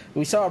Green.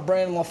 We saw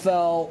Brandon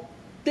LaFell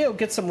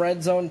get some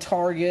red zone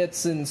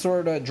targets and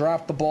sort of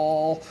drop the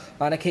ball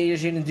on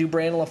occasion and do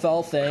Brandon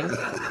LaFell thing.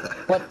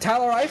 But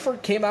Tyler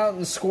Eifert came out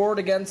and scored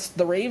against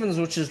the Ravens,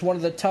 which is one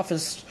of the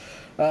toughest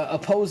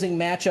opposing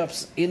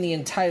matchups in the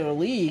entire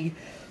league.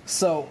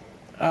 So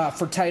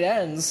for tight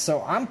ends,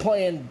 so I'm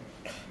playing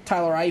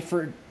Tyler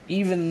Eifert,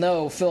 even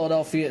though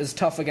Philadelphia is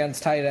tough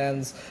against tight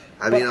ends.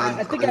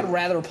 I think I'd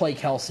rather play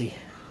Kelsey.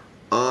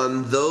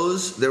 On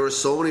those, there were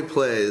so many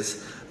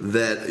plays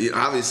that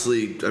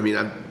obviously,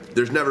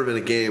 there's never been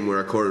a game where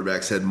our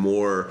quarterbacks had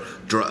more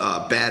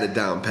batted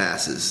down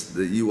passes.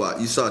 That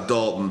you saw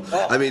Dalton.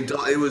 Oh.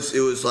 It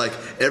was like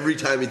every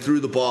time he threw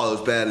the ball, it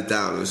was batted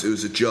down. It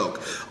was a joke.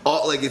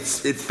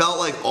 It felt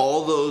like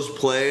all those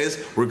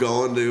plays were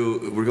going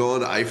to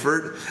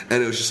Eifert,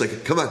 and it was just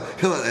like, come on.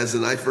 As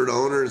an Eifert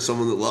owner and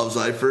someone that loves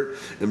Eifert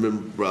and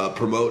been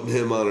promoting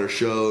him on our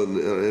show and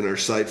in our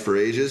site for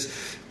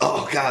ages.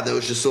 Oh, God, that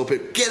was just so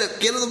big. Get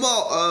him the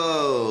ball.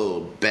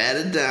 Oh,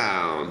 batted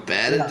down.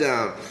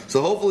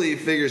 So hopefully he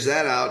figures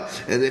that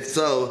out. And if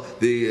so,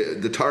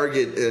 the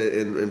target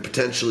and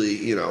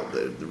potentially,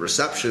 the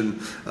reception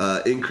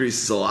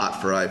increases a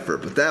lot for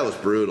Eifert. But that was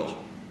brutal.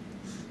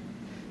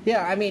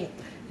 Yeah, it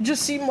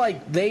just seemed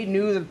like they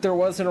knew that there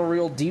wasn't a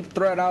real deep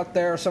threat out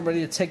there, somebody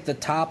to take the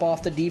top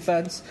off the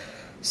defense.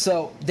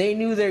 So they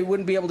knew they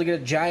wouldn't be able to get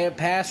a giant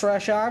pass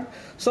rush on.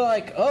 So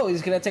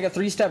he's going to take a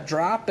 3-step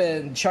drop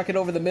and chuck it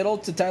over the middle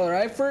to Tyler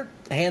Eifert.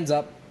 Hands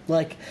up.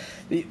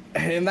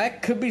 And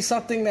that could be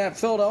something that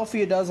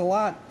Philadelphia does a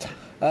lot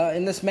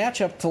in this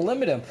matchup to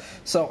limit him.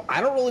 So I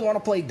don't really want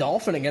to play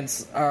Dalton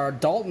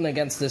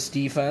against this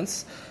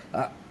defense.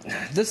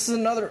 This is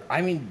another.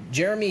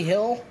 Jeremy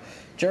Hill.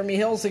 Jeremy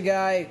Hill's a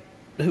guy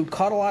who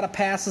caught a lot of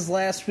passes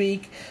last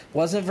week,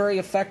 wasn't very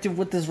effective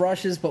with his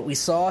rushes, but we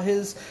saw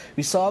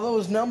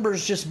those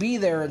numbers just be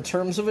there in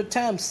terms of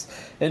attempts.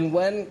 And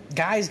when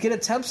guys get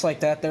attempts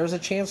like that, there's a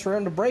chance for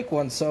him to break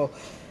one. So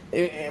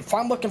if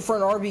I'm looking for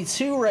an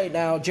RB2 right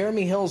now,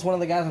 Jeremy Hill is one of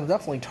the guys I'm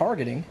definitely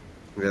targeting.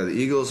 Yeah, the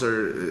Eagles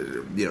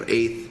are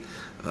eighth.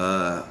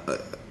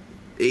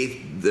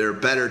 They're a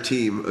better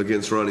team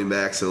against running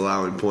backs and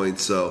allowing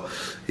points, so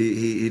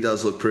he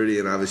does look pretty,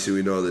 and obviously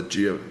we know that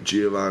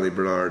Giovanni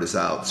Bernard is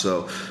out,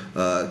 so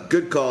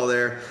good call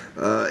there.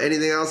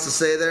 Anything else to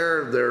say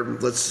there?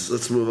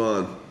 Let's move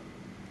on.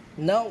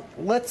 No,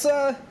 let's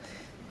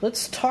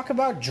talk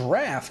about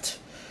draft.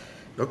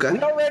 Okay. We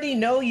already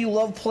know you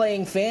love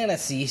playing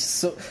fantasy,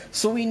 so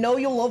we know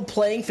you'll love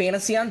playing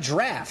fantasy on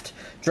Draft.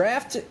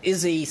 Draft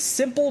is a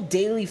simple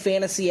daily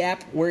fantasy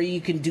app where you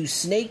can do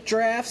snake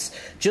drafts,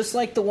 just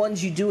like the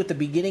ones you do at the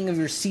beginning of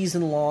your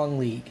season-long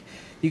league.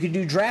 You can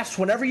do drafts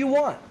whenever you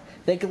want.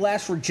 They can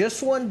last for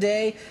just one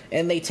day,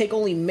 and they take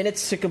only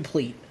minutes to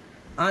complete.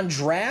 On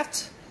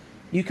Draft,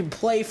 you can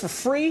play for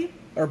free,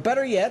 or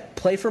better yet,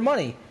 play for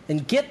money.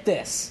 And get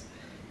this.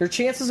 Your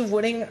chances of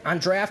winning on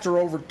Draft are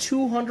over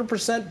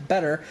 200%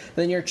 better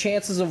than your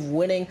chances of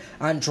winning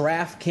on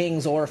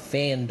DraftKings or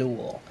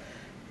FanDuel.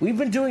 We've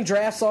been doing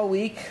drafts all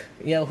week.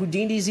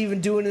 Houdini's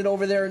even doing it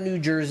over there in New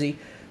Jersey.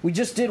 We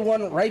just did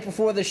one right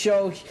before the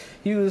show.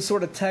 He was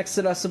sort of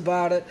texting us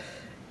about it.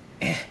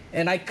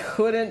 And I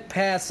couldn't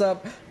pass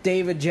up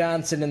David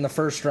Johnson in the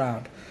first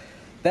round.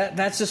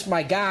 That's just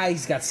my guy.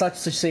 He's got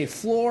such a safe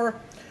floor.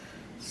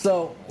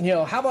 So,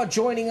 how about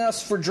joining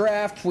us for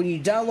Draft? When you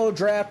download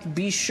Draft,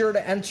 be sure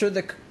to enter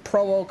the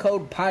promo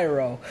code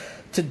PYRO.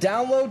 To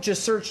download,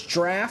 just search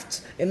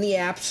Draft in the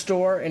App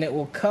Store, and it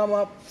will come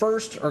up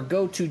first, or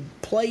go to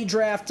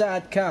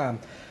playdraft.com.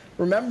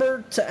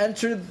 Remember to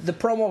enter the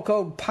promo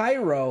code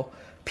PYRO,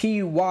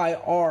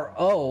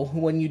 Pyro,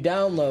 when you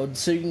download,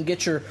 so you can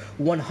get your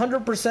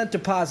 100%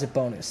 deposit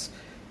bonus.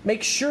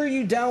 Make sure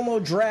you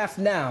download Draft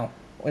now,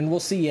 and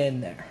we'll see you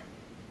in there.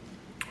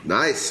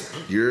 Nice.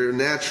 You're a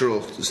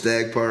natural,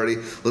 Stag Party.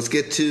 Let's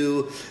get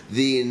to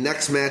the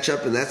next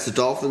matchup, and that's the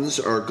Dolphins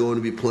are going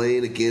to be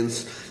playing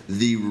against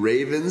the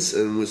Ravens.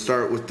 And we'll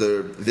start with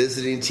the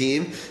visiting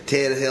team.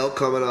 Tannehill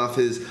coming off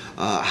his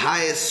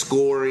highest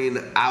scoring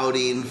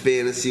outing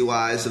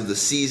fantasy-wise of the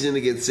season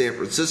against San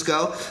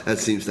Francisco. That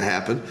seems to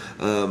happen.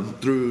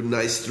 Threw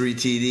nice 3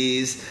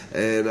 TDs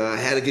and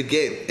had a good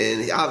game.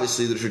 And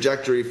obviously the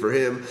trajectory for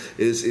him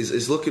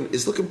is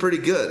looking pretty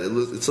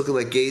good. It's looking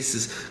like Gase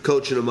is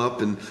coaching him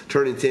up and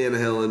turning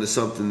Tannehill into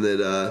something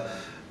that,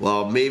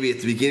 maybe at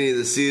the beginning of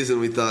the season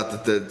we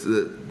thought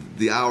that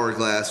the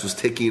hourglass was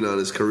ticking on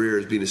his career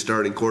as being a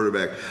starting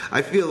quarterback.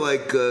 I feel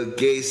like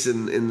Gase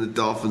and the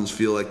Dolphins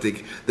feel like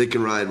they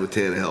can ride with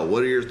Tannehill.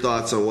 What are your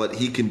thoughts on what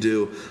he can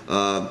do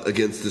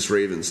against this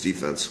Ravens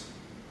defense?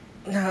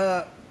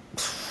 The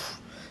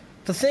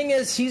thing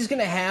is, he's going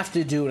to have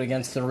to do it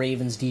against the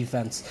Ravens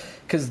defense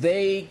because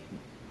they're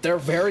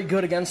very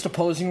good against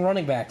opposing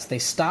running backs. They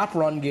stop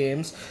run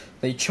games.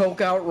 They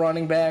choke out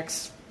running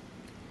backs.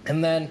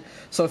 And then,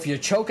 so if you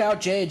choke out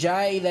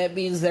Jay, that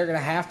means they're going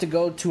to have to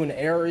go to an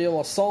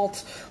aerial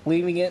assault,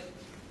 leaving it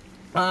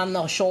on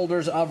the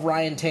shoulders of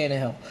Ryan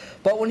Tannehill.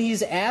 But when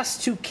he's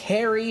asked to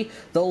carry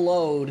the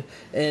load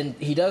and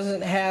he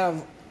doesn't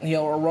have a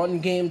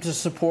run game to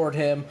support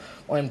him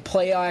and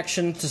play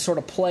action to sort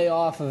of play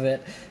off of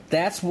it,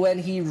 that's when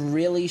he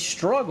really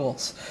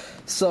struggles.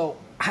 So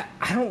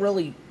I don't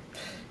really...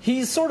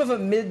 He's sort of a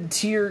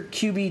mid-tier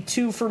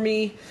QB2 for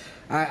me.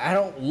 I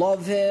don't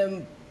love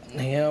him,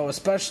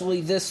 especially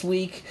this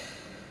week.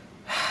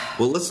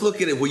 Well, let's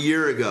look at it a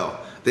year ago.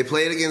 They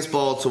played against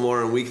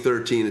Baltimore in Week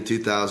 13 of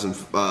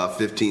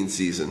 2015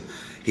 season.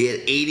 He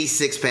had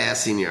 86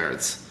 passing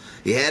yards.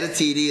 He had a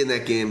TD in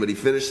that game, but he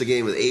finished the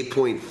game with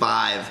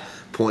 8.5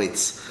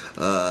 points.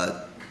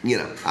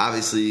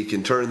 Obviously you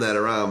can turn that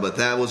around, but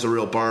that was a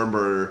real barn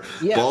burner.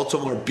 Yeah.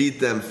 Baltimore beat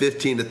them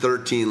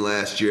 15-13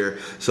 last year.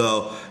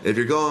 So if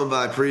you're going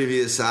by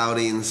previous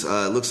outings,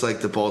 it looks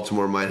like the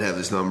Baltimore might have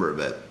his number a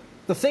bit.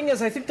 The thing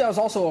is, I think that was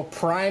also a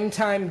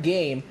primetime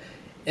game.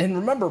 And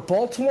remember,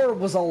 Baltimore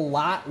was a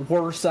lot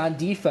worse on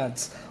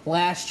defense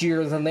last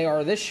year than they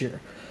are this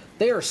year.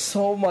 They are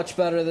so much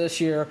better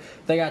this year.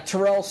 They got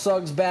Terrell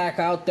Suggs back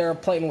out there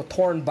playing with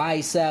torn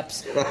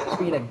biceps,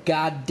 being a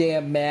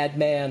goddamn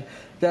madman.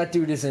 That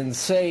dude is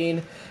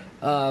insane.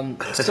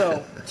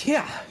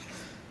 Yeah,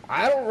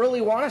 I don't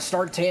really want to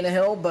start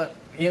Tannehill, but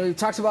we've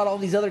talked about all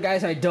these other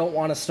guys I don't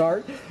want to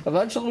start.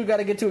 Eventually, we've got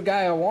to get to a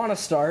guy I want to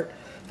start,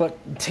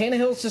 but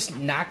Tannehill's just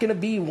not going to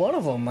be one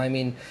of them. I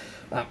mean,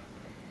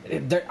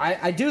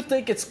 I do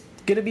think it's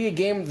going to be a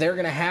game they're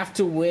going to have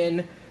to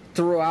win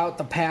throughout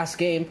the pass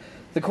game.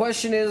 The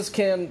question is,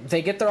 can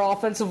they get their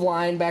offensive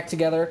line back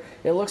together?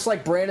 It looks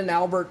like Brandon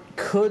Albert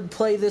could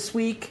play this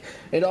week,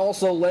 and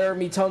also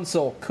Laramie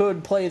Tunsil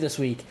could play this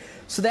week.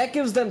 So that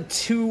gives them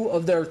 2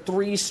 of their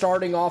 3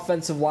 starting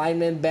offensive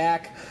linemen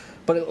back,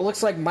 but it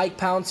looks like Mike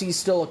Pouncey's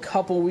still a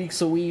couple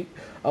weeks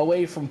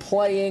away from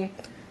playing.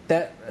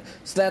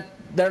 that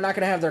they're not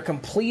going to have their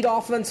complete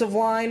offensive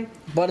line,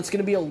 but it's going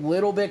to be a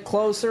little bit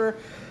closer,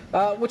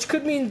 which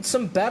could mean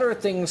some better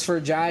things for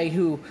Jai,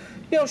 who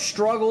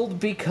struggled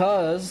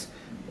because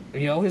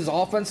his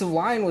offensive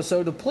line was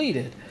so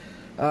depleted.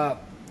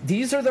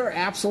 These are their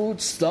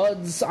absolute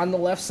studs on the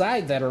left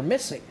side that are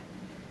missing.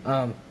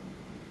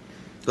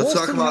 Let's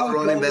talk about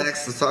running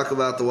backs. Let's talk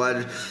about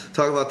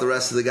talk about the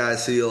rest of the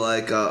guys who you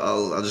like.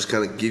 I'll just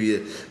kind of give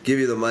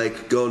you the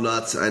mic. Go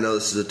nuts. I know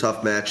this is a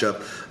tough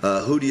matchup.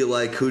 Who do you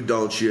like? Who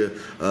don't you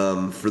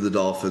for the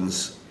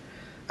Dolphins?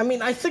 I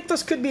mean, I think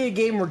this could be a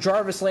game where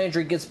Jarvis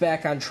Landry gets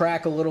back on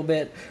track a little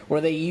bit, where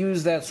they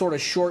use that sort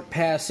of short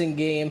passing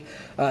game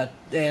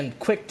and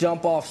quick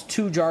dump-offs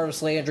to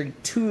Jarvis Landry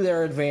to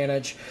their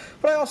advantage.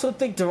 But I also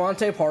think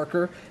Devontae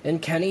Parker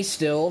and Kenny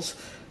Stills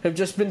have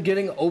just been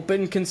getting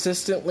open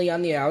consistently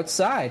on the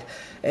outside.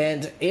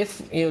 And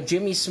if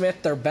Jimmy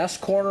Smith, their best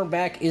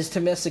cornerback, is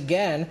to miss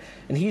again,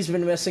 and he's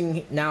been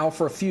missing now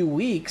for a few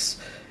weeks,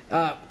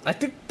 I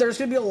think there's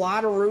going to be a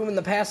lot of room in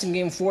the passing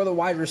game for the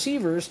wide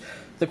receivers.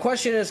 The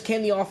question is,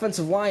 can the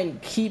offensive line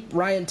keep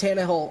Ryan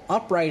Tannehill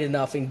upright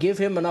enough and give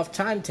him enough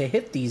time to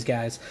hit these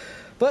guys?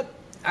 But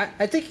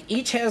I think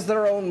each has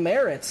their own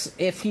merits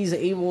if he's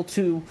able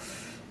to,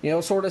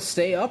 sort of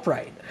stay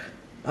upright.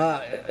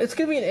 It's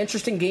going to be an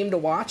interesting game to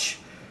watch,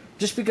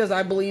 just because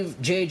I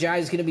believe Jai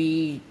is going to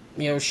be,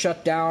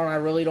 shut down. I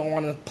really don't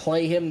want to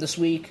play him this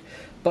week.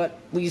 But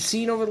we've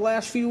seen over the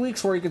last few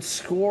weeks where he could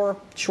score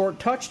short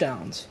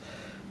touchdowns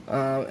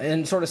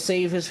and sort of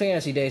save his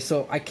fantasy day.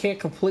 So I can't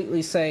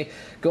completely say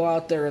go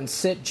out there and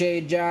sit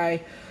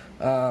Jai.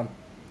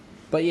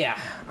 But yeah,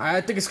 I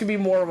think it's going to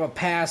be more of a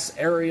pass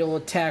aerial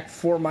attack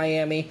for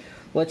Miami.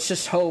 Let's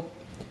just hope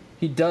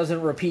he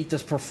doesn't repeat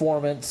this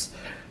performance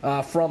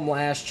from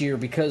last year,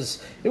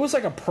 because it was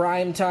like a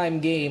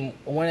primetime game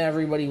when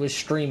everybody was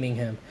streaming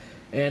him,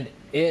 and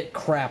it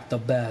crapped the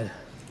bed.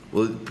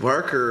 Well,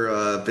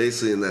 Parker,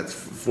 basically in that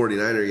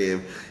 49er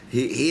game,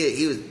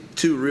 he was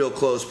two real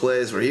close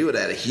plays where he would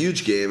have had a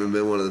huge game and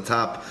been one of the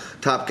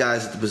top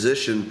guys at the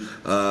position.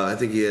 I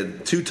think he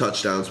had 2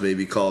 touchdowns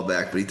maybe called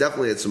back, but he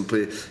definitely had some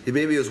play.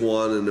 Maybe it was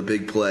one in a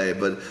big play,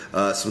 but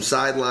some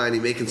sideline, he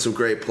making some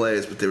great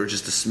plays, but they were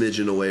just a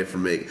smidgen away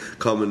from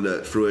coming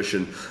to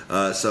fruition.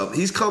 So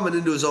he's coming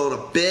into his own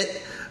a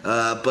bit.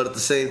 But at the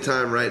same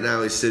time, right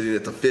now he's sitting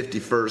at the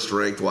 51st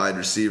ranked wide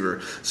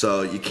receiver,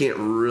 so you can't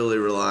really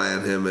rely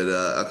on him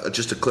at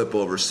just a clip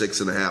over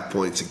 6.5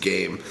 points a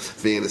game,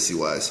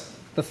 fantasy-wise.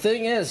 The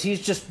thing is, he's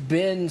just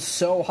been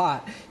so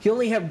hot. He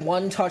only had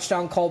 1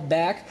 touchdown called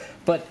back,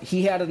 but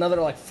he had another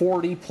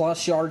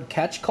 40-plus yard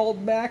catch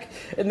called back,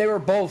 and they were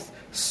both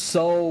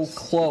so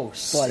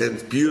close.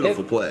 And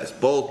beautiful plays.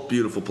 Both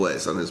beautiful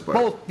plays on his part.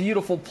 Both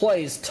beautiful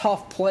plays,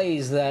 tough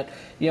plays that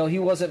he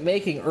wasn't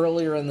making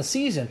earlier in the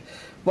season.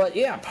 But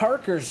yeah,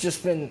 Parker's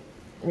just been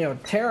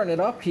tearing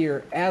it up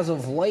here as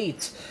of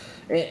late,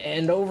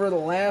 and over the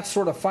last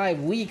sort of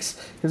 5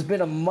 weeks has been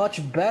a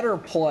much better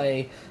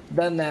play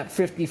than that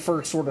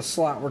 51st sort of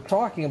slot we're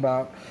talking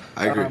about.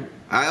 I agree.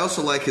 I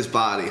also like his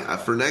body.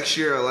 For next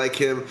year, I like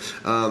him.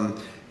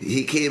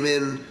 He came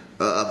in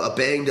a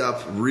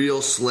banged-up,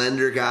 real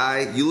slender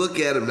guy. You look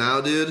at him now,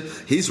 dude,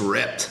 he's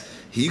ripped.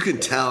 You can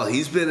tell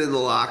he's been in the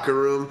locker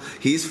room.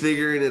 He's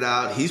figuring it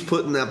out. He's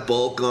putting that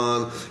bulk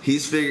on. He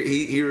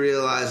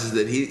realizes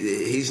that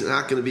he's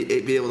not going to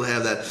be able to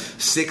have that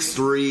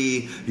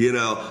 6'3",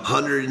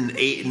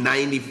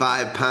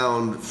 195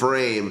 pound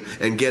frame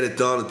and get it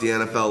done at the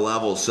NFL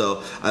level.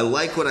 So I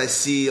like what I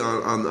see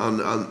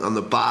on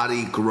the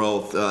body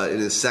growth in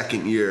his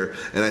second year,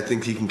 and I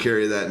think he can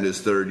carry that in his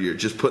third year.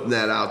 Just putting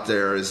that out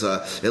there is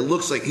it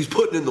looks like he's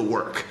putting in the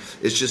work.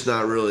 It's just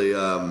not really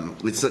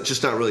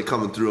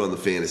coming through on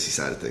the fantasy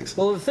side of things.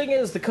 Well, the thing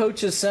is, the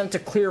coaches sent a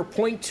clear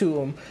point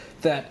to him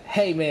that,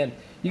 hey, man,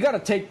 you got to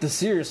take this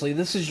seriously.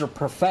 This is your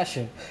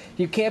profession.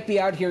 You can't be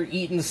out here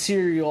eating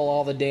cereal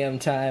all the damn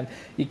time.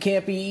 You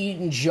can't be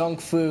eating junk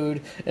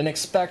food and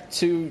expect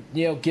to,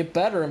 get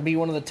better and be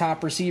one of the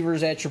top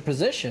receivers at your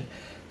position.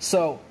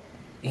 So,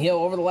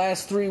 over the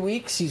last 3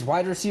 weeks, he's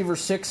wide receiver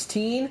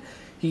 16.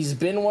 He's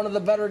been one of the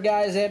better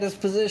guys at his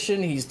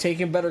position. He's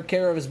taking better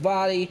care of his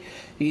body.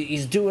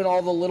 He's doing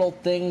all the little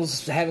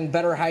things, having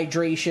better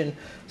hydration.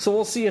 So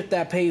we'll see if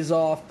that pays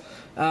off.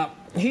 I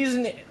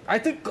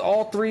think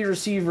all 3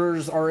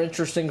 receivers are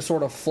interesting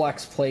sort of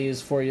flex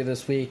plays for you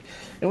this week.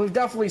 And we've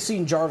definitely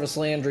seen Jarvis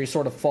Landry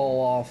sort of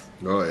fall off.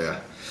 Oh, yeah.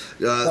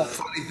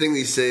 Funny thing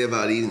they say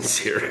about eating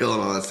cereal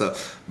and all that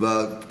stuff.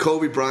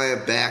 Kobe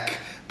Bryant back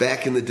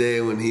in the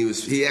day when he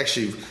was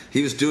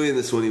doing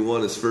this when he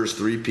won his first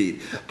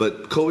three-peat.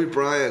 But Kobe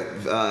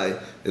Bryant, a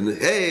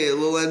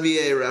little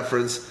NBA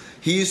reference,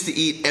 he used to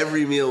eat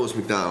every meal was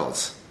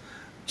McDonald's.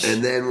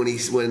 And then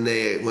when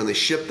they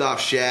shipped off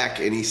Shaq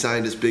and he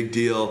signed his big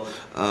deal,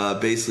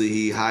 basically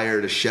he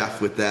hired a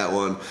chef with that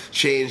one,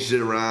 changed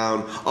it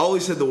around,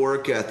 always had the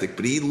work ethic,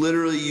 but he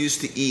literally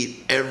used to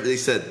eat they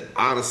said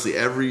honestly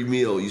every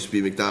meal used to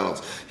be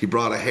McDonald's. He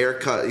brought a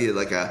haircut, he had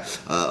like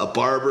a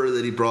barber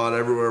that he brought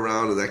everywhere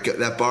around, and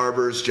that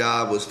barber's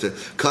job was to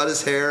cut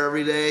his hair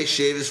every day,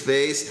 shave his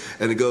face,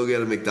 and to go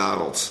get a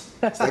McDonald's.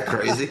 Is that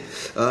crazy?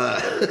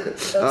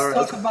 Let's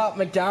talk about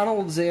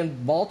McDonald's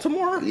in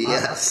Baltimore.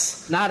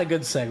 Yes. Not a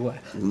good segue.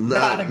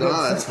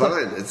 That's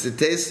fine.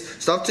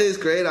 Stuff tastes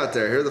great out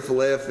there. Here the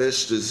filet of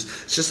fish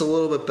it's just a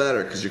little bit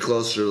better because you're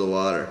closer to the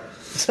water.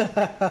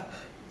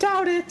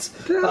 Doubt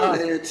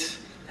it.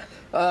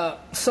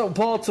 So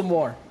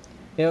Baltimore.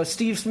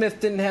 Steve Smith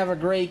didn't have a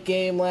great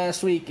game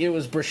last week. It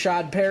was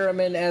Brashad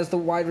Perriman as the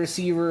wide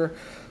receiver,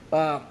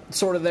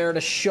 sort of there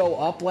to show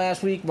up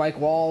last week. Mike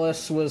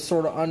Wallace was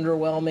sort of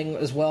underwhelming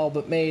as well,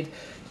 but made,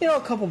 a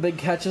couple big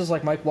catches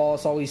like Mike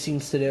Wallace always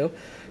seems to do.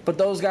 But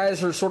those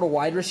guys are sort of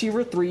wide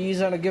receiver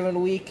threes on a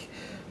given week.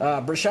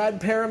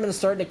 Brashad Perriman is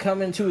starting to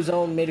come into his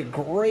own, made a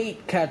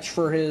great catch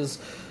for his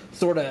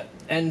sort of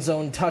end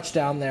zone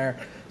touchdown there.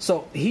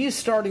 So he's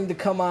starting to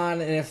come on,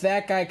 and if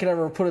that guy could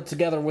ever put it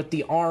together with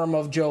the arm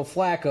of Joe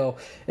Flacco,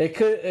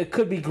 it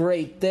could be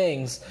great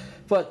things.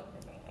 But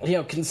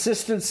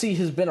consistency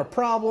has been a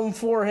problem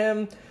for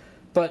him,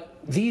 but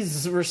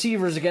these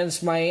receivers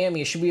against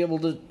Miami should be able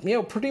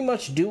to, pretty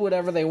much do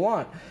whatever they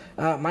want.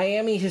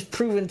 Miami has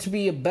proven to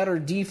be a better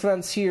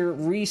defense here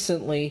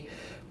recently,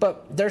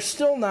 but they're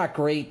still not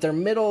great. They're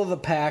middle of the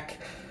pack,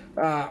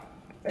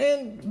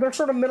 and they're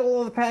sort of middle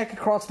of the pack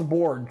across the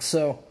board,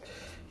 so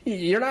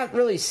you're not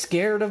really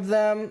scared of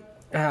them.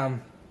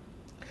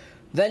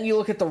 Then you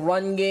look at the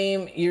run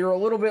game. You're a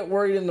little bit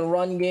worried in the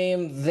run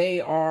game. They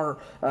are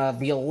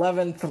the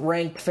 11th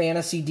ranked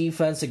fantasy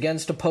defense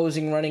against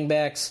opposing running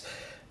backs.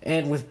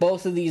 And with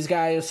both of these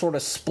guys sort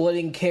of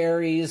splitting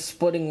carries,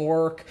 splitting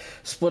work,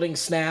 splitting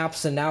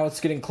snaps, and now it's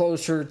getting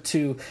closer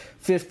to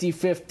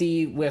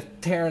 50-50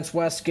 with Terrence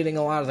West getting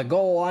a lot of the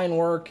goal line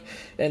work,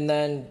 and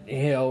then,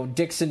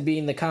 Dixon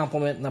being the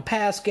complement in the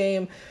pass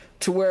game,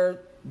 to where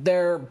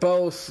they're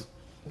both,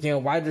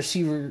 wide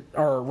receiver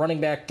or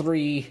running back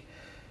 3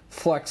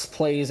 flex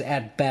plays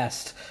at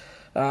best.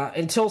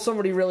 Until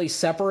somebody really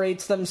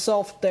separates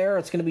themselves there,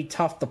 it's going to be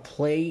tough to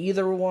play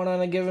either one on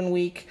a given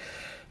week.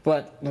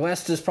 But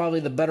West is probably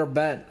the better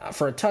bet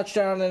for a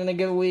touchdown in a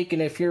given week.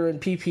 And if you're in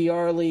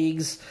PPR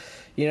leagues,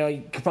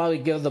 you could probably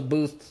give the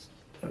booth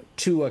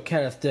to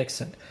Kenneth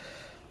Dixon.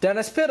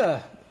 Dennis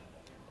Pitta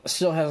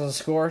still hasn't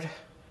scored.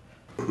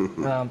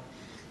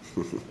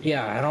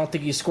 Yeah, I don't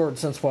think he scored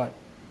since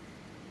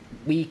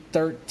week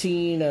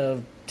 13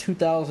 of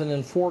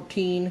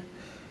 2014.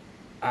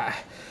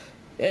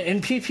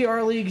 In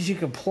PPR leagues, you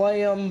can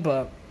play him,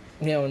 but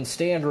in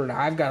standard,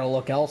 I've got to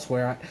look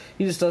elsewhere.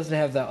 He just doesn't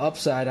have the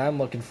upside I'm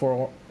looking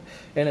for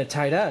in a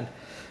tight end.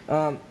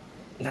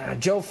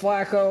 Joe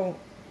Flacco,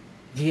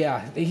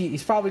 yeah,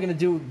 he's probably going to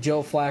do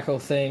Joe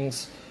Flacco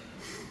things.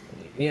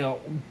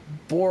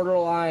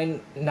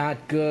 Borderline,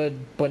 not good,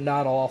 but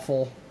not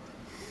awful.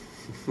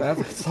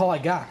 That's all I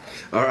got.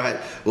 All right.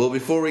 Well,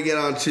 before we get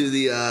on to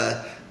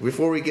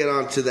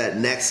that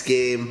next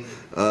game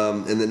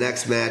and the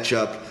next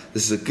matchup,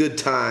 this is a good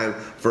time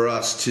for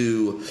us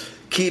to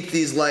keep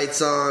these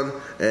lights on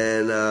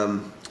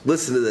and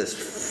listen to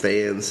this,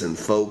 fans and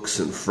folks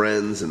and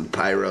friends and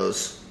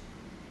Pyros.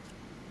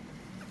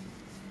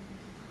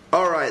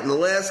 All right, in the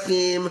last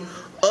game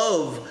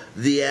of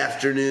the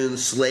afternoon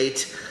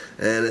slate,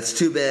 and it's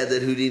too bad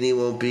that Houdini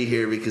won't be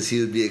here because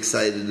he would be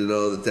excited to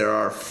know that there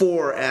are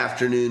 4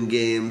 afternoon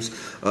games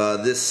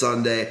this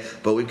Sunday.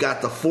 But we've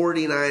got the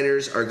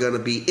 49ers are going to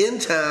be in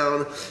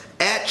town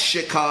at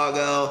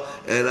Chicago,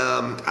 and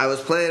I was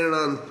planning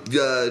on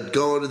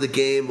going to the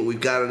game, but we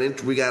got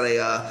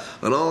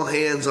an all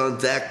hands on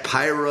deck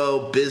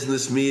Pyro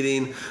business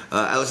meeting.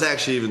 I was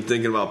actually even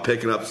thinking about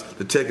picking up,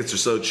 the tickets are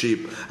so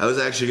cheap, I was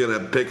actually going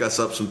to pick us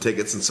up some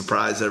tickets and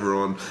surprise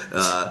everyone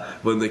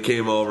when they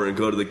came over and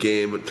go to the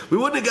game. But we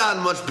wouldn't have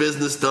gotten much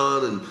business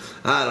done, and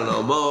I don't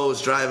know, Mo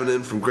was driving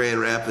in from Grand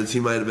Rapids.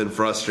 He might have been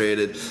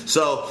frustrated.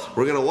 So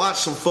we're going to watch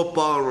some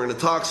football, and we're going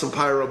to talk some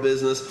Pyro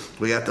business.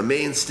 We got the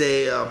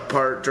mainstay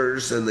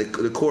partners and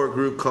the core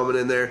group coming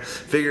in there,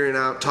 figuring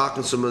out,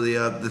 talking some of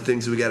the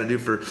things that we got to do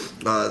for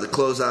the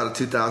closeout of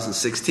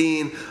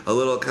 2016, a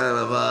little kind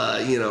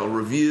of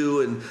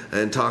review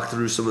and talk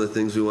through some of the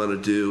things we want to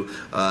do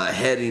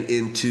heading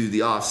into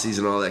the off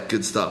season, all that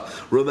good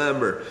stuff.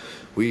 Remember,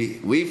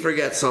 we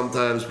forget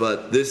sometimes,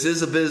 but this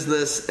is a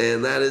business,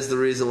 and that is the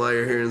reason why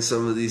you're hearing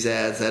some of these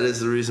ads. That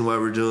is the reason why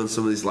we're doing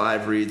some of these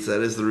live reads.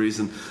 That is the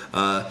reason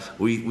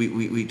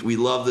we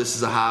love this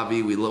as a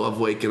hobby. We love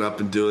waking up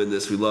and doing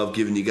this. We love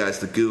giving you guys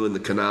the goo and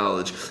the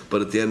knowledge.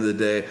 But at the end of the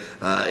day,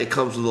 it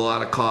comes with a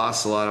lot of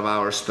costs, a lot of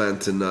hours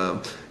spent, and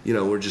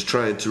we're just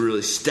trying to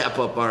really step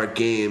up our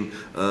game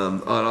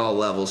on all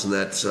levels, and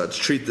that's to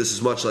treat this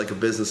as much like a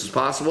business as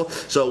possible.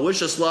 So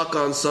wish us luck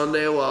on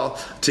Sunday while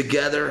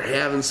together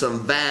having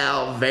some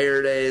Val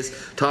Verdes,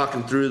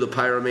 talking through the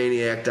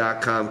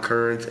Pyromaniac.com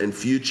current and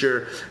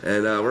future,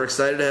 and we're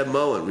excited to have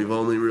Mo in. We've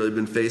only really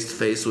been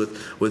face-to-face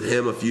with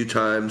him a few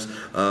times,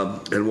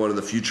 and one of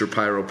the future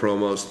Pyro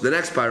promos. The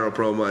next Pyro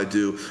promo I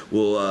do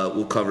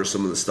will cover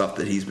some of the stuff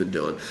that he's been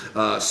doing.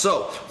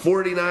 So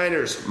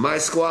 49ers, my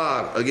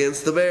squad,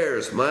 against the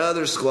Bears, my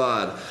other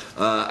squad.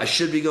 I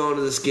should be going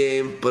to this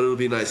game, but it'll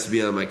be nice to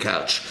be on my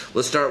couch.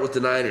 Let's start with the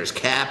Niners.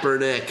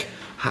 Kaepernick.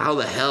 How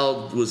the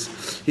hell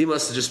he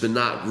must have just been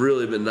not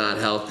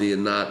healthy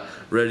and not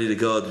ready to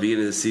go at the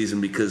beginning of the season,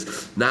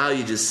 because now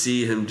you just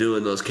see him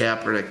doing those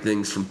Kaepernick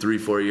things from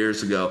 3-4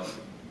 years ago.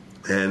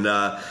 And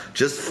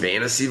just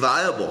fantasy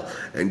viable.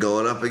 And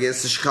going up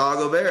against the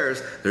Chicago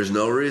Bears, there's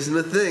no reason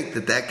to think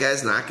that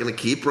guy's not going to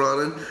keep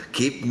running,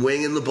 keep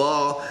winging the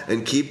ball,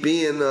 and keep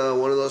being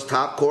one of those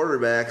top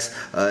quarterbacks.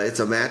 It's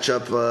a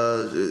matchup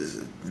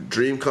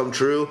dream come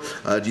true.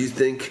 Do you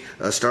think,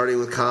 starting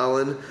with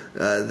Colin,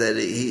 that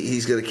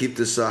he's going to keep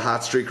this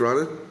hot streak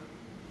running?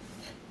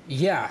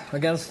 Yeah,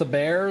 against the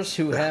Bears,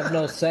 who have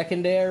no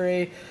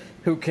secondary,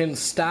 who can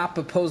stop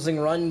opposing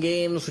run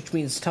games, which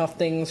means tough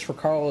things for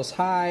Carlos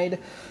Hyde.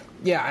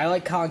 Yeah, I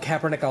like Colin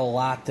Kaepernick a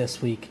lot this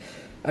week.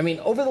 I mean,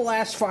 over the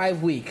last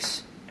 5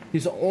 weeks,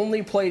 he's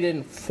only played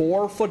in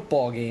 4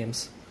 football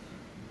games,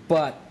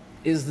 but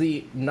is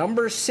the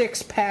number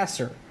 6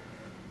 passer.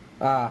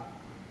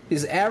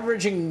 He's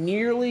averaging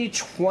nearly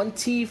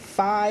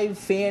 25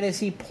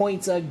 fantasy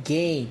points a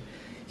game.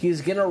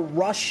 He's going to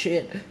rush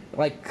it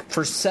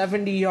for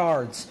 70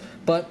 yards.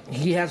 But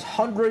he has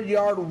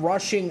 100-yard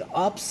rushing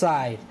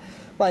upside.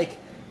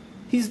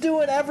 He's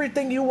doing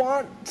everything you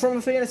want from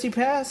a fantasy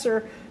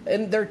passer,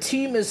 and their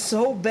team is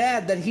so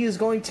bad that he is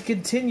going to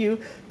continue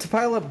to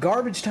pile up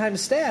garbage time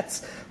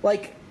stats.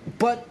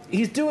 But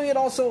he's doing it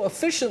also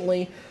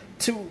efficiently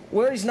to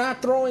where he's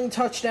not throwing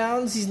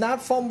touchdowns, he's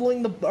not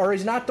fumbling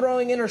he's not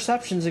throwing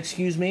interceptions,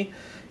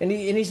 and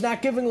he's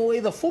not giving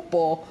away the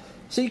football.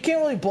 So you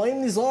can't really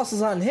blame these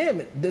losses on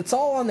him. It's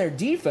all on their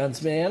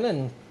defense, man,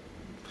 and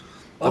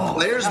the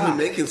players have been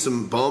making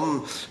some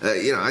bum.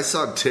 I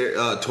saw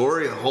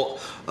Torrey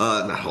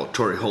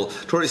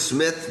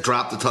Smith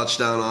dropped a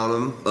touchdown on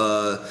him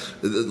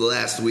the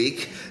last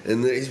week,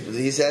 and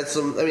he's had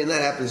some. I mean,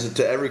 that happens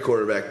to every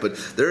quarterback, but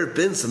there have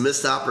been some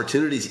missed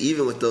opportunities,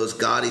 even with those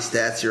gaudy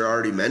stats you're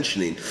already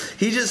mentioning.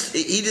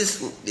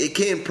 It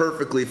came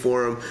perfectly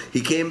for him.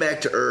 He came back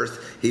to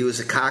earth. He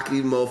was a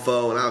cocky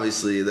mofo, and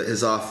obviously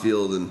his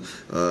off-field and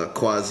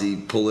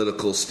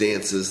quasi-political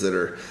stances that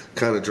are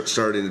kind of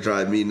starting to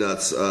drive me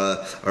nuts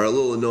are a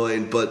little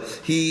annoying. But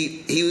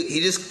he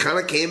just kind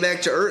of came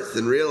back to earth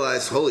and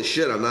realized, holy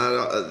shit, I'm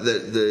not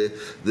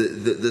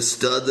the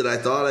stud that I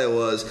thought I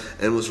was,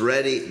 and was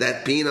ready.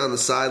 That being on the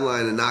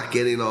sideline and not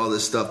getting all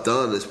this stuff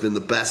done has been the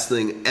best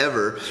thing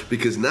ever,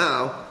 because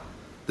now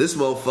this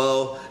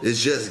mofo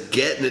is just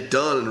getting it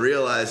done and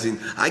realizing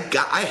I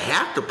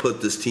have to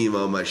put this team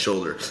on my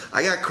shoulder.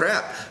 I got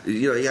crap.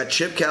 You got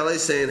Chip Kelly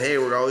saying, hey,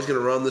 we're always going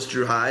to run this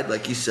Drew Hyde.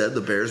 Like you said,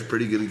 the Bears are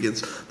pretty good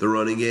against the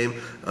running game.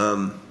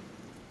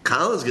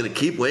 Colin's going to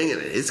keep winging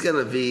it. It's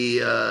going to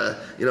be,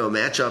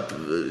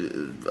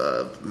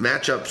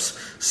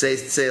 matchups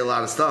say a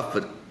lot of stuff,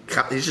 but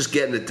he's just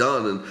getting it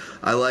done, and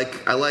I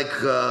like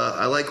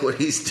what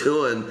he's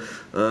doing,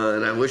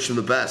 and I wish him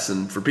the best.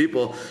 And for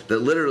people that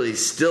literally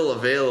still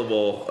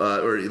available,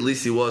 or at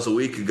least he was a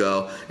week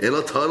ago, in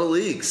a ton of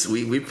leagues,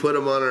 we put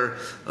him on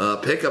our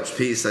pickups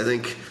piece. I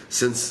think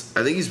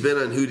he's been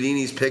on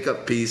Houdini's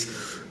pickup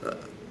piece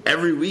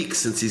every week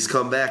since he's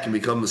come back and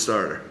become the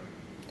starter.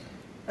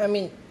 I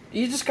mean,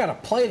 you just got to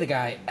play the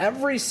guy.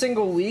 Every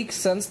single week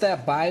since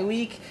that bye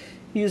week,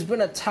 he's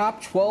been a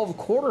top 12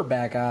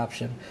 quarterback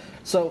option.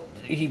 So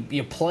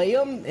you play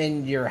him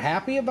and you're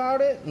happy about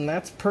it, and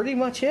that's pretty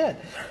much it.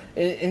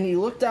 And you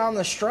look down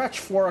the stretch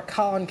for a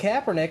Colin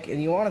Kaepernick,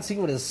 and you want to see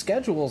what his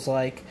schedule's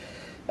like.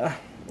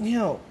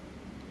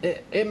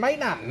 It might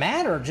not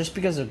matter just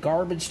because of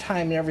garbage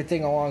time and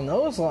everything along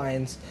those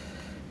lines,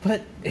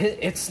 but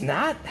it's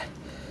not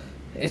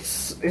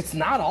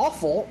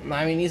awful.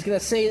 I mean, he's going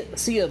to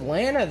see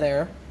Atlanta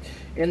there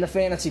in the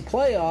fantasy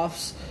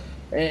playoffs,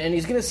 and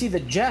he's going to see the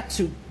Jets,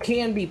 who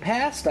can be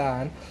passed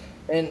on,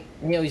 and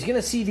he's going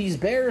to see these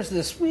Bears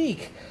this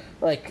week.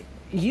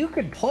 You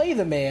could play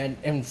the man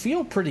and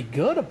feel pretty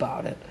good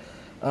about it.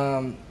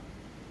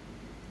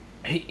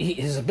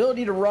 His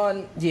ability to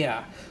run,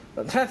 yeah,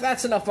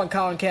 that's enough on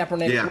Colin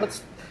Kaepernick. Yeah.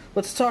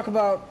 Let's talk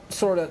about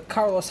sort of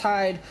Carlos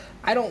Hyde.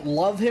 I don't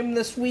love him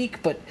this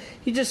week, but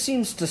he just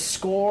seems to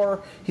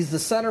score. He's the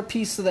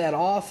centerpiece of that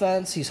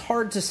offense. He's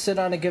hard to sit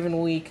on a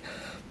given week.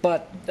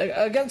 But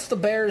against the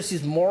Bears,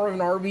 he's more of an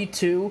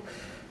RB2.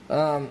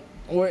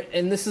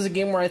 And this is a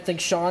game where I think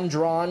Sean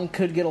Drawn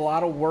could get a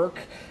lot of work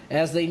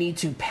as they need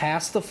to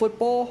pass the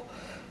football.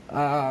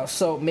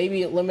 So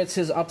maybe it limits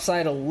his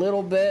upside a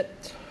little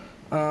bit.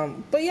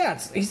 But yeah,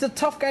 he's a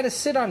tough guy to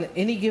sit on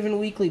any given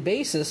weekly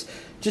basis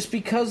just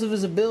because of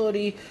his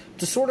ability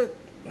to sort of,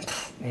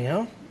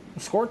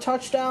 score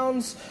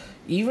touchdowns.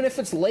 Even if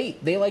it's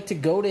late, they like to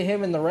go to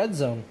him in the red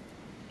zone.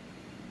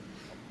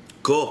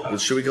 Cool.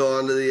 Should we go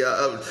on to the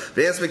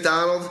Vance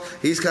McDonald?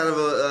 He's kind of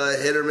a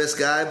hit or miss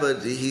guy,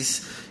 but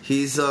he's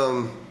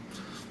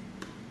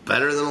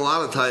better than a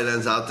lot of tight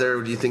ends out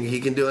there. Do you think he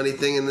can do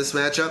anything in this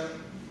matchup?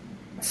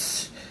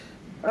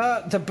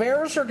 The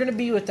Bears are going to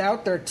be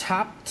without their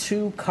top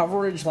 2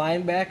 coverage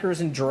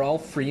linebackers in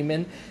Jarrell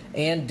Freeman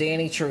and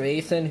Danny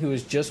Trevathan, who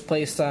was just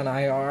placed on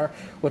IR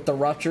with the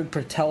ruptured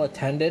patella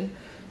tendon.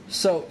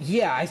 So,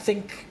 yeah, I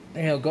think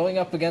going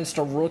up against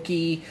a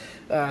rookie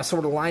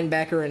sort of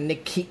linebacker and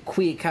Nick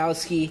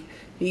Kwiatkowski,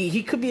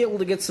 he could be able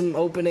to get some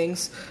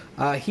openings.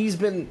 He's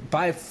been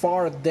by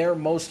far their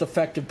most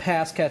effective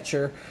pass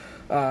catcher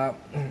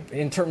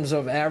in terms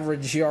of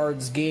average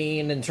yards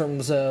gained, in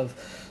terms of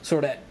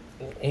sort of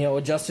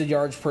adjusted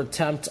yards per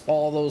attempt,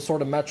 all those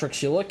sort of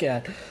metrics you look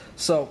at.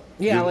 So,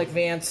 I like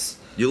Vance.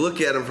 You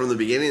look at him from the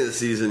beginning of the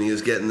season, he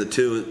was getting the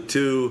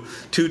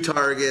two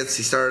targets.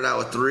 He started out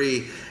with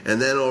 3,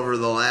 and then over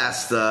the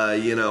last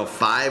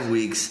 5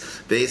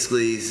 weeks,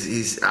 basically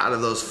he's out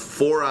of those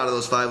 4 out of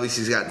those 5 weeks,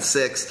 he's gotten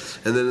 6,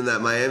 and then in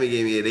that Miami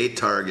game he had 8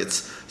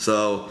 targets.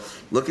 So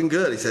looking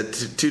good. He's had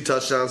 2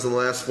 touchdowns in the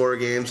last 4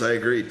 games. I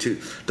agree. 2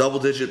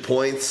 double-digit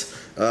points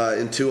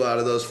in 2 out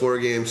of those 4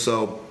 games.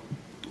 So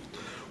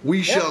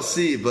we shall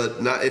see.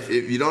 But not if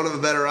you don't have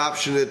a better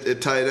option at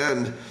tight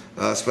end,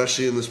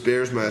 especially in this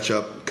Bears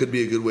matchup, could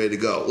be a good way to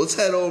go. Let's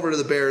head over to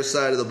the Bears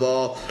side of the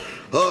ball.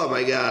 Oh,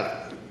 my God.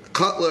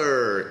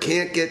 Cutler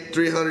can't get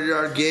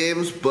 300-yard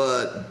games,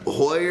 but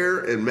Hoyer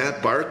and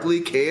Matt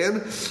Barkley can.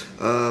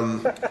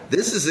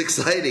 This is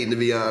exciting, to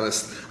be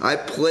honest. I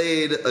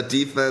played a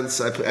defense.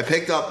 I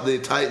picked up the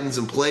Titans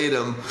and played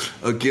them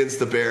against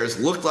the Bears.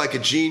 Looked like a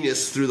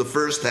genius through the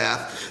first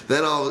half.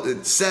 Then I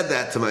said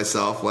that to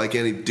myself, like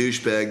any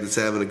douchebag that's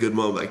having a good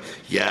moment. Like,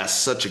 yes,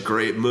 such a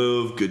great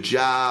move. Good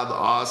job.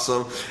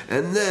 Awesome.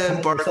 And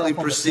then Barkley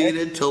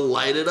proceeded to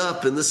light it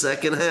up in the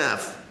second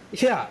half.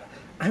 Yeah,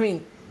 I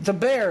mean, the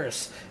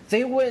Bears,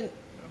 they went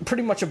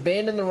pretty much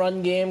abandoned the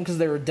run game because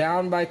they were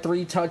down by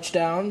 3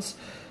 touchdowns.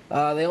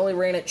 They only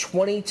ran it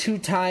 22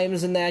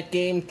 times in that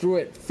game, threw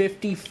it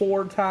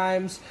 54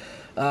 times.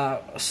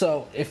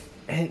 So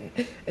and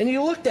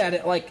you looked at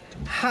it like,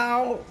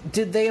 how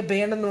did they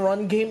abandon the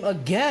run game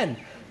again?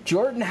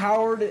 Jordan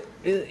Howard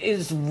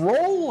is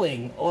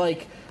rolling.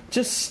 Like,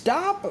 just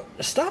stop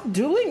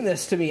doing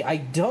this to me. I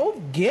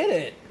don't get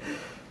it.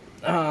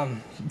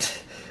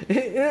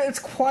 It's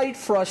quite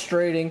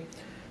frustrating.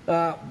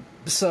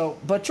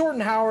 But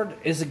Jordan Howard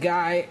is a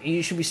guy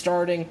you should be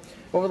starting.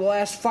 Over the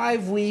last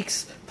 5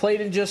 weeks,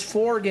 played in just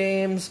 4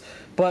 games,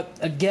 but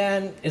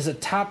again, is a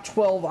top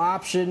 12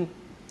 option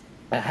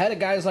ahead of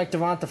guys like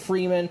Devonta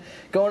Freeman,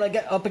 going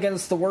up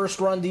against the worst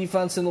run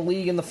defense in the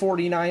league in the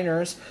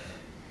 49ers.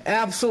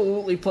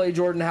 Absolutely play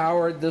Jordan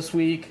Howard this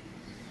week.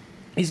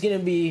 He's going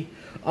to be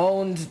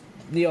owned,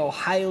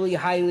 highly,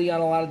 highly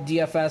on a lot of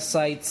DFS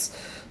sites.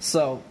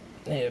 So,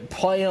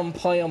 play him.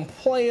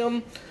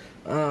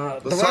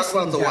 Let's talk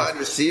about the wide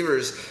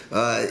receivers.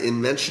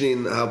 In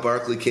mentioning how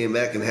Barkley came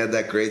back and had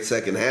that great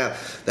second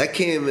half, that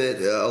came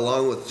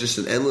along with just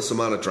an endless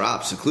amount of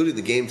drops, including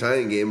the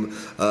game-tying game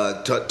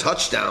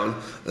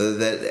touchdown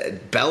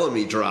that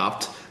Bellamy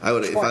dropped.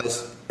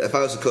 If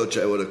I was a coach,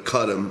 I would have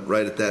cut him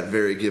right at that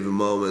very given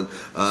moment,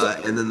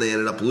 and then they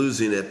ended up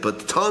losing it.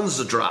 But tons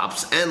of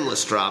drops,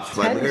 endless drops.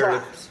 10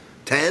 drops.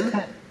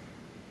 10?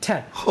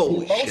 10.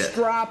 Holy most shit.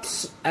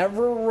 Drops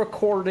ever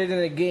recorded in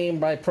a game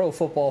by Pro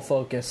Football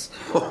Focus.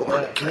 Oh,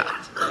 my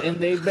God. And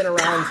they've been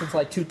around since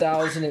like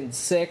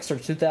 2006 or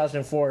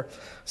 2004.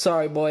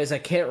 Sorry, boys, I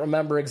can't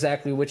remember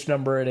exactly which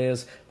number it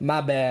is. My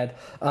bad.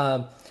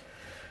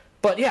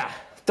 But, yeah,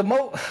 the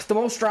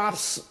most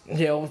drops,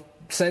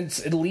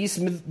 since at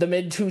least the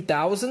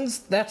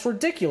mid-2000s, that's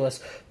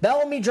ridiculous.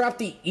 Bellamy dropped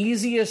the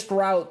easiest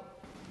route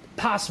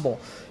possible.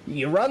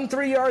 You run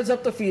 3 yards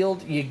up the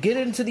field, you get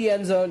into the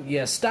end zone,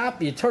 you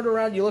stop, you turn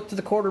around, you look to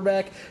the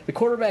quarterback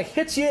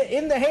hits you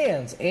in the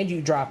hands, and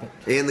you drop it.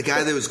 And the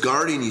guy that was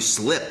guarding you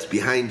slipped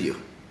behind you.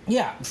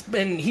 Yeah,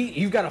 and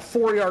you've got a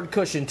 4-yard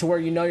cushion to where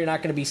you're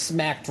not going to be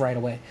smacked right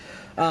away.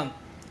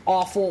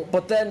 Awful.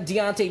 But then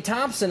Deontay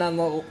Thompson on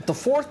the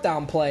 4th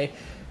down play,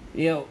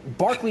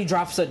 Barkley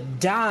drops a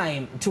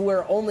dime to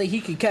where only he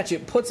can catch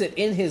it, puts it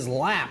in his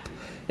lap,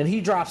 and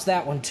he drops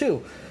that one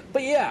too.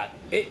 But yeah,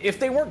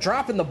 if they weren't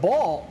dropping the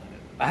ball,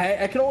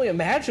 I can only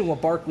imagine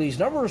what Barkley's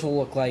numbers will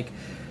look like.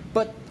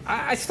 But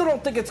I still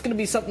don't think it's going to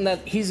be something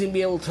that he's going to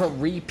be able to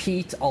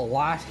repeat a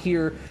lot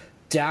here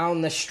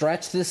down the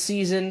stretch this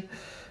season.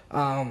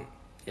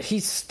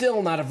 He's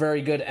still not a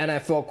very good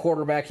NFL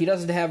quarterback. He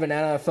doesn't have an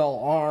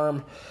NFL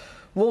arm.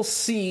 We'll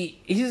see.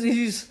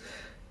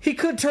 He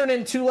could turn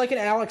into like an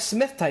Alex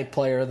Smith type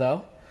player,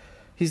 though.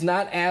 He's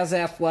not as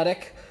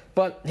athletic.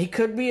 But he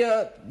could be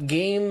a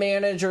game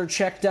manager,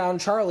 check down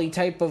Charlie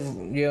type of,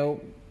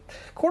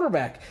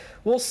 quarterback.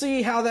 We'll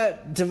see how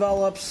that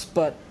develops,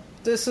 but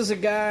this is a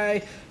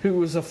guy who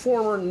was a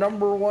former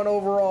number 1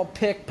 overall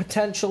pick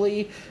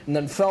potentially, and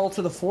then fell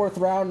to the 4th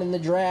round in the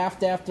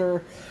draft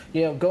after,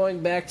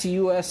 going back to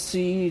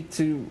USC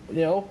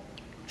to,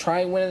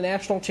 try and win a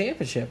national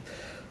championship.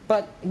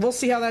 But we'll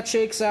see how that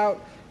shakes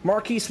out.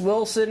 Marquise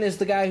Wilson is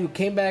the guy who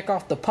came back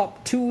off the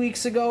PUP 2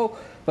 weeks ago,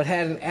 but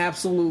had an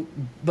absolute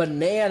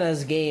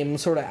bananas game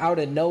sort of out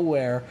of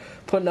nowhere,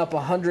 putting up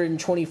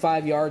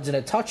 125 yards and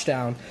a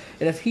touchdown.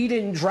 And if he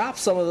didn't drop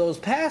some of those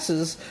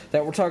passes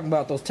that we're talking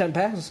about, those 10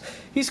 passes,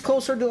 he's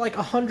closer to like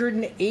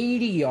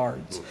 180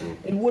 yards.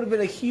 It would have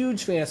been a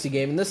huge fantasy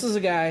game. And this is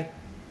a guy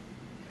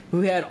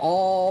who had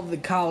all the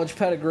college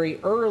pedigree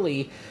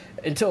early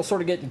until sort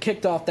of getting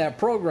kicked off that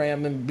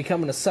program and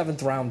becoming a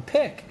 7th-round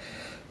pick.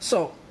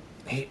 So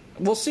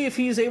we'll see if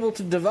he's able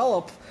to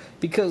develop,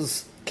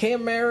 because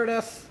Cam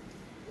Meredith,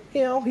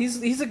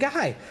 he's a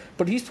guy,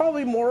 but he's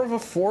probably more of a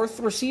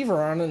 4th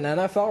receiver on an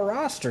NFL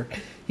roster.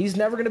 He's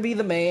never going to be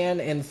the man,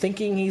 and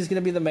thinking he's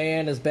going to be the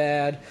man is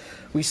bad.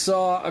 We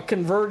saw a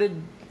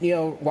converted,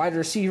 wide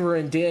receiver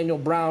in Daniel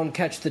Brown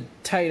catch the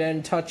tight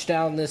end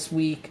touchdown this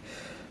week.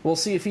 We'll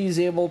see if he's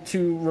able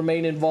to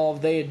remain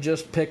involved. They had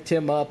just picked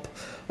him up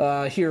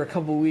here a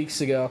couple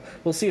weeks ago.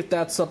 We'll see if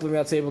that's something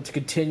that's able to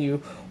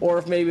continue, or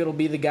if maybe it'll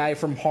be the guy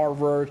from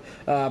Harvard,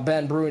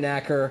 Ben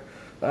Brunacher,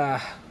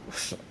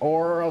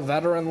 or a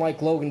veteran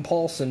like Logan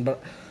Paulson.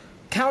 But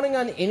counting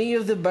on any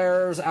of the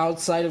Bears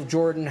outside of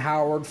Jordan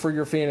Howard for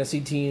your fantasy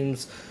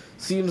teams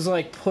seems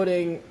like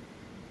putting,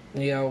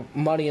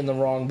 money in the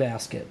wrong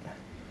basket.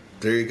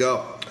 There you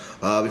go.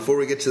 Before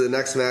we get to the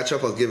next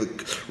matchup, I'll give a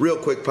real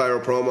quick Pyro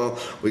promo.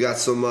 We got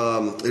some,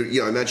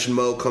 I mentioned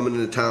Mo coming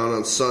into town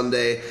on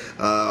Sunday.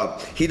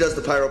 He does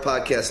the Pyro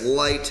Podcast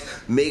Light.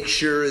 Make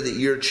sure that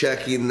you're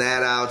checking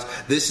that out.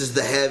 This is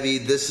the heavy.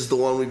 This is the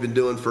one we've been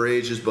doing for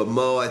ages. But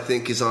Mo, I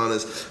think, is on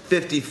his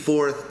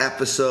 54th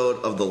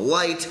episode of the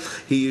Light.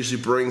 He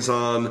usually brings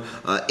on,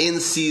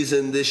 in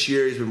season this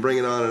year, he's been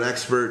bringing on an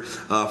expert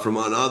from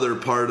another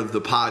part of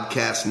the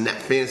podcast,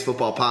 Fantasy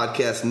Football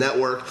Podcast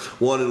Network,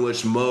 one in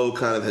which Mo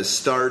kind of has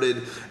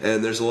started,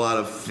 and there's a lot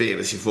of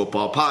fantasy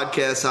football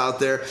podcasts out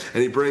there,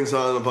 and he brings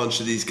on a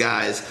bunch of these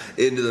guys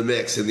into the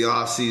mix. In the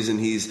off season,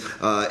 he's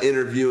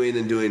interviewing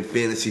and doing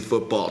fantasy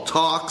football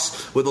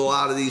talks with a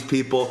lot of these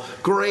people.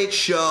 Great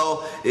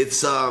show.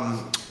 It's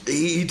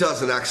he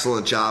does an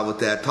excellent job with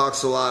that.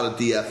 Talks a lot of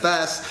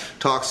DFS,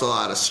 talks a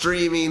lot of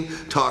streaming,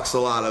 talks a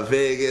lot of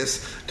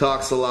Vegas,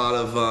 talks a lot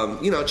of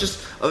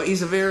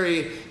he's a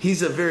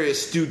very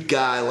astute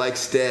guy like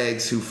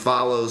Staggs, who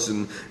follows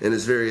and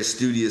is very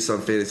studious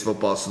on fantasy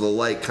football. So the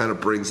Light kind of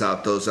brings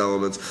out those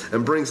elements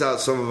and brings out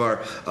some of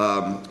our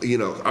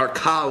our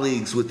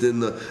colleagues within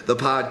the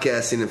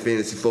podcasting and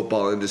fantasy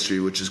football industry,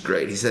 which is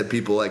great. He's had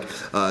people like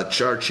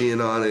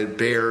Charchian on it,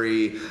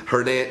 Barry,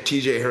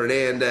 TJ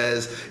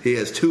Hernandez. He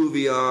has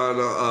Tuvi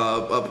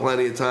on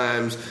plenty of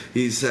times.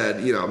 He's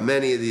had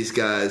many of these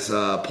guys.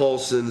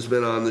 Paulson's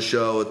been on the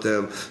show with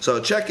them.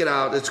 So check it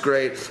out. It's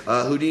great.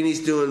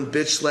 Houdini's doing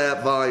Bitch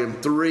Slap Volume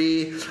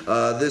 3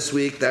 this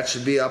week. That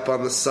should be up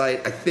on the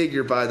site, I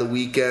figure, by the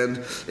weekend.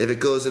 If it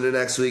goes into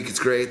next week, it's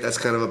great. That's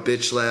kind of a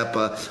bitch slap,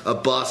 a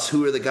bust.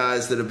 Who are the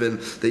guys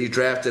that you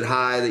drafted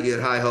high, that you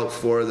had high hopes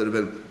for, that have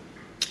been,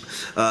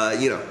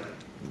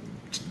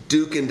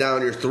 duking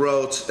down your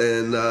throat,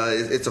 and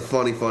it's a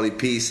funny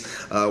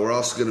piece. We're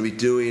also going to be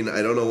doing,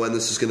 I don't know when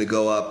this is going to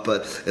go up,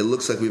 but it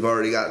looks like we've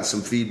already gotten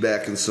some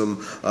feedback and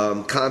some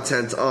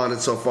content on it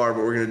so far,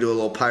 but we're going to do a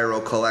little Pyro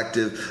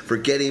collective for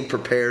getting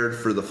prepared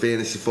for the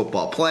fantasy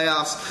football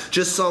playoffs.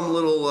 Just some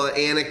little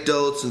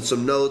anecdotes and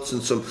some notes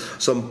and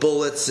some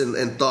bullets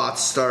and thought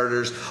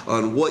starters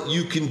on what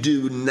you can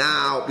do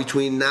now,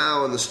 between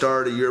now and the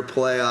start of your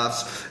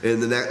playoffs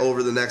and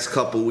over the next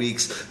couple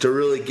weeks, to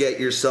really get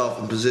yourself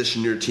and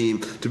position your team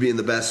to be in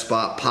the best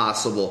spot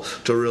possible,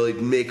 to really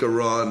make a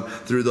run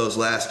through those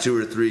last 2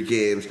 or 3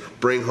 games,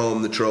 bring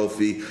home the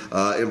trophy.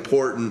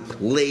 Important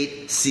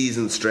late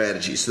season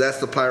strategy. So that's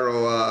the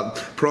Pyro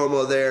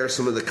promo there.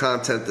 Some of the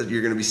content that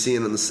you're going to be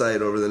seeing on the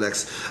site over the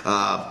next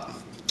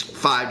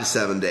 5 to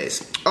 7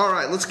 days. All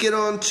right, let's get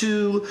on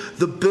to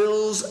the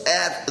Bills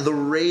at the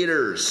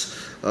Raiders.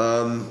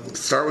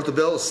 Start with the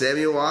Bills.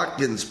 Sammy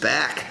Watkins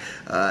back.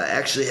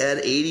 Actually had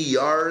 80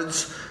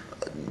 yards.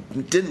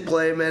 Didn't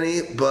play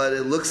many, but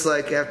it looks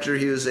like after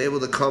he was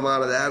able to come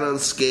out of that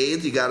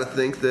unscathed, you got to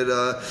think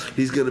that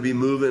he's going to be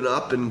moving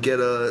up and get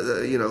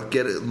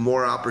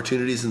more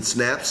opportunities and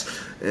snaps.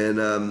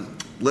 And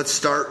let's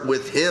start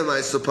with him,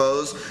 I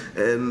suppose.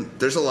 And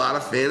there's a lot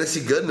of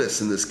fantasy goodness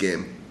in this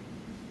game.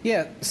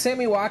 Yeah,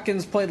 Sammy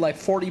Watkins played like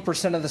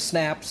 40% of the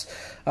snaps.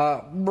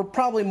 We're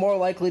probably more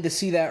likely to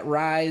see that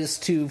rise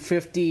to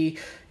 50,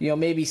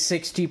 maybe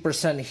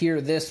 60%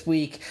 here this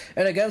week.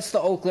 And against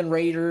the Oakland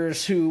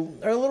Raiders, who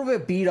are a little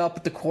bit beat up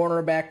at the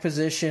cornerback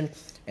position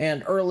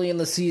and early in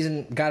the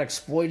season got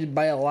exploited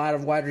by a lot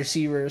of wide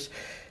receivers,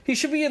 he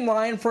should be in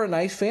line for a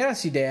nice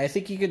fantasy day. I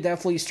think you could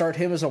definitely start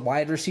him as a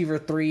wide receiver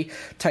 3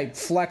 type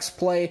flex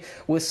play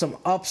with some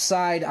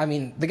upside. I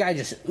mean, the guy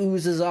just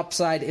oozes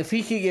upside. If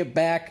he could get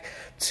back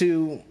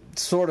to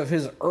sort of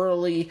his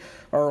early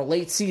or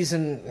late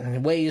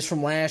season ways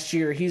from last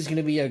year, he's going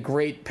to be a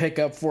great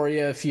pickup for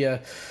you if you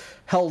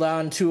held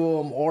on to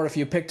him or if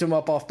you picked him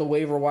up off the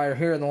waiver wire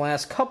here in the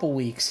last couple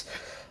weeks.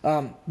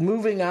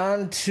 Moving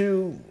on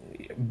to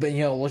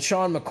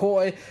LaShawn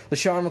McCoy.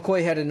 LaShawn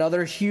McCoy had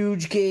another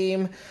huge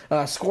game,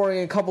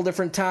 scoring a couple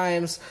different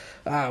times.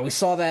 We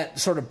saw that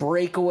sort of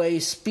breakaway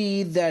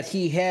speed that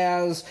he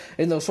has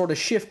and those sort of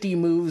shifty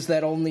moves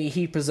that only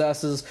he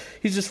possesses.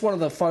 He's just one of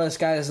the funnest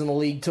guys in the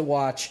league to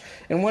watch.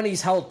 And when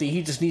he's healthy,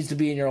 he just needs to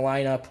be in your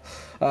lineup,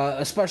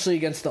 especially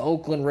against the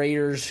Oakland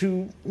Raiders,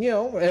 who,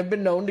 have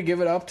been known to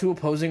give it up to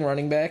opposing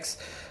running backs.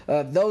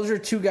 Those are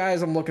two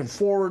guys I'm looking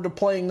forward to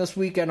playing this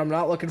weekend. I'm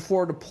not looking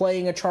forward to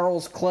playing a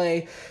Charles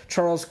Clay.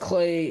 Charles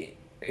Clay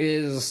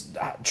is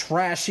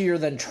trashier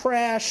than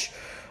trash.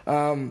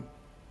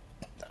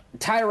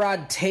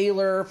 Tyrod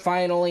Taylor,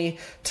 finally,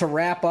 to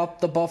wrap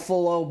up the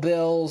Buffalo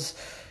Bills.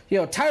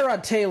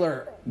 Tyrod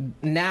Taylor,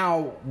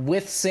 now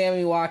with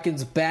Sammy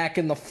Watkins back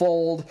in the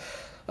fold,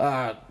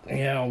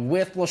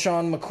 with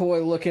LaShawn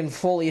McCoy looking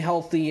fully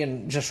healthy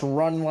and just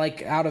run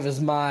like out of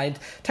his mind.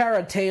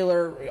 Tyrod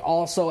Taylor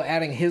also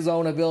adding his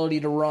own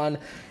ability to run.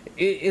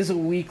 It is a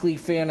weekly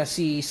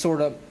fantasy sort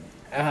of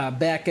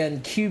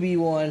back-end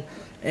QB1,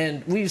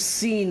 and we've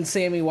seen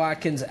Sammy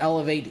Watkins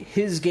elevate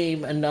his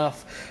game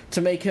enough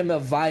to make him a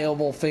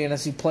viable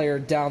fantasy player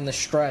down the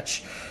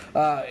stretch.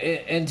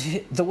 And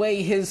the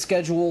way his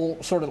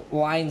schedule sort of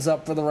lines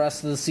up for the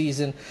rest of the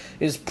season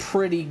is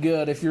pretty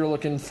good if you're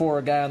looking for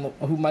a guy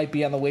who might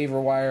be on the waiver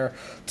wire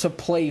to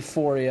play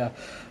for you.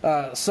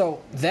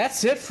 So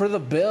that's it for the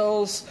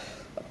Bills.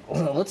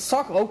 Let's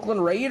talk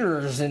Oakland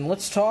Raiders, and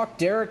let's talk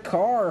Derek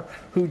Carr,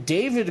 who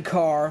David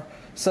Carr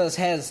says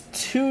has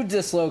 2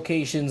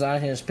 dislocations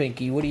on his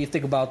pinky. What do you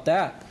think about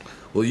that?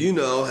 Well,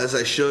 as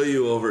I show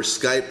you over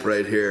Skype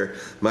right here,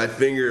 my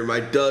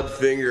dud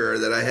finger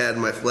that I had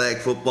in my flag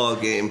football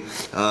game,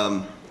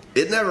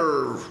 it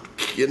never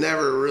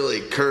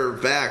really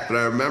curved back, but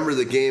I remember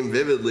the game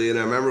vividly, and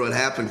I remember what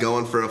happened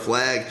going for a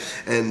flag,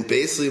 and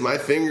basically my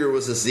finger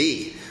was a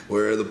Z,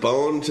 where the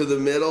bone to the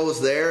middle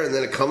was there, and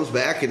then it comes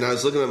back, and I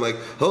was looking at it, I'm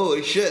like,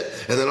 holy shit,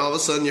 and then all of a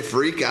sudden you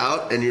freak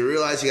out, and you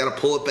realize you got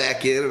to pull it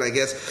back in, and I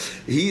guess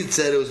he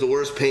said it was the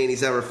worst pain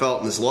he's ever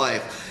felt in his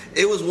life.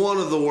 It was one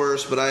of the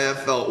worst, but I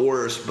have felt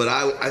worse. But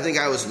I think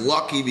I was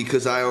lucky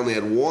because I only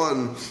had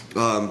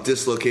 1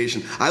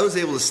 dislocation. I was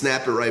able to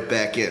snap it right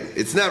back in.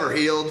 It's never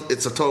healed.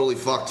 It's a totally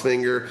fucked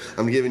finger.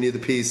 I'm giving you the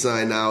peace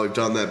sign now. We've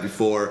done that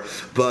before.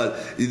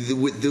 But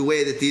the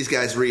way that these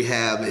guys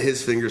rehab,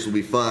 his fingers will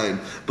be fine.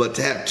 But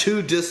to have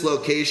 2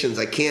 dislocations,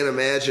 I can't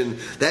imagine.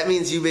 That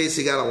means you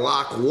basically got to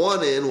lock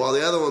one in while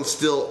the other one's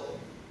still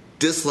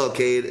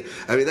dislocated.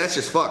 I mean, that's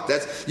just fucked.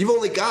 You've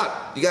only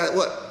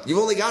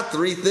got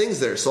 3 things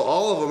there, so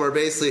all of them are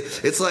basically,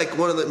 it's like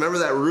remember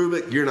that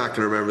Rubik, you're not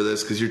going to remember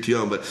this because you're too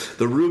young, but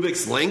the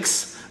Rubik's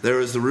Lynx, there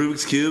was the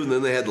Rubik's Cube, and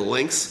then they had the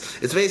Lynx.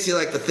 It's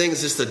basically like the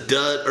thing's just a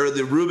dud, or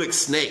the Rubik's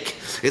Snake.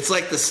 It's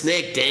like the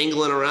snake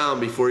dangling around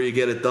before you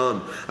get it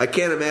done. I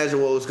can't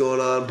imagine what was going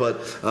on,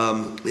 but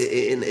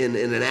in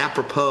an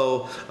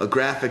apropos, a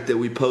graphic that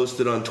we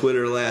posted on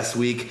Twitter last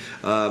week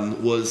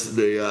was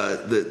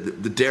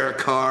the Derek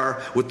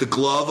Carr with the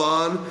glove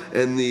on,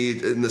 and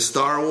the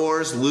Star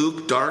Wars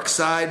Luke dark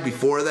side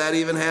before that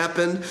even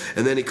happened,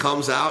 and then he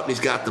comes out and he's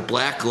got the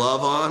black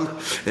glove on,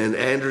 and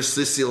Andrew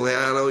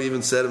Siciliano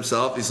even said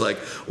himself, he's like,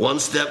 one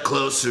step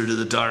closer to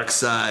the dark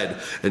side,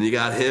 and you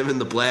got him in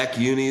the black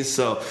unis.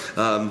 So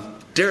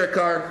Derek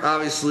Carr,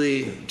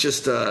 obviously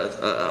just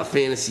a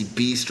fantasy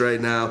beast right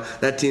now.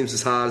 That team's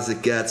as hot as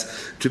it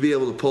gets. To be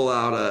able to pull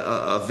out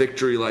a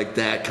victory like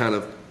that kind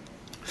of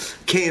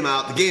came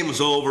out. The game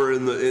was over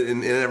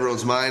in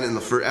everyone's mind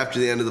after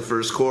the end of the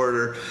first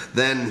quarter.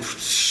 Then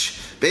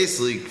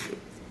basically,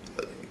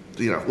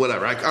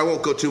 whatever. I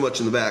won't go too much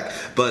in the back,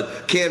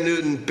 but Cam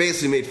Newton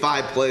basically made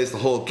 5 plays the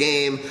whole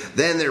game.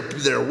 Then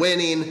they're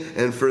winning,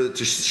 and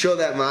to show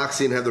that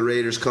moxie and have the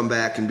Raiders come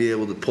back and be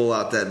able to pull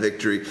out that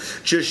victory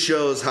just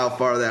shows how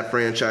far that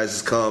franchise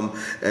has come,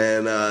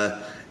 and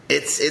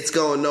it's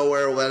going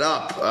nowhere but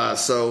up.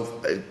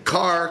 So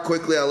Carr,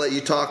 quickly, I'll let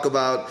you talk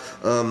about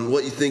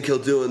what you think he'll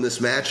do in this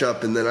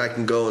matchup, and then I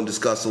can go and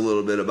discuss a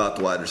little bit about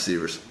the wide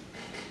receivers.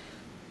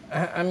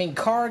 I mean,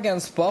 Carr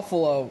against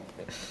Buffalo,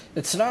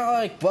 it's not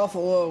like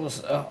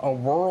Buffalo's a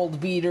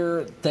world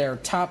beater. They're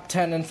top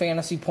 10 in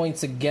fantasy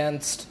points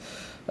against.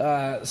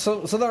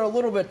 So they're a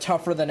little bit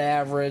tougher than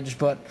average,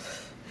 but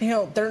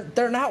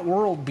they're not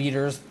world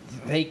beaters.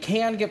 They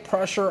can get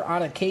pressure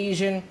on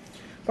occasion,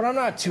 but I'm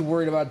not too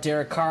worried about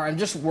Derek Carr. I'm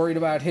just worried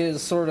about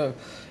his sort of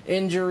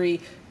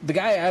injury. The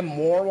guy I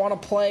more want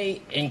to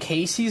play in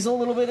case he's a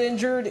little bit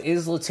injured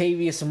is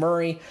Latavius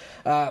Murray.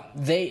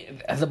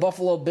 The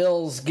Buffalo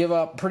Bills give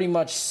up pretty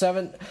much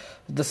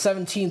the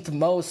 17th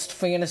most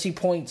fantasy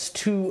points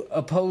to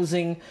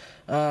opposing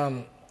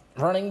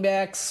running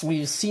backs,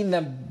 we've seen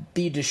them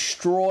be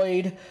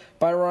destroyed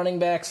by running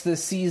backs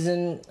this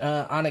season.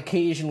 On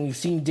occasion, we've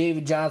seen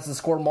David Johnson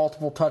score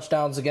multiple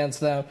touchdowns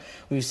against them.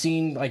 We've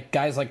seen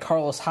guys like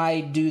Carlos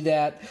Hyde do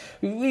that.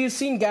 We've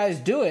seen guys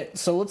do it.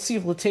 So let's see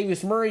if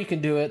Latavius Murray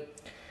can do it.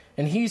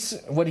 And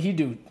what did he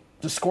do?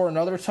 To score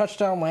another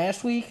touchdown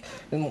last week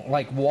and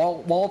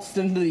waltzed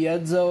into the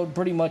end zone,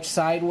 pretty much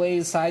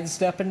sideways,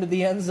 sidestep into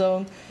the end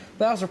zone.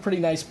 That was a pretty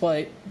nice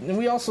play. And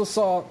we also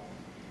saw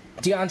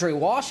DeAndre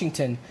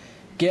Washington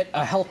get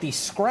a healthy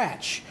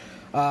scratch,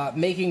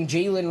 making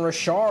Jalen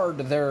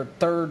Richard their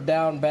third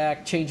down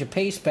back, change of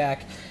pace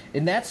back,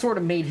 and that sort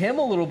of made him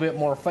a little bit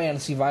more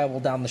fantasy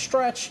viable down the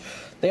stretch.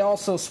 They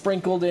also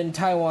sprinkled in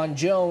Tywan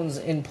Jones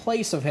in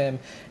place of him,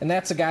 and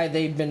that's a guy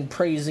they've been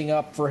praising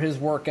up for his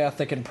work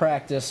ethic and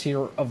practice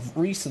here of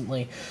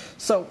recently.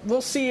 So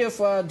we'll see if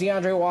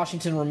DeAndre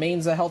Washington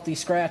remains a healthy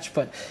scratch,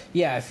 but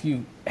yeah, if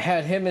you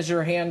had him as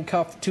your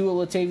handcuff to a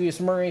Latavius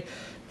Murray,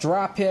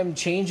 drop him,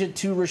 change it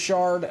to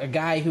Richard, a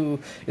guy who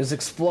is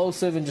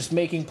explosive and just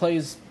making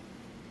plays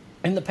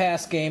in the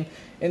pass game,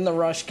 in the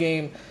rush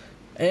game.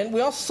 And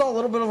we also saw a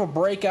little bit of a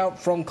breakout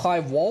from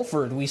Clive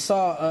Walford. We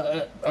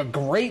saw a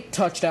great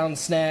touchdown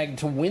snag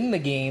to win the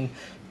game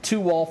to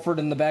Walford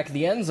in the back of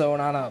the end zone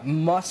on a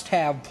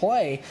must-have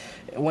play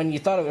when you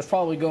thought it was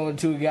probably going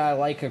to a guy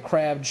like a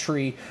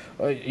Crabtree,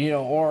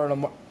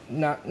 or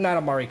not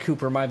Amari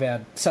Cooper, my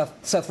bad,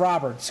 Seth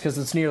Roberts, because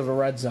it's near the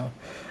red zone.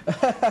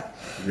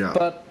 Yeah.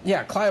 But,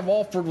 yeah, Clive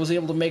Walford was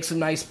able to make some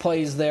nice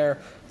plays there.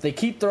 They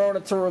keep throwing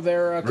it to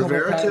Rivera a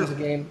couple times a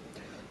game.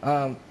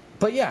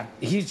 But, yeah,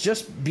 he's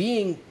just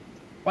being,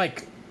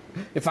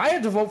 if I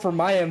had to vote for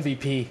my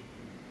MVP,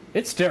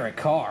 it's Derek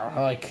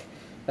Carr.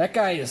 That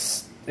guy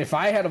is, if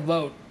I had a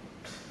vote,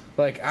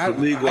 I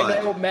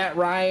know Matt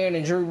Ryan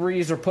and Drew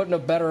Brees are putting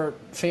up better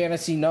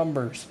fantasy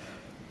numbers,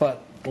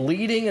 but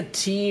leading a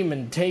team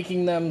and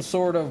taking them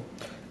sort of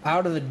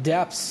out of the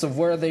depths of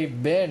where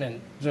they've been and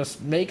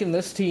just making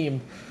this team,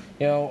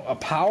 a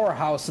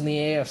powerhouse in the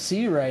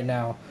AFC right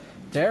now,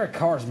 Derek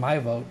Carr's my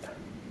vote.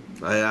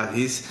 Yeah,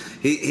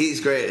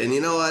 he's great, and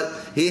you know what?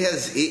 You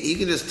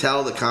can just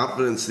tell the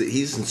confidence that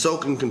he's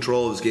so in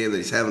control of his game that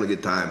he's having a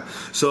good time.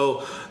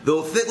 So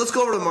let's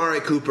go over to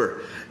Amari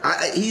Cooper.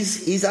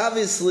 He's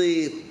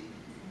obviously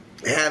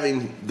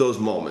having those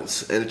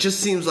moments, and it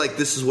just seems like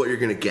this is what you're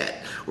going to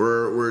get.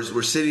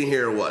 We're sitting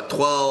here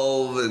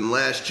 12 and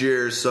last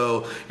year,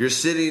 so you're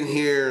sitting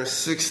here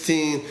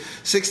 16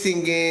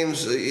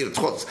 games,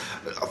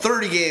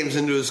 30 games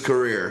into his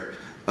career,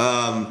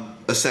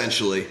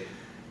 essentially.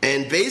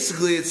 And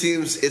basically, it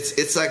seems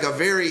it's like a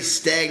very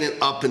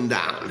stagnant up and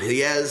down.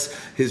 He has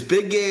his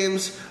big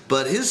games,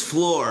 but his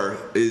floor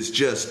is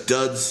just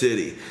dud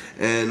city.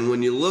 And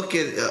when you look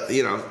at,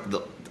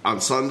 on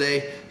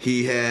Sunday,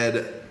 he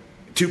had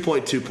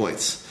 2.2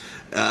 points.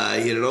 He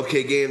had an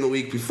okay game the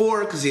week before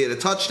because he had a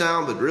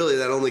touchdown, but really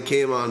that only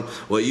came on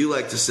what you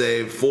like to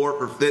say 4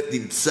 for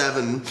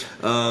 57.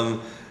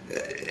 And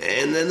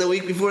then the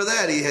week before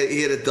that, he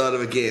had a dud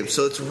of a game.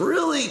 So it's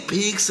really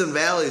peaks and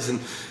valleys.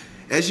 And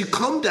as you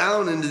come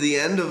down into the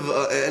end of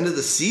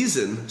the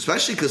season,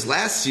 especially because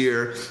last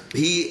year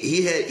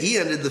he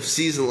ended the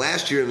season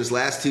last year in his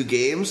last two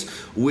games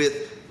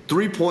with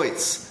 3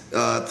 points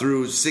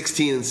through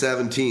 16 and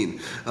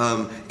 17.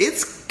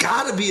 It's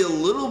got to be a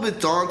little bit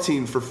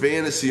daunting for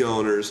fantasy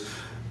owners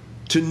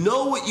to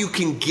know what you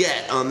can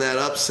get on that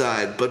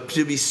upside, but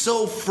to be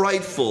so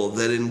frightful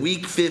that in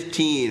week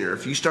 15, or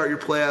if you start your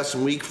playoffs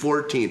in week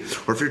 14,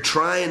 or if you're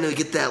trying to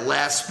get that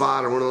last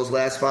spot or one of those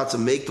last spots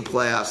and make the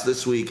playoffs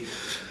this week,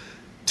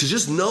 to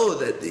just know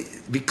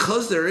that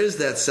because there is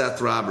that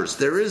Seth Roberts,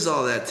 there is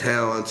all that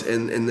talent,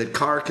 and the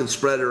Carr can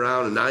spread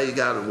around, and now you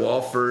got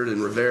Walford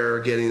and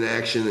Rivera getting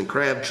action, and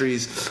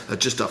Crabtree's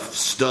just a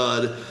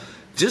stud.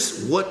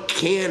 Just what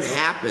can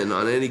happen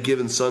on any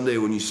given Sunday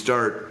when you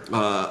start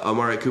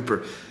Amari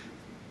Cooper.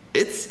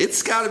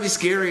 It's got to be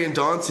scary and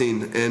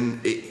daunting,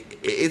 and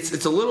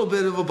it's a little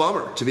bit of a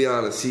bummer, to be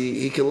honest.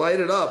 He can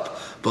light it up,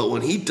 but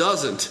when he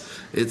doesn't,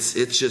 it's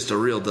just a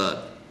real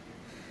dud.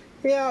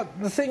 Yeah,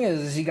 the thing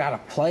is you got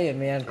to play it,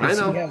 man. I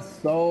know. He has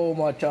so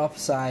much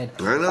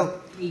upside. I know.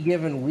 Any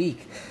given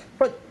week.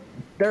 But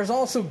there's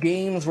also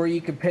games where you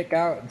can pick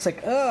out, it's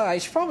like, I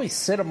should probably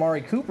sit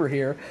Amari Cooper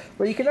here,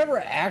 but you can never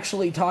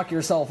actually talk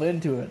yourself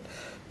into it.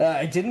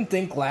 I didn't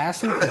think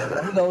last week was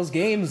one of those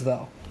games,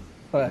 though.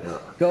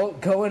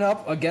 Going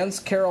up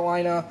against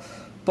Carolina,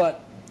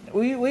 but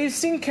we've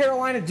seen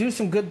Carolina do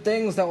some good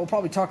things that we'll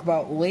probably talk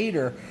about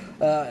later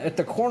at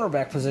the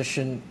cornerback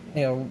position,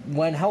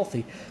 when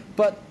healthy.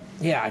 But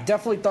yeah, I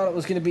definitely thought it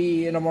was going to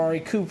be an Amari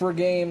Cooper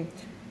game.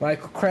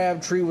 Michael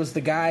Crabtree was the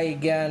guy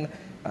again.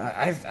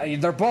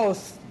 They're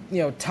both,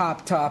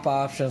 top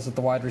options at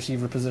the wide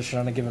receiver position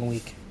on a given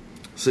week.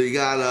 So you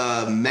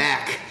got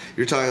Mac.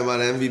 You're talking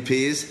about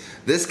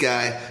MVPs. This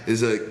guy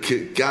is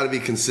got to be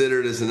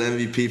considered as an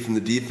MVP from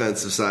the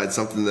defensive side,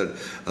 something that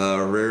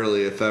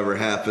rarely, if ever,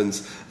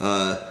 happens.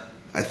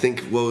 I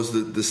think what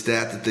was the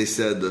stat that they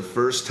said the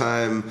first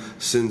time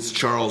since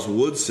Charles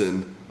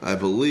Woodson I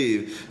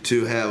believe,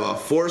 to have a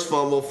forced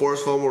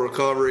fumble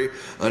recovery,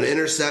 an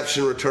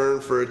interception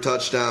return for a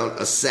touchdown,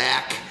 a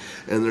sack,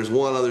 and there's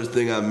one other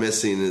thing I'm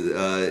missing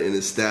in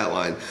his stat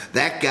line.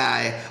 That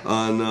guy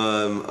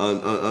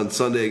on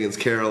Sunday against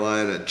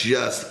Carolina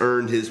just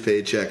earned his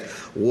paycheck.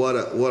 What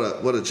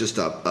a just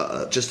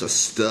a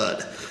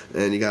stud.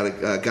 And you got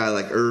a guy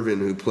like Irvin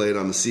who played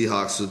on the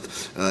Seahawks.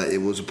 It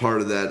was a part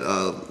of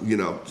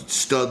that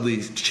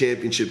Studley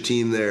championship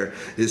team. There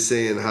is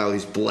saying how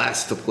he's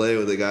blessed to play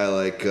with a guy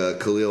like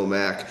Khalil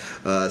Mack.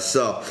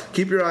 So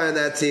keep your eye on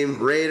that team.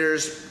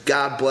 Raiders,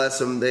 God bless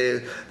them. They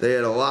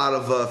had a lot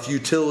of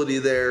futility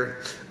there.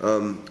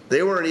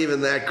 They weren't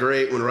even that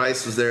great when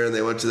Rice was there and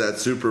they went to that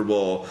Super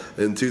Bowl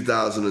in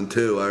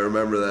 2002. I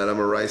remember that. I'm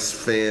a Rice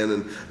fan,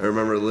 and I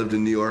remember I lived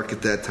in New York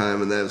at that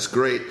time, and that was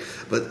great.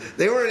 But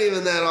they weren't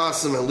even that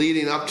awesome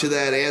leading up to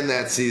that and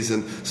that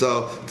season.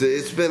 So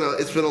it's been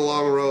a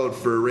long road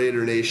for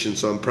Raider Nation.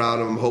 So I'm proud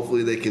of them.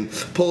 Hopefully they can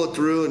pull it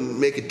through and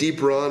make a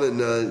deep run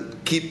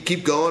and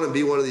keep going and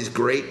be one of these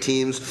great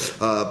teams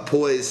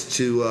poised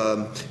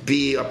to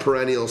be a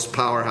perennial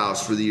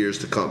powerhouse for the years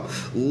to come.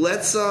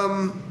 Let's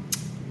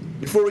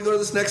before we go to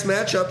this next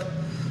matchup,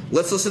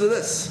 let's listen to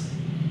this.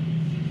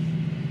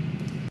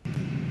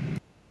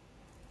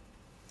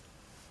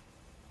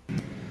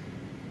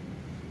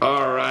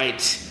 All right,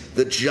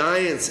 the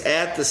Giants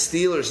at the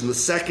Steelers in the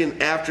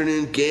second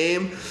afternoon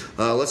game.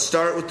 Let's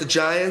start with the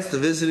Giants, the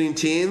visiting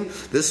team.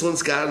 This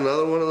one's got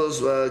another one of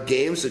those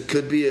games that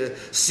could be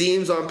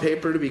seems on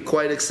paper to be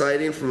quite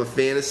exciting from a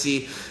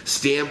fantasy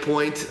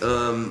standpoint.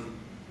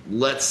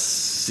 Let's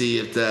see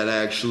if that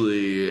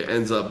actually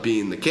ends up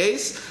being the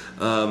case.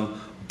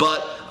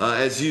 But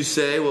as you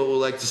say, what we'd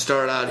like to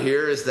start out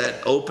here is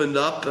that opened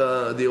up,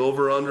 the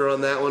over-under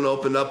on that one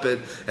opened up at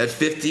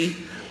 50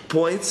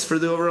 points for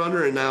the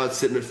over-under, and now it's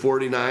sitting at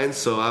 49,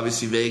 so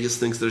obviously Vegas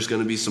thinks there's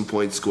going to be some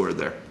points scored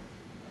there.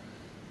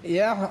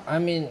 Yeah, I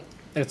mean,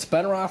 it's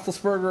Ben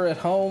Roethlisberger at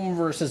home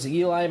versus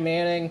Eli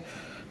Manning,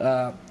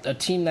 a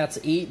team that's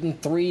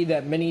 8-3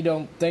 that many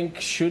don't think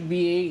should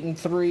be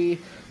 8-3.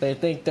 They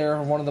think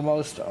they're one of the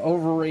most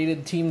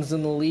overrated teams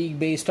in the league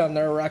based on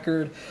their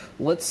record.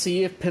 Let's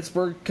see if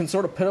Pittsburgh can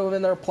sort of put them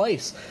in their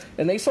place.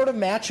 And they sort of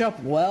match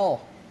up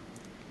well.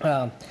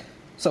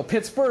 So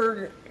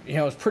Pittsburgh,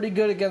 is pretty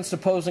good against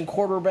opposing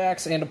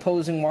quarterbacks and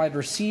opposing wide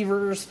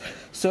receivers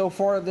so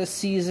far this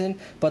season,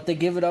 but they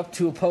give it up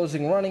to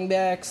opposing running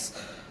backs.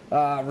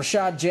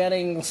 Rashad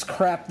Jennings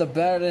crapped the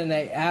bed in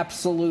an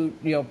absolute,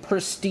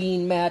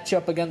 pristine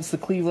matchup against the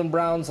Cleveland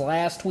Browns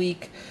last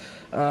week.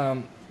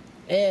 And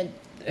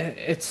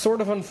it's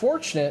sort of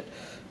unfortunate,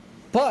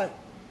 but,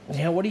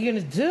 what are you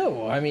going to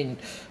do? I mean,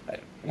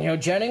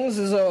 Jennings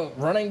is a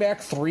running back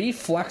 3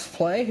 flex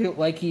play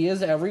like he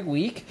is every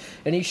week,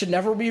 and he should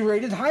never be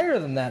rated higher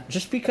than that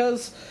just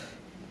because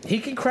he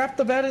can crap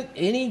the bed at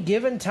any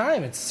given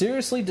time. It's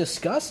seriously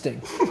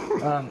disgusting.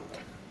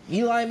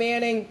 Eli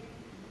Manning,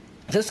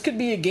 this could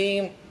be a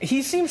game.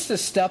 He seems to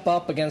step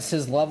up against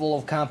his level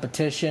of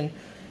competition,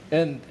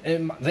 and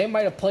they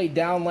might have played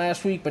down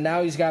last week, but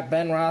now he's got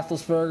Ben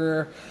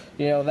Roethlisberger,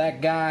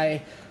 that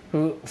guy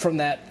who from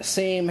that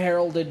same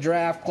heralded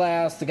draft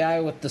class, the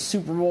guy with the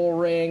Super Bowl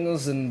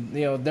rings, and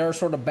they're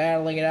sort of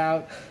battling it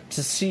out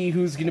to see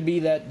who's going to be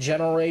that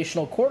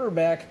generational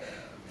quarterback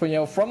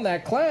from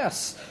that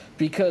class,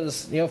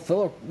 because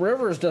Phillip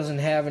Rivers doesn't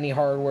have any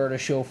hardware to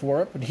show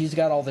for it, but he's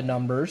got all the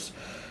numbers.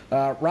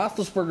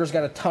 Roethlisberger's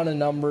got a ton of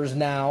numbers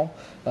now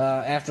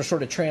after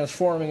sort of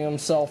transforming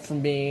himself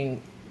from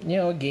being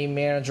a game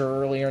manager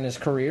earlier in his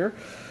career.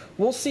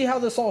 We'll see how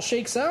this all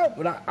shakes out,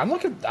 but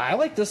I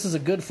like this as a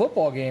good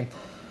football game.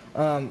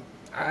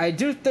 I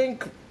do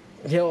think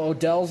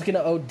Odell's going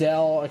to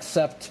Odell,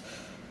 except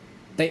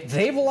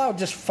they've allowed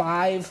just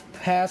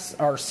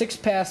 6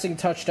 passing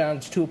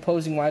touchdowns to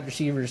opposing wide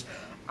receivers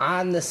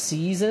on the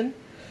season.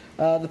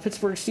 The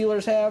Pittsburgh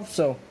Steelers have,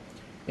 so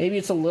maybe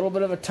it's a little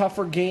bit of a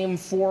tougher game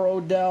for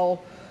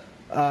Odell,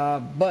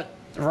 but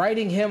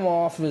writing him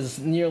off is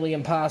nearly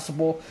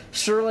impossible.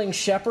 Sterling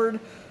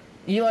Shepard,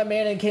 Eli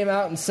Manning came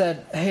out and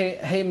said,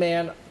 hey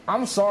man,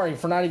 I'm sorry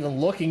for not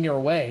even looking your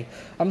way.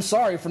 I'm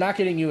sorry for not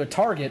getting you a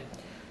target.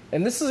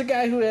 And this is a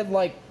guy who had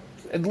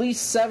at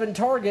least 7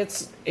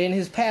 targets in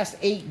his past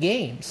 8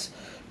 games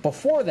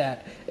before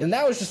that. And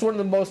that was just one of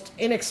the most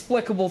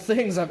inexplicable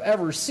things I've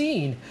ever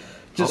seen.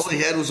 All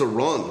he had was a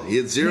run. He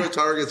had 0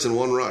 targets and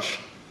 1 rush.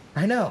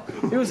 I know.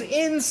 It was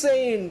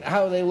insane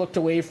how they looked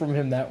away from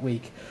him that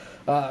week,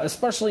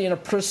 especially in a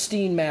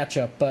pristine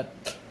matchup. But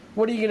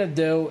what are you going to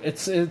do?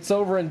 It's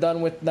over and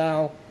done with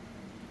now.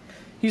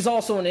 He's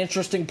also an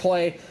interesting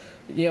play.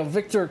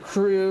 Victor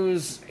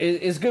Cruz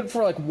is good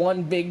for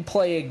one big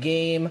play a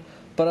game,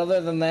 but other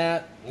than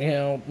that,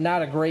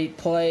 not a great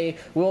play.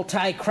 Will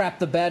Ty crap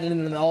the bed in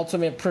an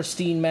ultimate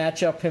pristine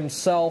matchup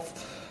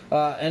himself.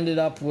 Ended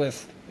up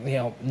with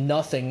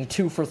nothing,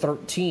 2 for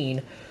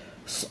 13.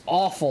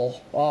 Awful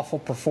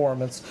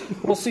performance.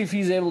 We'll see if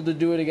he's able to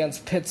do it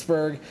against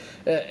Pittsburgh,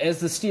 as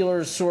the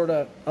Steelers sort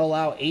of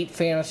allow 8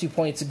 fantasy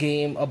points a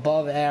game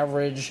above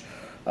average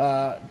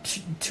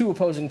to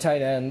opposing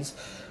tight ends.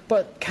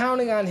 but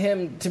counting on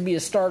him to be a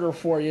starter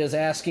for you is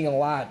asking a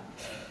lot.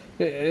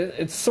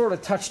 It's sort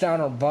of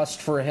touchdown or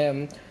bust for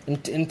him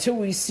until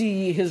we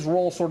see his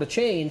role sort of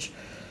change.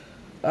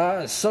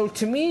 So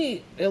to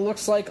me, it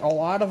looks like a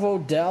lot of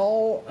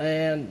Odell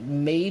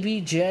and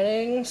maybe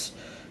Jennings,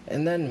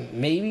 and then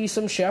maybe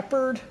some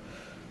Shepard.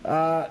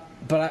 But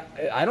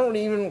I don't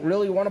even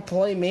really want to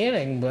play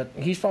Manning, but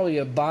he's probably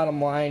a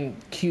bottom line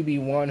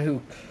QB1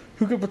 who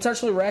could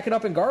potentially rack it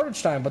up in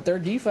garbage time. But their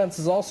defense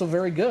is also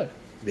very good.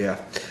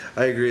 Yeah,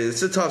 I agree.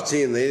 It's a tough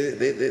team.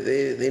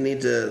 They need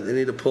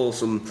to pull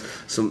some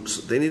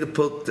they need to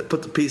put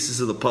the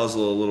pieces of the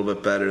puzzle a little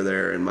bit better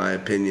there, in my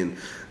opinion.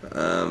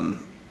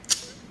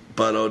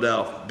 But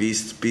Odell,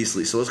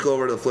 beastly. So let's go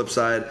over to the flip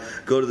side.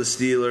 Go to the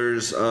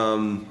Steelers.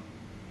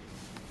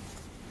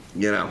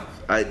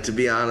 To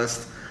be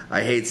honest,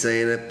 I hate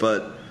saying it,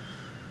 but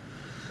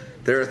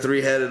they're a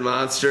three-headed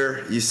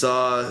monster. You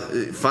saw,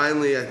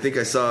 finally, I think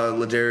I saw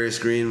Ladarius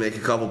Green make a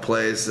couple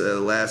plays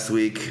last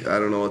week. I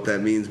don't know what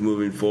that means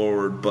moving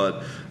forward,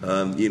 but,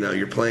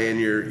 you're playing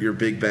your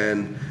Big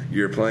Ben.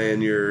 You're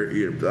playing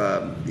your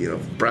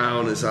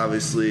Brown is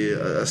obviously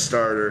a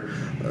starter.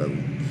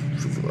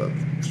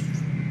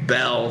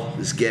 Bell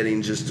is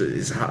getting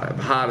is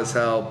hot as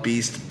hell,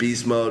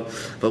 beast mode.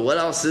 But what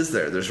else is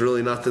there? There's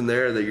really nothing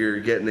there that you're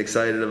getting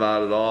excited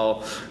about at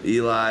all.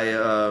 Eli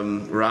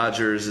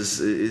Rogers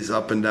is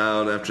up and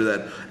down after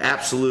that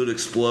absolute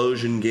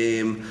explosion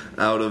game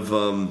out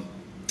of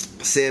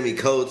Sammy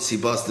Coates. He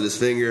busted his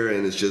finger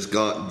and it's just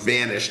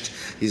vanished.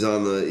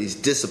 He's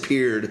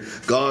disappeared,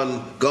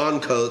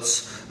 gone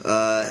Coates.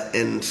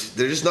 And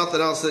there's just nothing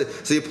else.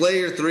 So you play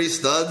your three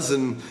studs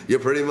and you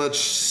pretty much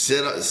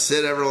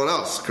sit everyone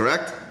else,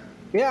 correct?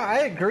 Yeah, I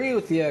agree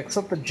with you,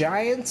 except the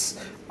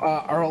Giants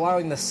are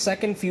allowing the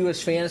second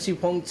fewest fantasy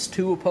points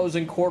to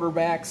opposing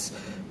quarterbacks,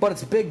 but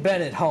it's Big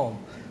Ben at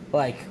home.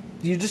 Like,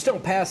 you just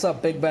don't pass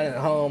up Big Ben at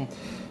home.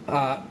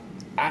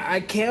 I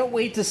can't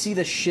wait to see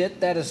the shit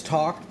that is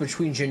talked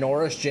between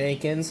Janoris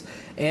Jenkins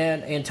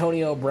and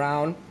Antonio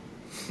Brown.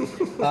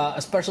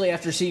 Especially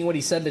after seeing what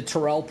he said to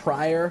Terrell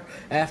Pryor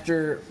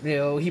after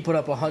he put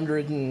up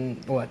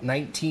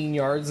 19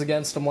 yards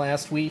against him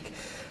last week.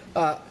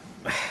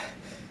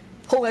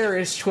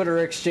 Hilarious Twitter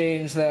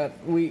exchange that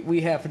we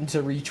happened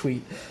to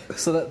retweet.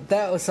 So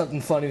that was something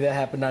funny that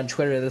happened on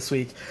Twitter this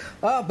week.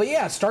 But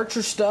yeah, start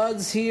your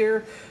studs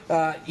here.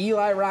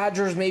 Eli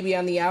Rogers maybe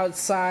on the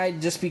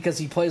outside just because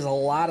he plays a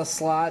lot of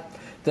slot.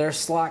 Their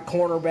slot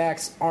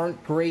cornerbacks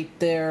aren't great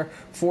there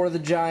for the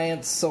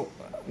Giants, so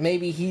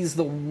maybe he's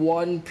the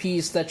one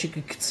piece that you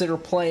could consider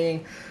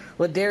playing.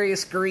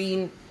 Ladarius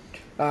Green,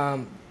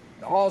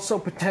 also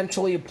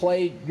potentially a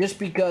play just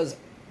because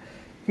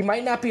he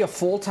might not be a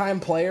full-time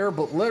player,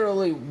 but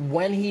literally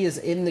when he is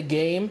in the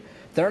game,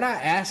 they're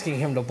not asking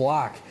him to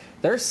block.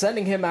 They're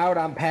sending him out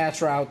on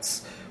pass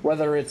routes,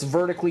 whether it's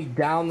vertically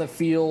down the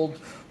field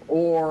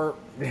or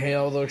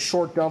the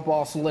short dump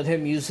offs and let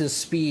him use his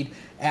speed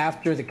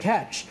after the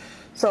catch.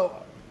 So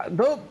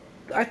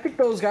I think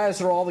those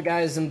guys are all the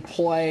guys in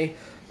play.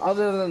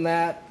 Other than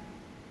that,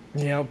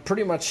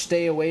 pretty much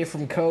stay away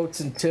from Coates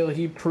until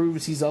he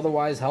proves he's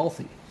otherwise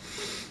healthy.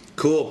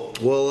 Cool.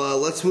 Well,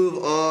 let's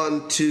move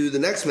on to the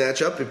next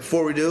matchup.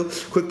 Before we do,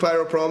 quick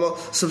Pyro promo.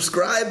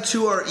 Subscribe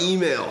to our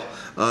email.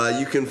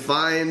 You can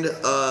find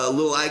a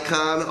little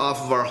icon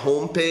off of our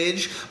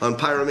homepage on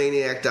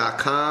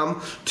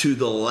pyromaniac.com to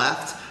the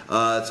left.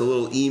 It's a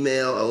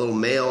little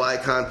mail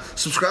icon.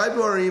 Subscribe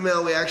to our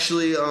email. We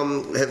actually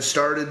have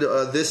started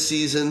this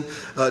season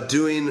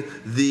doing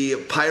the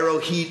Pyro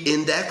Heat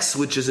Index,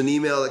 which is an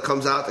email that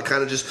comes out that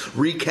kind of just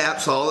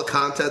recaps all the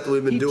content that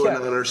we've been doing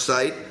on our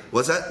site.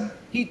 What's that?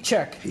 Heat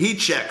check.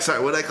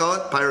 Sorry, what did I call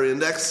it? Pyro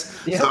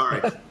Index? Yeah. Sorry.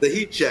 The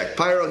Heat Check.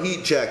 Pyro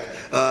Heat Check.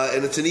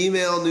 And it's an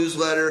email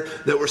newsletter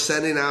that we're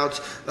sending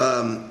out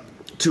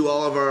to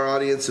all of our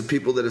audience of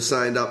people that have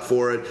signed up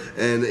for it,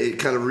 and it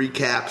kind of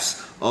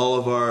recaps all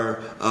of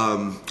our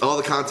all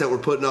the content we're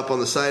putting up on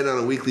the site on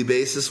a weekly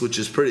basis, which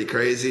is pretty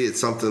crazy. It's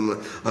something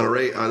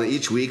on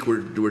each week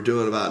we're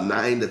doing about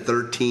 9 to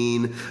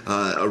 13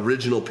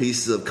 original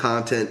pieces of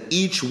content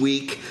each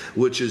week,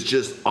 which is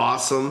just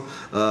awesome.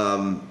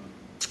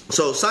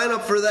 So sign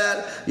up for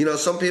that.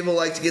 Some people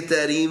like to get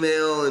that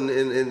email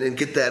and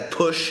get that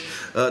push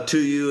to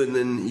you, and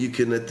then you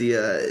can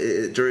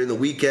during the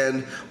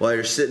weekend while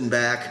you're sitting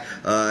back.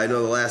 I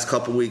know the last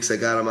couple weeks I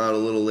got them out a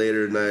little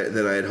later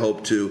than I had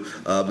hoped to,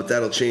 but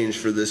that'll change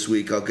for this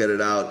week. I'll get it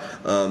out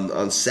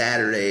on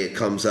Saturday. It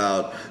comes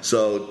out.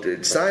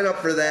 So sign up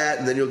for that,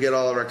 and then you'll get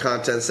all of our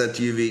content sent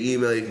to you via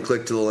email. You can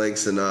click to the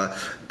links, and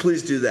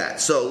please do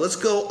that. So let's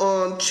go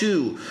on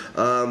to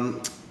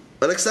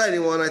an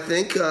exciting one, I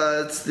think.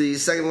 It's the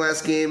second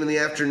last game in the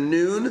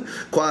afternoon.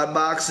 Quad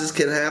boxes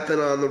can happen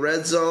on the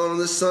Red Zone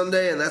this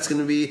Sunday, and that's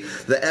going to be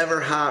the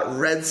ever-hot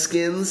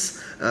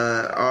Redskins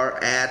are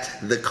at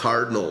the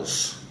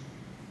Cardinals.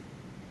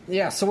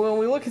 Yeah, so when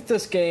we look at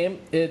this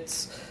game,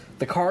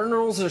 the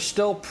Cardinals are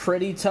still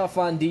pretty tough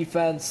on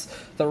defense.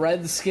 The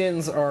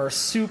Redskins are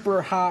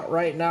super hot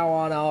right now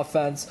on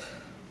offense.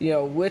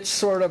 which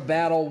sort of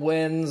battle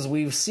wins.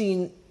 We've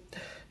seen,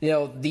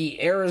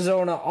 the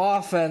Arizona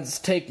offense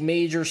take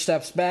major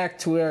steps back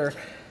to where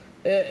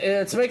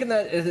it's making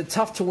it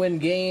tough to win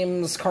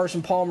games.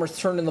 Carson Palmer's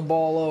turning the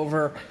ball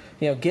over,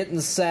 getting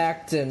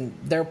sacked, and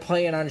they're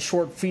playing on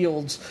short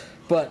fields.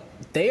 But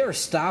they are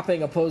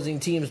stopping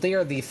opposing teams. They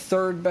are the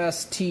third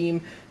best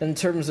team in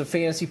terms of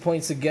fantasy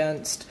points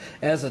against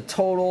as a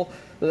total.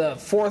 The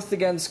fourth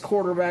against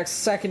quarterbacks,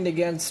 second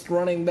against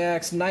running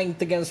backs,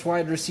 ninth against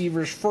wide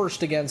receivers,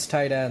 first against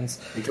tight ends.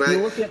 Can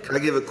I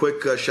give a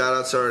quick shout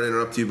out? Sorry to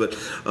interrupt you, but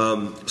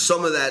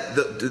some of that,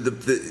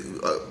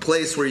 the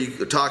place where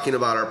you're talking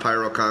about our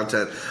Pyro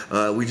content,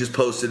 we just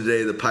posted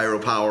today the Pyro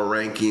Power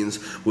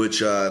Rankings,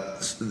 which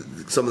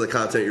some of the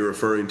content you're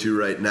referring to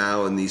right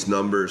now and these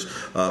numbers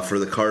for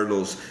the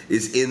Cardinals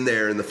is in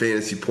there in the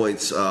fantasy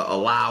points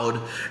allowed.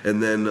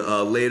 And then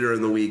later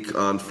in the week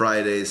on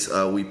Fridays,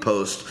 we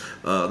post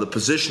the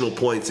positional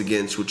points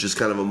against, which is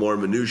kind of a more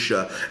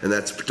minutia, and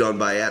that's done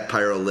by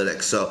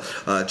 @Pyrolytics. So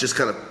just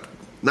kind of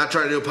not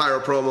trying to do a Pyro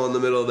promo in the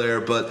middle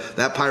there, but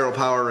that Pyro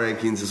Power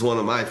Rankings is one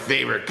of my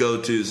favorite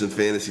go-tos in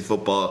fantasy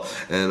football,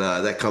 and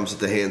that comes at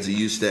the hands of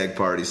you Stag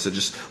Party. So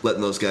just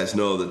letting those guys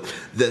know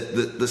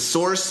that the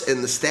source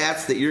and the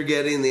stats that you're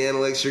getting, the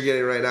analytics you're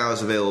getting right now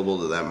is available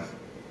to them.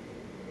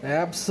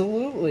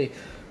 Absolutely.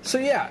 So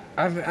yeah,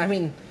 I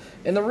mean,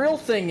 and the real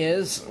thing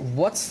is,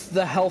 what's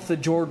the health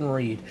of Jordan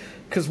Reed?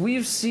 Because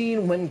we've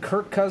seen when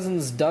Kirk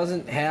Cousins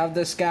doesn't have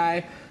this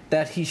guy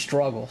that he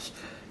struggles.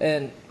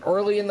 And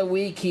early in the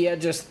week, he had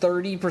just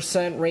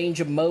 30%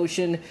 range of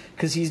motion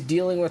because he's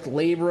dealing with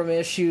labrum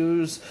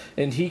issues,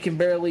 and he can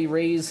barely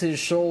raise his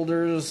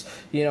shoulders,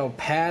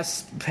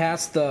 past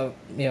the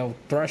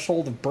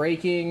threshold of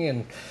breaking,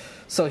 and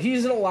so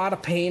he's in a lot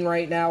of pain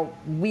right now.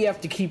 We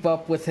have to keep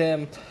up with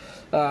him.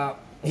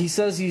 He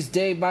says he's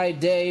day by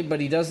day, but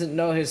he doesn't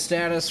know his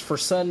status for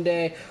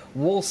Sunday.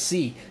 We'll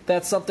see.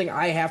 That's something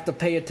I have to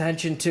pay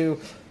attention to.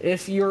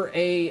 If you're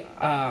a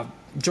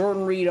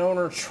Jordan Reed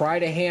owner, try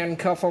to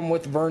handcuff him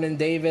with Vernon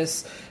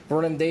Davis.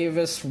 Vernon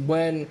Davis,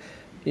 when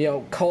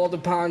called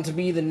upon to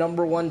be the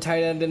number one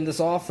tight end in this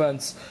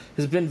offense,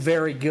 has been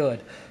very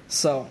good.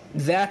 So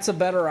that's a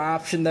better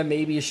option than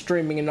maybe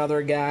streaming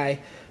another guy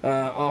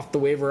off the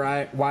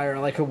waiver wire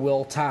like a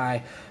Will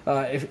Tye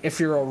if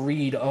you're a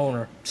Reed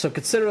owner. So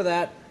consider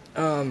that.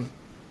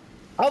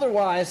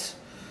 Otherwise,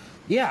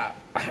 yeah,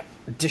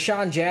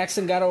 Deshaun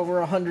Jackson got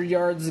over 100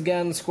 yards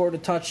again, scored a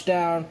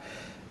touchdown.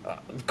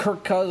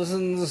 Kirk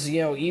Cousins,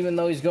 even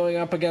though he's going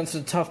up against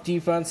a tough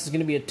defense, is going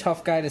to be a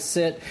tough guy to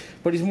sit,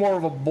 but he's more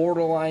of a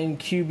borderline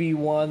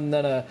QB1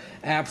 than a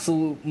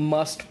absolute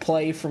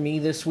must-play for me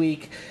this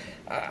week.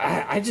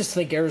 I just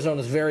think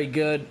Arizona's very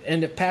good,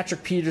 and if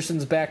Patrick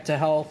Peterson's back to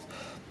health,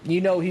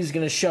 he's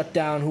going to shut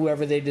down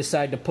whoever they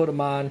decide to put him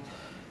on.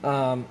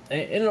 And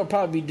it'll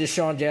probably be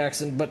Deshaun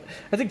Jackson, but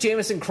I think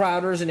Jamison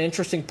Crowder is an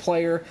interesting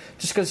player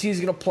just because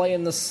he's going to play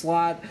in the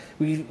slot.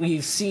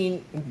 We've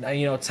seen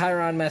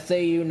Tyrann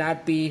Mathieu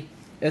not be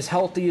as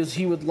healthy as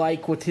he would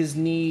like with his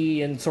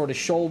knee and sort of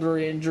shoulder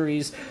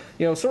injuries,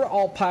 sort of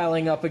all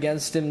piling up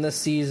against him this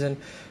season.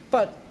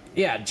 But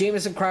yeah,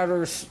 Jamison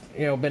Crowder's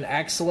been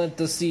excellent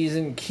this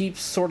season,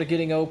 keeps sort of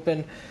getting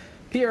open.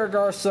 Pierre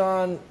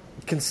Garçon,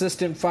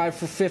 consistent 5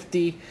 for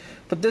 50.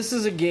 But this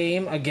is a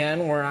game,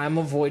 again, where I'm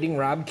avoiding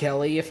Rob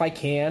Kelly if I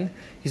can.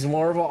 He's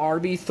more of a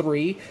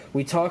RB3.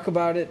 We talked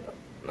about it,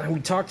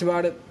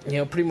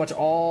 pretty much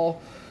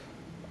all,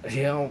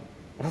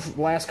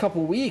 last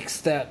couple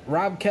weeks, that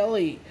Rob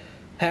Kelly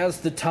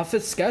has the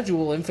toughest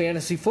schedule in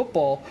fantasy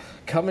football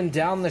coming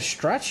down the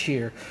stretch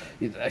here.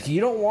 You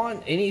don't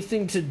want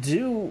anything to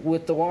do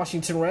with the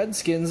Washington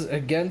Redskins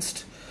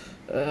against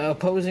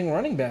opposing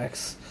running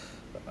backs.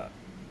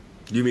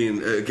 You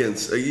mean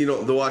against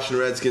the Washington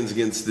Redskins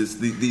against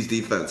these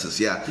defenses?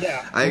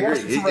 Yeah, I agree.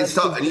 It's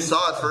tough, and you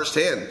saw it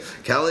firsthand.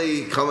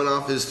 Kelly coming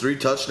off his 3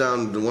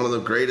 touchdown, one of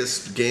the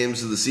greatest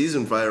games of the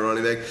season by a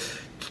running back.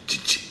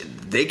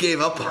 They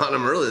gave up on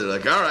him early. They're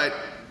like, all right,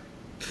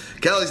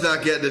 Kelly's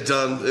not getting it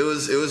done. It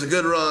was a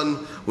good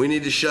run. We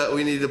need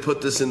to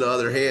put this into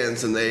other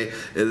hands, and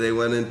they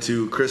went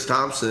into Chris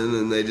Thompson,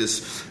 and they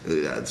just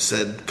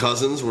said,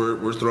 Cousins,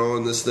 we're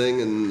throwing this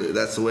thing, and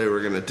that's the way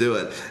we're going to do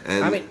it.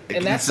 And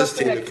that's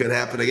something that could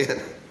happen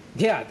again.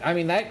 Yeah,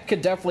 that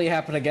could definitely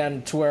happen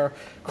again, to where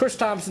Chris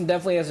Thompson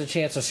definitely has a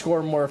chance to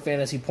score more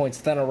fantasy points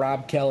than a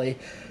Rob Kelly.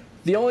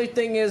 The only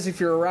thing is, if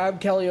you're a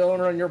Rob Kelly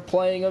owner and you're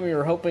playing him,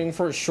 you're hoping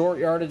for a short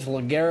yardage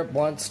LeGarrette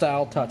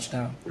Blount-style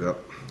touchdown.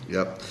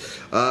 Yep.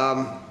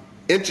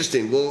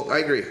 Interesting. Well, I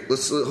agree.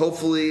 Let's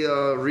hopefully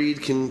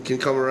Reed can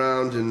come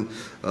around, and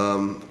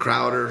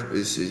Crowder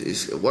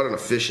is what an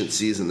efficient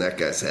season that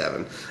guy's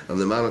having.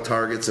 The amount of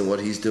targets and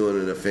what he's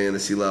doing at a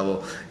fantasy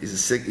level,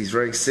 he's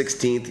ranked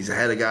 16th. He's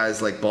ahead of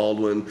guys like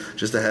Baldwin,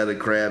 just ahead of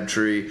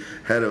Crabtree,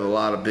 ahead of a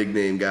lot of big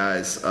name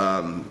guys,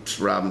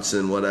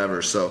 Robinson,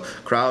 whatever. So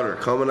Crowder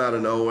coming out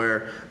of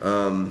nowhere.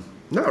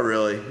 Not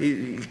really.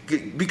 He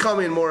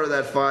becoming more of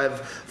that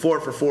 4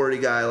 for 40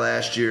 guy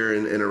last year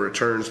and a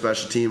return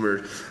special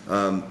teamer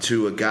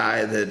to a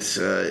guy that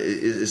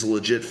is a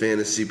legit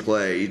fantasy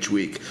play each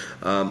week.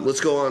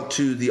 Let's go on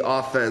to the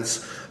offense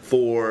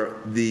for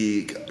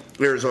the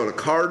Arizona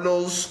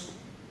Cardinals.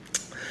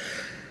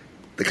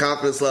 The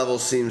confidence level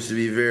seems to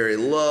be very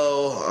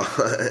low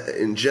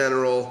in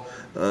general.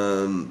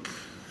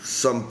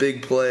 Some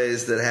big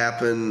plays that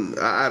happen.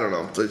 I don't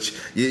know.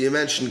 You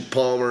mentioned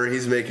Palmer.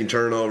 He's making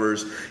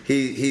turnovers.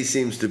 He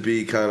seems to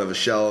be kind of a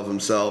shell of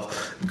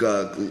himself.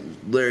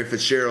 Larry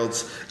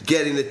Fitzgerald's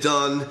getting it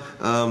done.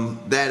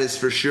 That is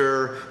for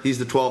sure. He's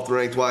the 12th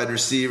ranked wide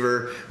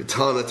receiver. A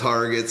ton of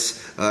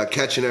targets,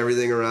 catching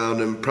everything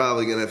around him.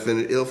 Probably going to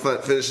finish. He'll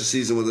finish the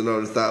season with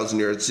another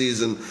 1,000-yard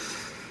season.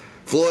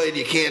 Floyd,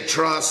 you can't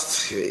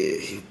trust.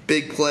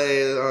 Big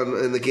play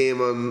in the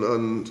game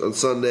on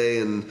Sunday,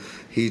 and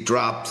he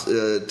dropped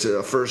to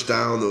a first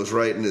down that was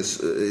right in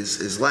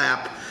his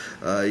lap.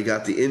 You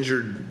got the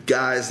injured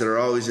guys that are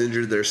always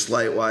injured. They're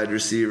slight wide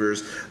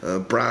receivers.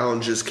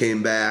 Brown just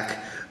came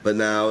back, but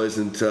now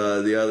isn't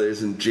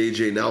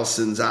J.J.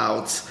 Nelson's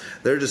out.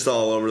 They're just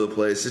all over the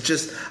place. It's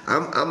just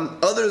I'm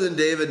other than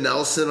David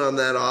Nelson on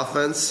that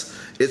offense,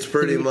 it's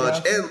pretty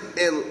much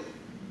and.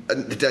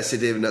 Did I say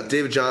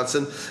David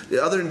Johnson?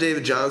 Other than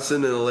David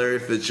Johnson and Larry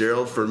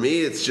Fitzgerald, for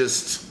me, it's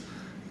just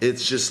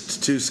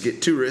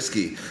too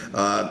risky.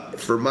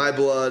 For my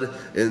blood,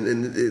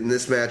 in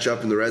this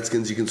matchup, and the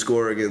Redskins you can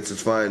score against,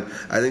 it's fine.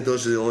 I think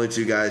those are the only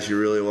two guys you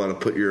really want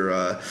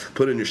to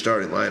put in your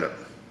starting lineup.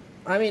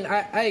 I mean,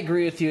 I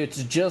agree with you.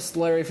 It's just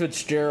Larry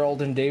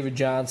Fitzgerald and David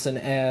Johnson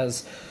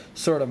as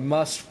sort of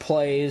must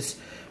plays.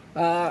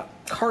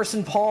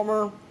 Carson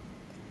Palmer,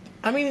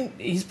 I mean,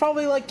 he's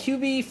probably like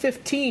QB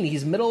 15.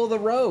 He's middle of the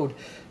road.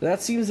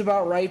 That seems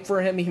about right for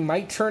him. He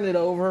might turn it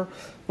over,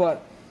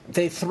 but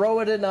they throw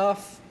it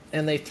enough,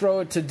 and they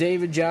throw it to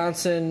David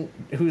Johnson,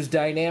 who's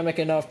dynamic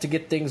enough to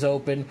get things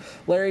open.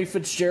 Larry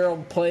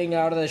Fitzgerald playing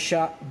out of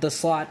the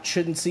slot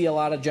shouldn't see a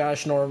lot of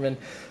Josh Norman.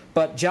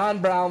 But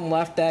John Brown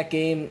left that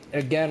game,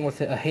 again, with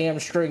a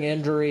hamstring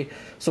injury,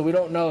 so we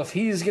don't know if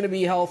he's going to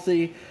be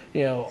healthy.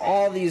 You know,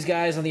 all these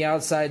guys on the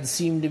outside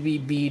seem to be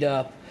beat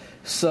up.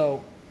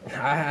 So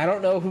I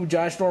don't know who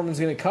Josh Norman's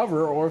going to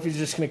cover, or if he's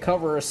just going to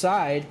cover a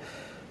side,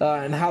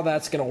 and how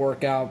that's going to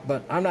work out.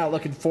 But I'm not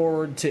looking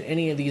forward to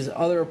any of these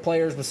other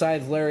players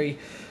besides Larry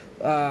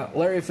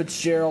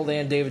Fitzgerald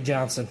and David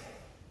Johnson.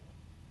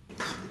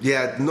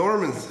 Yeah,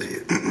 Norman's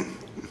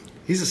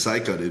he's a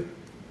psycho, dude.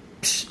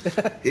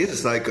 He's a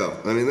psycho.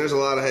 I mean, there's a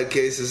lot of head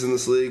cases in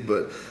this league,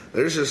 but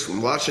there's just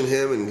watching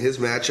him and his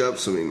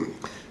matchups. I mean,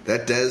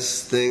 that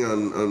Dez thing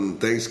on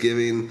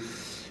Thanksgiving.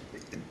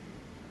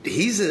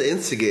 He's an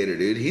instigator,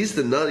 dude. He's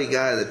the nutty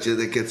guy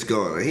that gets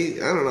going.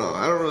 I don't know.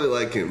 I don't really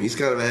like him. He's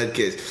kind of a head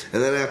case.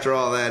 And then after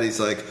all that, he's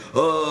like,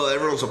 oh,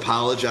 everyone's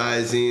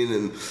apologizing,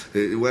 and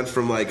it went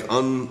from like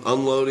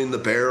unloading the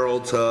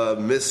barrel to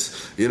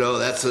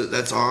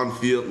that's on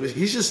field.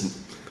 He's just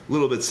a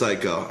little bit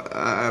psycho.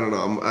 I don't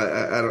know.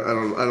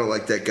 I don't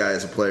like that guy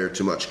as a player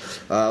too much.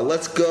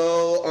 Let's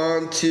go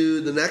on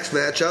to the next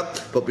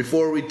matchup. But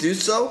before we do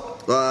so,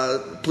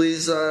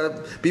 please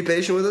be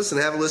patient with us and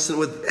have a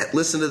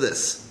listen to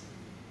this.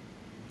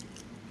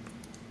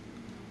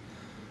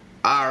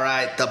 All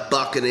right, the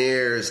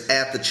Buccaneers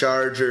at the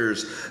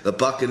Chargers. The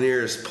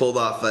Buccaneers pulled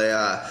off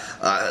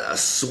a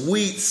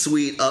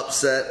sweet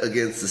upset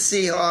against the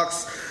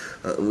Seahawks.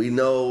 We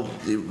know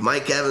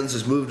Mike Evans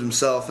has moved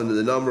himself into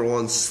the number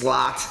one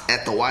slot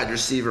at the wide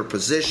receiver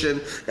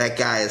position. That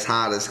guy is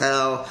hot as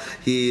hell.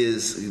 He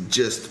is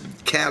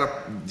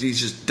he's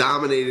just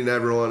dominating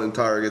everyone in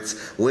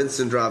targets.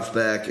 Winston drops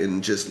back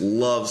and just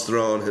loves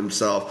throwing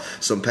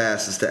himself some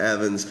passes to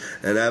Evans,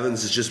 and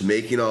Evans is just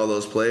making all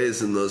those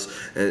plays, and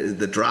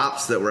the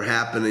drops that were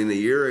happening a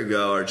year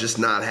ago are just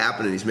not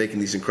happening. He's making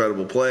these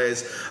incredible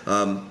plays.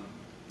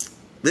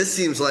 This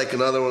seems like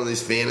another one of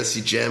these fantasy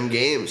gem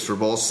games for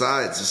both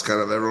sides. Just kind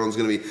of everyone's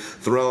going to be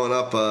throwing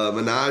up a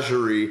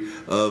menagerie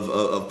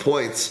of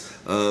points,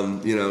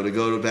 to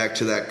go back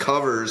to that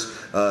covers.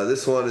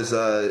 This one is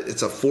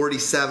it's a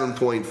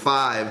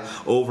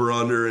 47.5 over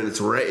under, and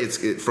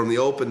it's from the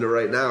open to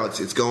right now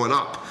it's going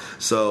up.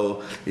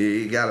 So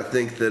you got to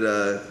think that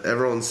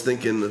everyone's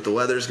thinking that the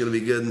weather's going to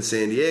be good in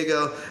San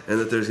Diego, and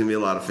that there's going to be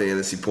a lot of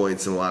fantasy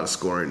points and a lot of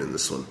scoring in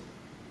this one.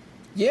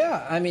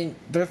 Yeah, I mean,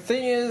 the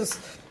thing is,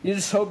 you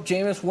just hope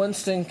Jameis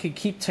Winston could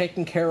keep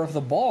taking care of the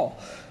ball.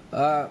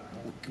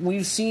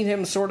 We've seen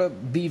him sort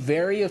of be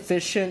very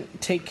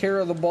efficient, take care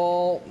of the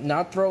ball,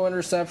 not throw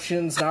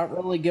interceptions, not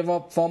really give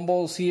up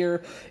fumbles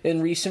here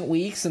in recent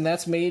weeks, and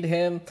that's made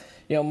him,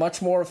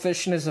 much more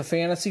efficient as a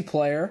fantasy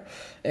player.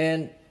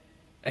 And,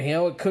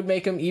 it could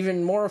make him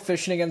even more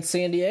efficient against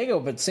San Diego.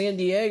 But San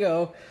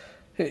Diego,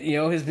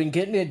 has been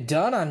getting it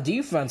done on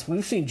defense.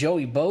 We've seen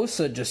Joey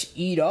Bosa just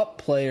eat up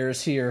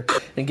players here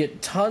and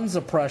get tons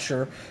of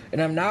pressure,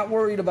 and I'm not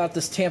worried about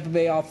this Tampa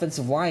Bay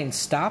offensive line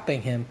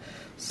stopping him.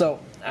 So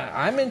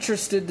I'm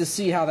interested to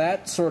see how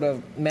that sort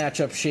of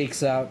matchup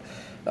shakes out.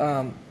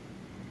 And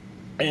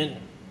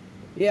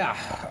Yeah,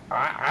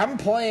 I'm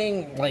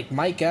playing like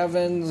Mike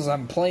Evans.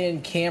 I'm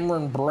playing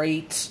Cameron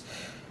Brate.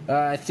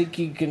 I think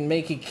you can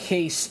make a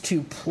case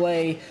to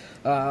play.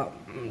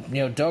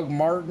 Doug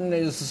Martin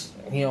is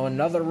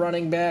another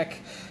running back.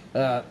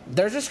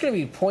 There's just going to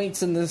be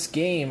points in this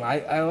game.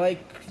 I like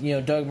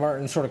Doug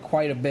Martin sort of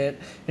quite a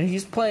bit, and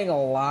he's playing a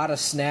lot of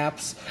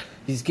snaps.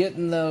 He's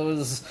getting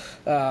those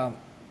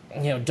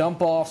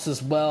dump offs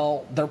as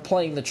well. They're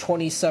playing the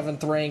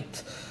 27th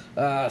ranked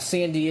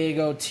San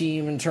Diego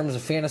team in terms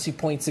of fantasy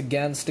points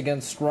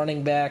against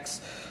running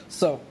backs.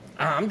 So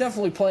I'm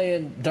definitely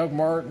playing Doug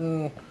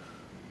Martin,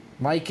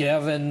 Mike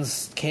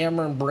Evans,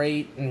 Cameron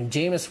Brate, and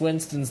Jameis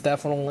Winston's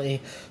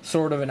definitely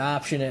sort of an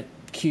option at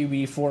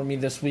QB for me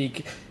this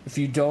week. If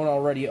you don't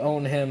already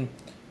own him,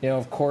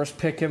 of course,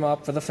 pick him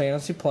up for the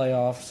fantasy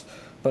playoffs.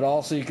 But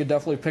also, you could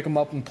definitely pick him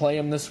up and play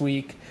him this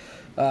week.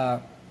 I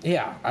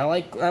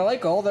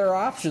like all their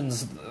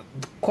options.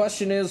 The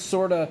question is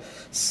sort of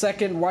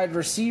second wide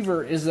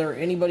receiver. Is there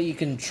anybody you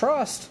can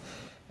trust?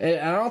 And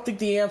I don't think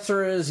the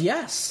answer is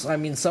yes. I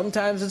mean,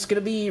 sometimes it's going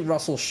to be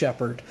Russell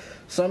Shepard.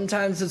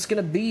 Sometimes it's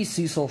going to be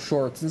Cecil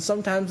Shorts. And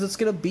sometimes it's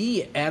going to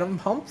be Adam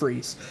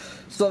Humphries.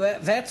 So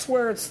that's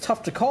where it's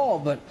tough to call.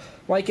 But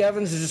Mike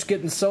Evans is just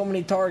getting so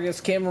many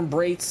targets. Cameron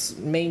Brate's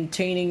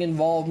maintaining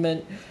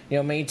involvement,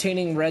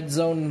 maintaining red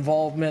zone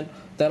involvement.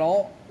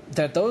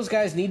 That those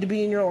guys need to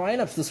be in your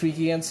lineups this week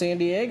against San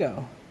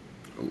Diego.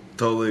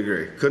 Totally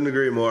agree. Couldn't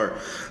agree more.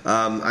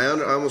 I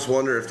almost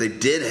wonder if they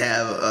did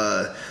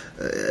have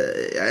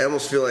I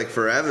almost feel like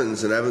for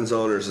Evans and Evans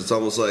owners, it's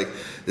almost like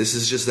this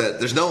is just that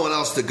there's no one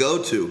else to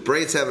go to.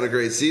 Brate's having a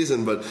great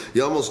season, but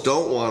you almost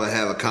don't want to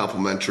have a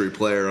complimentary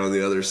player on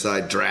the other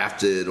side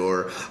drafted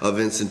or a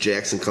Vincent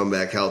Jackson come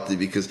back healthy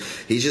because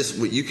he's just,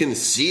 you can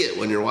see it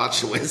when you're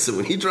watching Winston.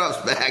 When he drops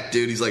back,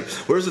 dude, he's like,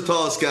 where's the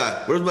tallest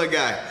guy? Where's my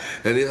guy?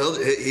 And he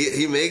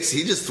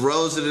just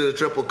throws it into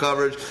triple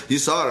coverage. You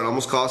saw it. It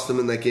almost cost him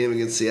in that game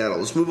against Seattle.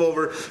 Let's move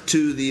over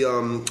to the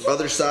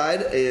other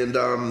side and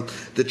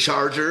the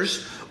Chargers.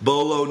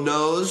 Bolo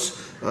knows.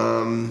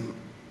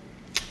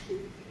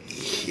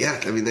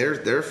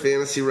 They're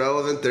fantasy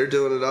relevant. They're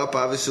doing it up.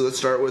 Obviously, let's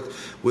start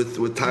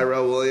with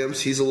Tyrell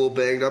Williams. He's a little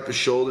banged up. His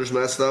shoulder's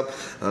messed up.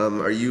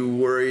 Are you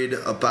worried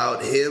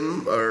about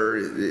him, or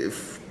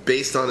if,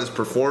 based on his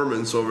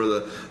performance over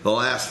the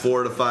last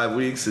 4 to 5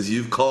 weeks, as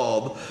you've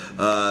called,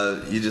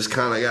 you just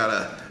kind of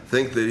gotta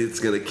think that it's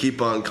going to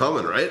keep on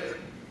coming, right?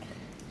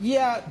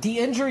 Yeah, the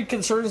injury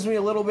concerns me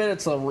a little bit.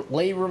 It's a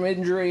labrum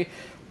injury.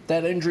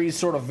 That injury is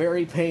sort of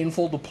very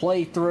painful to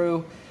play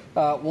through.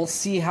 We'll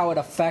see how it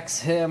affects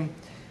him.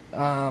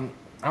 I'm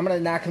going to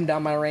knock him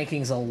down my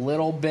rankings a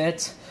little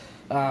bit,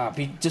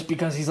 just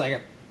because he's like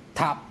a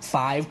top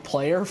 5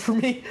 player for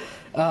me.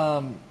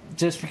 The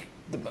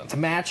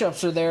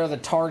matchups are there, the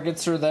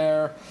targets are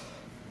there.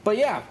 But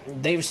yeah,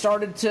 they've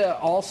started to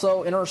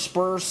also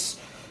intersperse,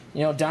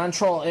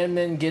 Dontrell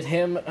Inman, get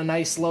him a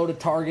nice load of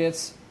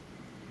targets.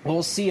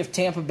 We'll see if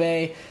Tampa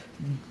Bay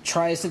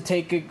tries to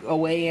take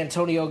away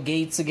Antonio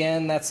Gates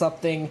again. That's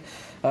something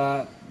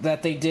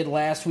that they did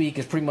last week,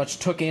 is pretty much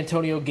took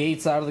Antonio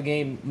Gates out of the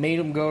game, made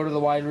him go to the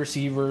wide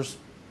receivers.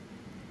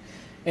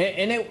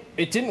 And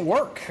it didn't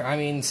work. I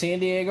mean, San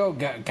Diego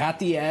got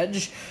the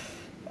edge.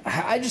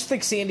 I just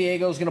think San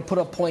Diego is going to put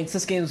up points.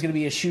 This game is going to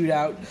be a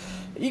shootout.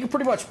 You can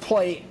pretty much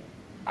play.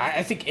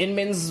 I think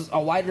Inman's a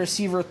wide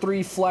receiver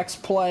 3 flex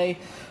play.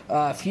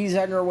 If he's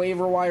on your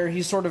waiver wire,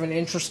 he's sort of an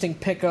interesting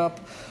pickup.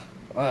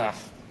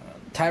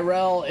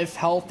 Tyrell, if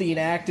healthy and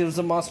active, is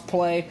a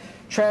must-play.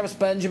 Travis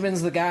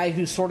Benjamin's the guy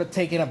who's sort of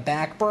taken a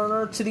back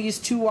burner to these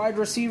 2 wide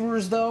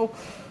receivers, though.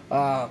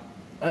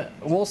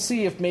 We'll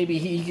see if maybe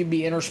he can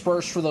be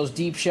interspersed for those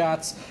deep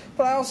shots.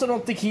 But I also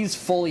don't think he's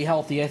fully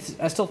healthy.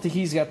 I still think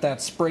he's got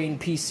that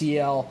sprained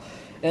PCL.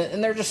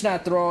 And they're just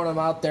not throwing him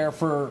out there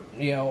for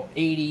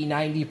 80,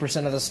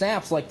 90% of the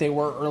snaps like they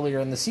were earlier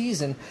in the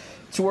season,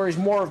 to where he's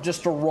more of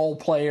just a role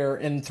player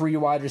in 3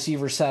 wide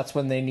receiver sets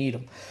when they need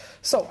him.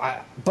 So,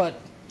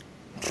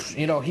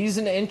 he's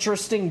an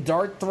interesting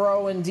dart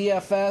throw in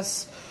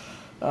DFS.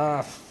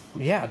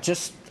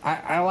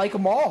 I like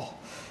them all.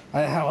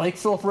 I like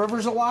Phillip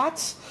Rivers a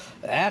lot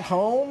at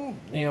home,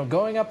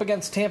 going up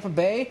against Tampa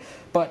Bay.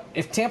 But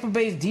if Tampa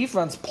Bay's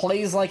defense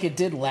plays like it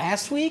did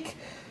last week,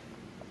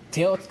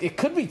 it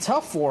could be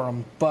tough for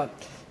them. But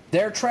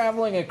they're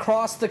traveling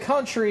across the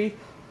country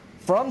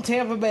from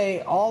Tampa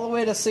Bay all the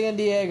way to San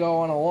Diego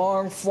on a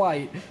long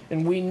flight.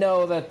 And we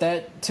know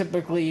that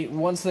typically,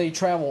 once they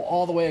travel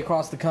all the way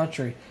across the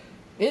country,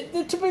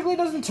 it typically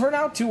doesn't turn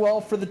out too well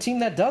for the team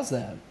that does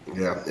that.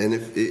 Yeah, and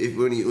if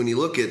when you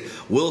look at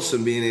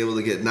Wilson being able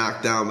to get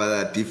knocked down by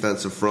that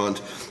defensive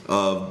front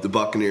of the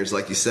Buccaneers,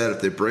 like you said,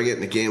 if they bring it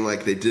in a game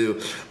like they do,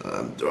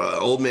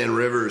 Old Man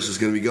Rivers is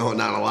going to be going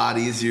down a lot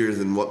easier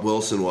than what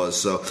Wilson was.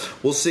 So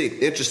we'll see.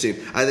 Interesting.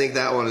 I think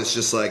that one is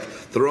just like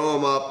throw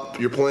them up.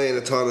 You're playing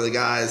a ton of the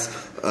guys.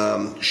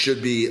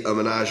 Should be a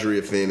menagerie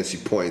of fantasy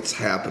points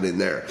happening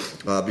there.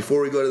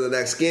 Before we go to the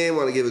next game, I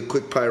want to give a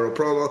quick Pyro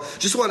promo.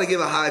 Just want to give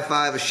a high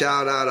five, a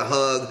shout out, a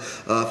hug,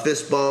 a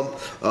fist bump,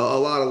 a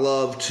lot of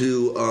love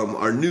to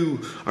our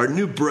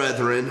new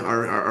brethren,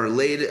 our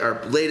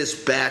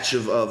latest batch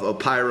of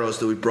Pyros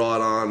that we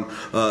brought on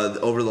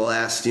over the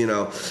last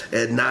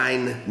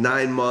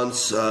 9 months.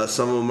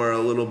 Some of them are a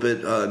little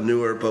bit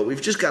newer, but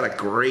we've just got a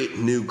great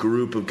new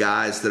group of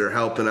guys that are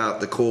helping out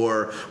the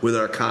core with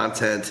our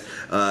content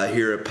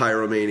here at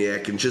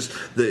Pyromaniac. And just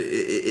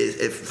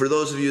for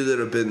those of you that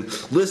have been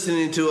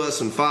listening to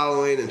us and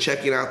following and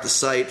checking out the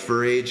site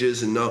for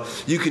ages, and know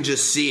you can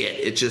just see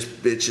it.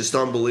 It's just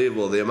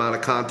unbelievable, the amount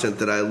of content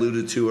that I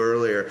alluded to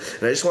earlier.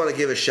 And I just want to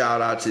give a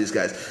shout out to these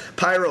guys.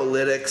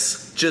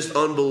 Pyrolytics, just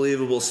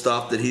unbelievable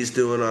stuff that he's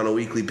doing on a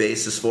weekly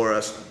basis for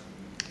us.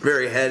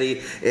 Very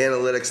heady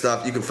analytic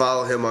stuff. You can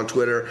follow him on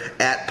Twitter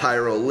at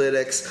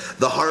Pyrolytics.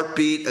 The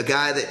Heartbeat, a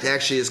guy that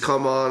actually has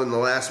come on in the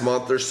last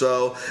month or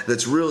so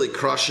that's really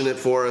crushing it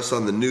for us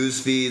on the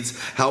news feeds,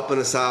 helping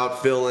us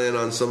out, fill in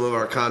on some of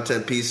our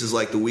content pieces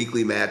like the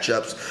weekly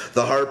matchups.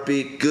 The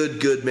Heartbeat,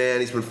 good man.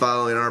 He's been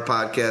following our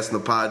podcast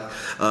and the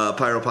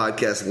Pyro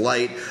Podcast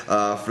Lite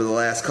for the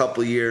last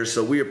couple of years.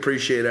 So we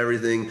appreciate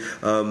everything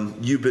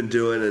you've been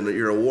doing, and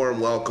you're a warm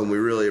welcome. We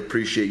really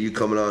appreciate you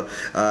coming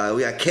on.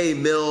 We got Kay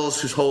Mills,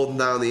 who's holding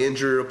down the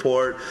injury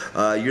report.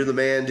 You're the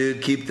man,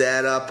 dude. Keep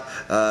that up.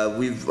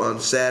 On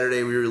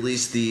Saturday we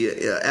released the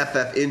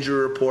FF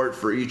injury report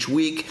for each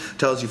week.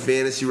 Tells you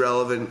fantasy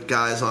relevant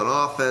guys on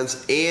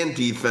offense and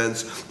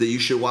defense that you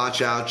should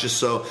watch out. Just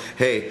so,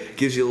 hey,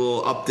 gives you a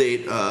little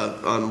update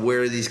on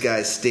where these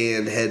guys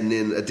stand heading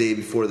in a day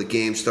before the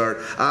game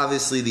start.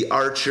 Obviously, the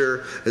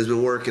Archer has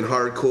been working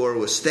hardcore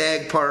with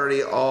Stag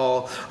Party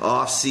all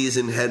off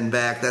season, heading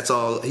back. That's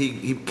all.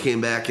 He came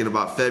back in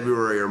about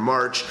February or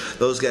March.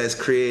 Those guys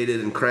created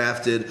and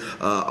crafted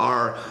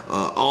our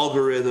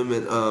algorithm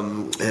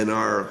and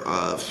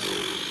our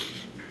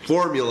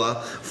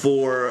formula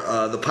for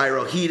the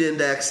Pyro Heat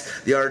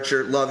Index. The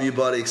Archer, love you,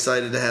 buddy.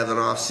 Excited to have an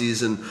off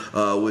season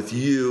with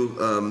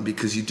you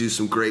because you do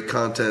some great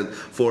content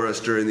for us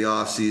during the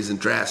off season.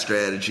 Draft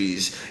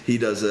strategies. He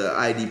does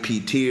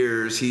IDP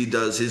tiers. He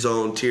does his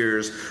own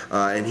tiers,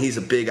 and he's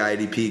a big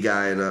IDP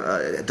guy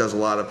and does a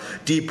lot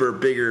of deeper,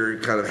 bigger,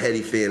 kind of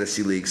heady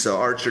fantasy leagues. So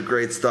Archer,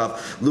 great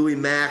stuff. Louis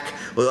Mack,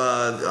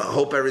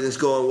 hope everything's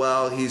going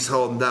well. He's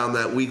holding down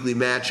that weekly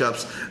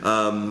matchups,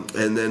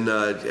 and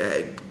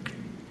then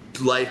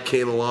life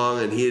came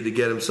along and he had to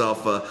get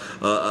himself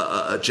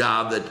a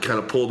job that kind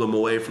of pulled him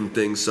away from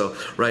things. So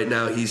right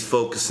now he's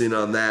focusing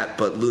on that.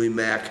 But Louis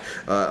Mack,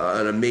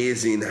 an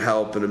amazing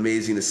help and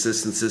amazing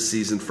assistance this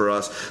season for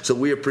us. So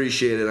we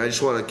appreciate it. I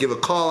just want to give a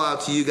call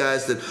out to you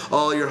guys that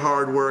all your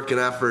hard work and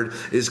effort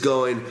is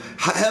going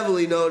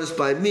heavily noticed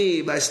by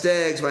me, by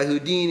Stags, by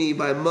Houdini,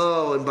 by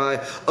Mo, and by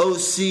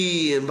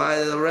OC, and by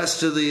the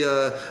rest of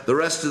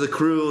the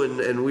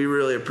crew. And we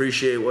really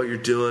appreciate what you're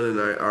doing, and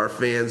our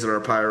fans and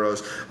our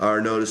Pyros are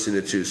noticing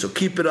it too. So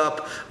keep it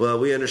up. Well,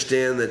 we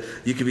understand that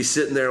you could be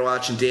sitting there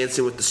watching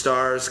Dancing with the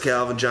Stars,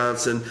 Calvin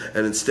Johnson,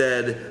 and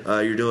instead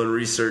you're doing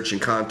research and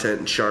content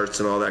and charts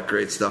and all that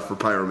great stuff for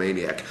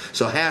Pyromaniac.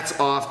 So hats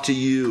off to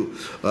you.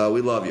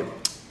 We love you.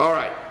 All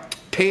right.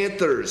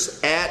 Panthers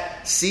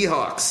at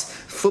Seahawks.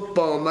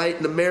 Football night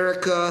in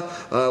America.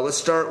 Let's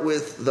start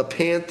with the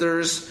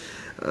Panthers.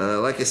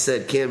 Like I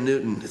said, Cam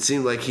Newton, it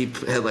seemed like he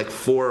had like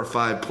 4 or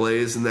 5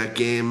 plays in that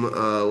game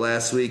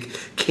last week.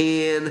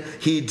 Can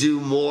he do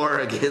more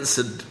against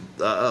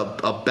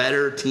a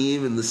better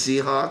team in the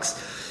Seahawks?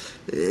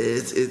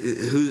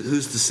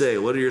 Who's to say?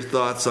 What are your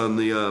thoughts on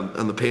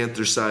the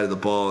Panthers side of the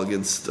ball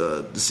against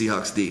the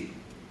Seahawks D?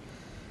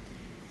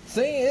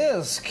 Thing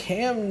is,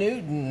 Cam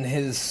Newton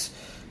has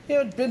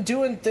been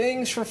doing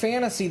things for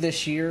fantasy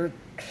this year.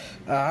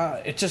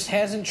 It just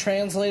hasn't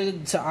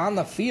translated to on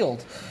the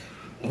field.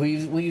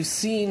 We've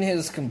seen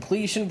his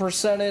completion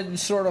percentage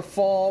sort of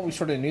fall. We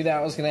sort of knew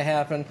that was going to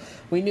happen.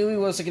 We knew he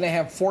wasn't going to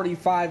have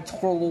 45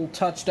 total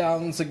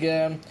touchdowns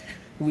again.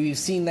 We've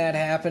seen that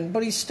happen.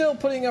 But he's still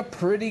putting up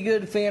pretty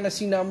good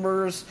fantasy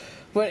numbers.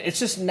 But it's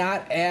just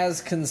not as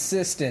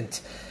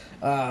consistent.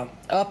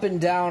 Up and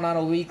down on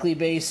a weekly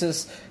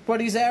basis.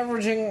 But he's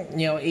averaging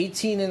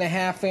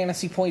 18.5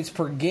 fantasy points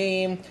per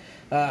game.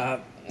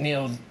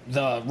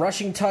 The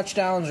rushing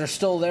touchdowns are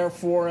still there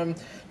for him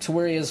to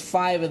where he has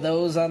 5 of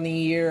those on the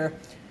year.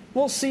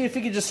 We'll see if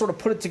he can just sort of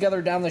put it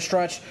together down the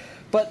stretch.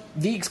 But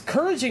the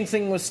encouraging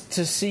thing was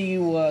Ted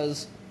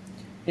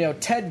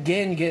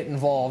Ginn get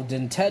involved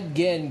and Ted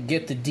Ginn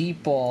get the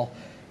deep ball.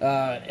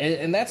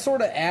 And that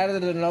sort of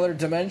added another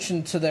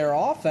dimension to their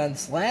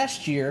offense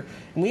last year.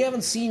 And we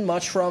haven't seen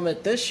much from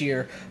it this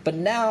year. But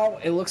now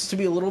it looks to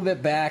be a little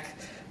bit back.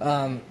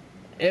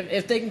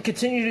 If they can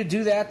continue to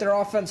do that, their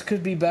offense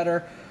could be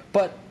better.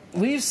 But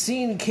we've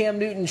seen Cam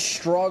Newton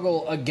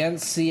struggle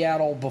against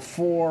Seattle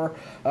before.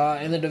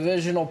 In the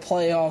divisional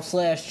playoffs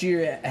last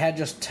year, had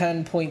just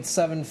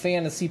 10.7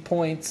 fantasy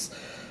points.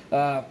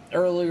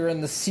 Earlier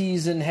in the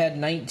season, had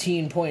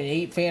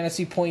 19.8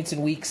 fantasy points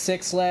in Week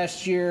 6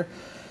 last year.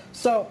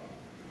 So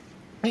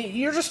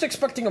you're just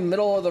expecting a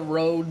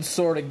middle-of-the-road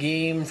sort of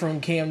game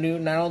from Cam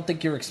Newton. I don't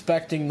think you're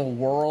expecting the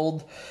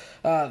world.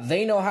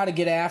 They know how to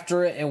get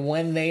after it, and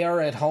when they are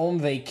at home,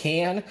 they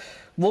can.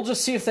 we'll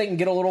just see if they can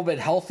get a little bit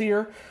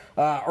healthier.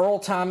 Earl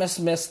Thomas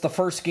missed the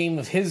first game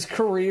of his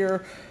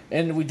career,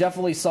 and we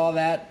definitely saw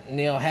that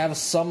have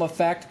some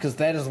effect because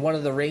that is one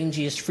of the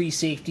rangiest free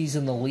safeties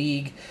in the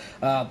league.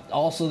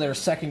 Also, their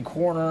second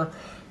corner,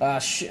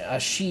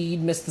 Sheed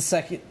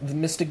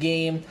missed a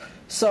game.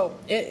 So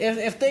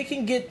if they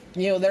can get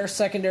their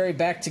secondary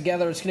back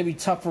together, it's going to be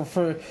tougher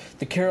for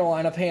the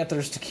Carolina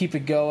Panthers to keep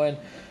it going.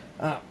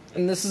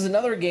 And this is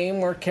another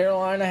game where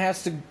Carolina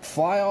has to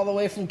fly all the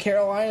way from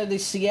Carolina to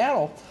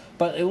Seattle.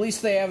 But at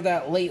least they have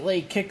that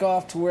late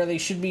kickoff to where they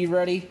should be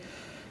ready.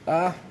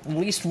 At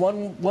least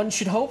one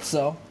should hope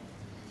so.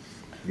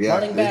 Yeah,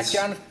 running back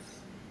Jonathan.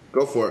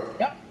 Go for it.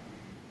 Yep.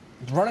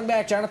 Running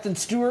back Jonathan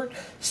Stewart.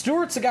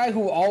 Stewart's a guy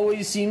who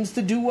always seems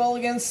to do well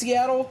against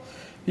Seattle.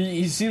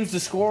 He seems to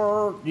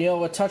score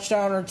a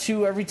touchdown or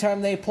two every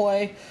time they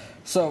play.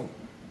 So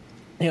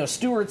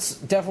Stewart's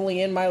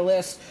definitely in my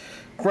list.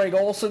 Greg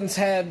Olson's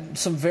had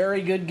some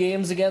very good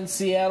games against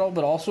Seattle,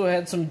 but also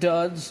had some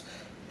duds.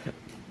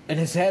 And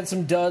has had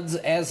some duds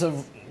as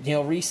of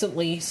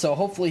recently, so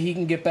hopefully he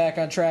can get back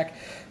on track.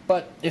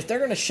 But if they're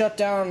going to shut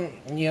down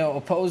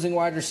opposing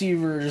wide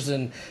receivers,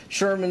 and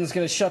Sherman's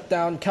going to shut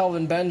down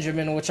Kelvin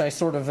Benjamin, which I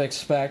sort of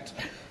expect,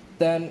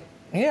 then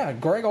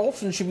Greg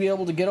Olson should be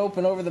able to get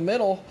open over the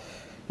middle.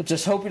 But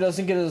just hope he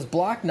doesn't get his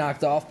block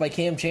knocked off by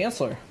Cam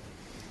Chancellor.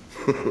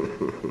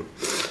 Cool.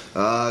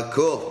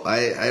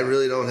 I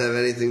really don't have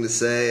anything to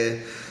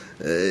say.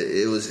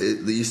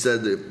 You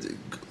said that.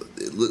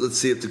 Let's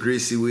see if the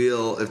greasy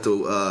wheel, if the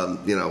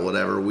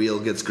whatever wheel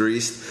gets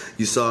greased.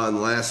 You saw in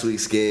last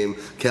week's game,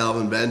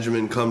 Calvin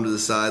Benjamin come to the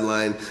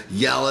sideline,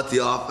 yell at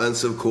the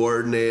offensive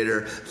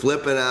coordinator,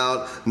 flipping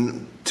out.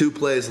 2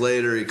 plays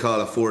later, he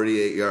caught a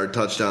 48-yard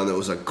touchdown that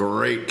was a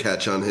great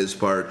catch on his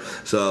part.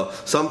 So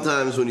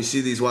sometimes when you see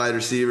these wide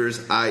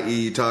receivers,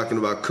 i.e. talking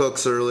about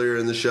Cooks earlier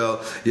in the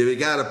show, you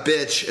got a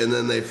bitch and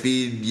then they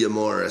feed you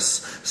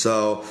Morris.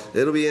 So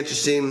it'll be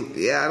interesting.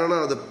 Yeah, I don't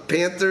know. The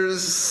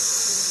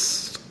Panthers...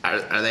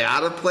 Are they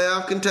out of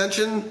playoff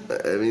contention?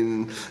 I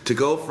mean, to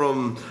go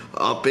from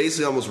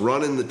basically almost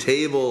running the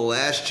table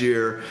last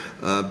year,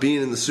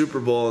 being in the Super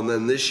Bowl, and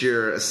then this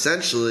year,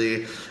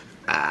 essentially,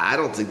 I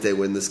don't think they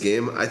win this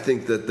game. I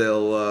think that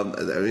they'll.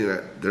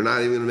 They're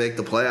not even going to make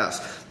the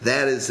playoffs.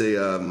 That is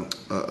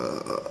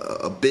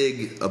a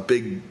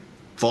big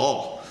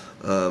fall.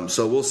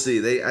 So we'll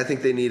see. I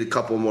think they need a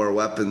couple more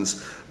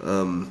weapons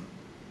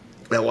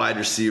at wide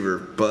receiver,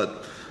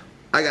 but.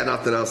 I got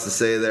nothing else to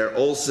say there.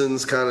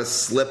 Olson's kind of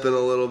slipping a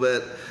little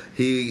bit.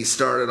 He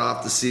started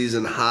off the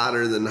season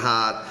hotter than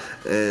hot,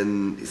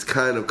 and he's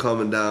kind of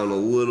coming down a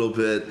little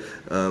bit,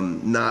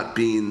 not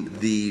being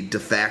the de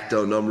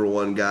facto number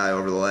one guy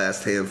over the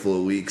last handful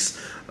of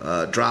weeks,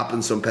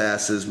 dropping some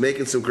passes,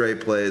 making some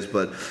great plays,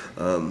 but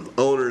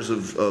owners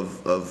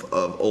of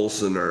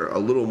Olson are a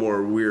little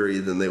more weary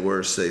than they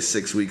were, say,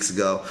 6 weeks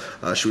ago.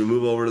 Should we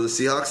move over to the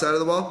Seahawks side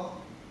of the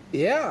ball?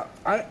 Yeah.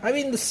 I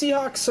mean, the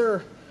Seahawks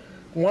are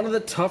one of the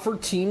tougher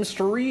teams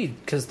to read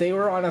because they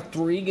were on a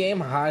 3-game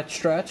hot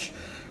stretch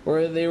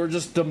where they were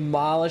just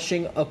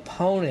demolishing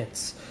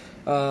opponents.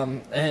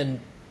 And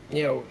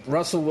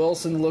Russell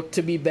Wilson looked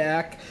to be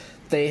back.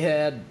 They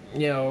had,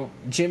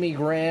 Jimmy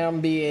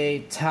Graham be a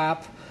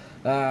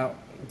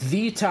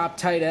the top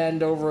tight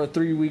end over a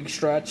 3-week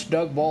stretch.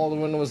 Doug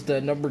Baldwin was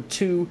the number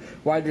 2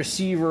 wide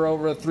receiver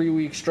over a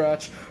 3-week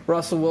stretch.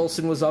 Russell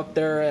Wilson was up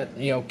there at,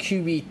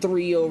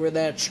 QB3 over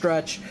that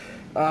stretch.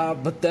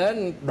 But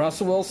then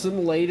Russell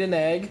Wilson laid an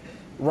egg,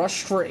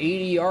 rushed for 80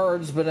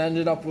 yards, but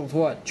ended up with,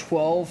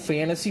 12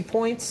 fantasy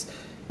points?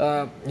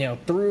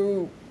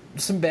 Threw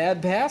some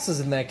bad passes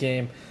in that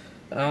game.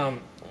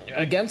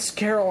 Against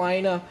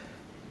Carolina,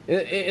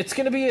 it's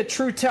going to be a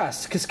true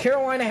test because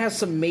Carolina has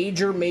some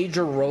major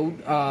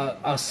road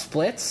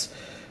splits.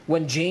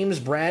 When James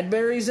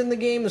Bradbury's in the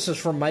game, this is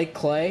from Mike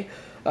Clay.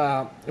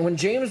 When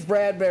James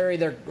Bradbury,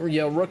 their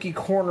rookie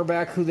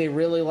cornerback, who they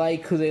really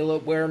like, who they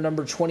wear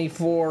number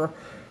 24,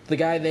 the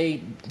guy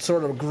they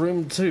sort of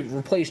groomed to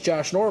replace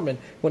Josh Norman,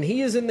 when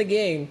he is in the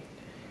game,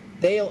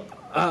 they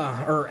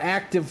are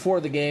active for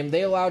the game.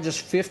 They allow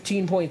just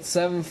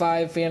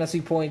 15.75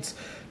 fantasy points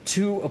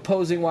to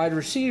opposing wide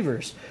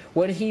receivers.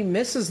 When he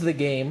misses the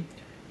game,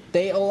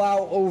 they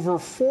allow over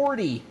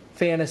 40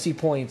 fantasy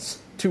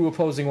points to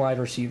opposing wide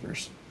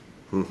receivers.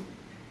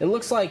 It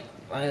looks like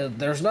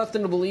there's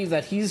nothing to believe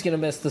that he's going to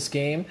miss this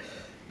game.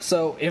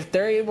 So if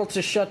they're able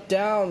to shut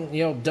down,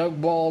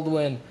 Doug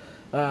Baldwin,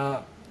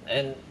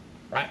 and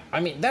I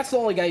mean, that's the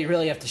only guy you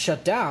really have to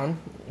shut down,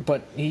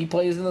 but he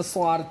plays in the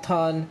slot a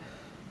ton.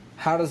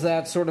 How does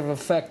that sort of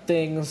affect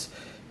things?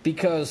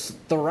 Because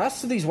the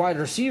rest of these wide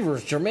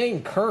receivers,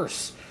 Jermaine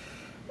Kearse,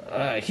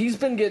 he's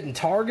been getting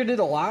targeted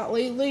a lot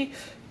lately,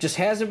 just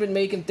hasn't been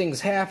making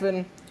things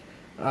happen.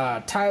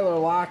 Tyler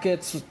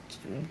Lockett's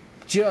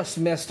just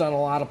missed on a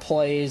lot of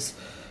plays,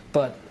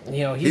 but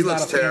he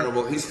looks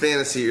terrible. He's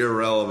fantasy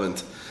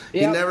irrelevant.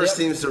 He never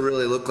seems to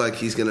really look like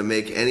he's going to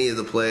make any of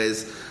the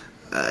plays.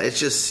 it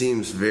just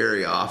seems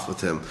very off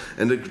with him.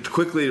 And to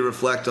quickly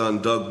reflect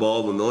on Doug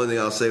Baldwin, the only thing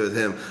I'll say with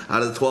him,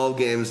 out of the 12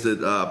 games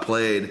that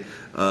played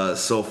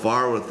so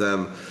far with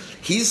them,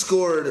 he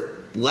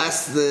scored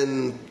less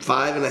than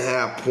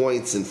 5.5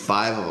 points in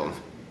 5 of them.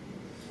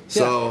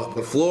 So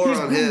the floor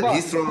on him,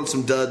 he's throwing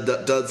some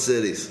dud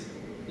cities.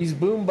 He's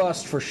boom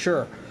bust for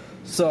sure.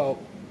 So,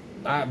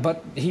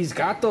 but he's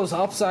got those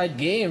upside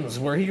games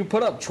where he could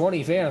put up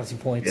 20 fantasy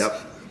points.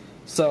 Yep.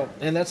 So,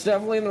 and that's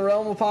definitely in the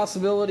realm of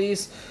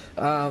possibilities.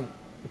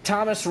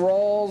 Thomas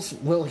Rawls,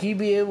 will he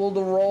be able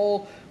to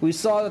roll? We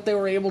saw that they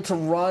were able to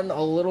run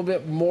a little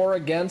bit more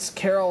against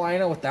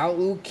Carolina without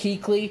Luke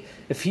Kuechly.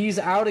 If he's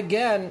out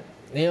again,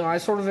 I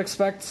sort of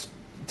expect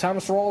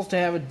Thomas Rawls to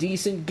have a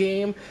decent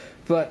game.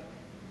 But,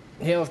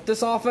 if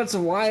this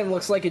offensive line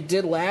looks like it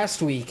did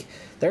last week,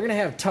 they're going to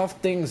have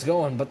tough things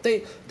going. But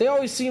they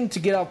always seem to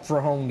get up for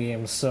home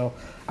games. So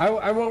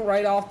I won't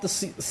write off the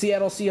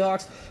Seattle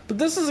Seahawks. But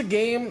this is a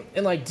game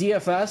in,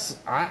 DFS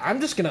I'm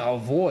just going to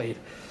avoid.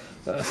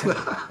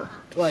 I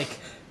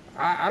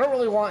don't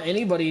really want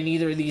anybody in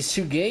either of these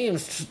two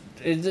games.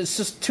 It's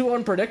just too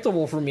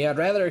unpredictable for me. I'd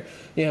rather,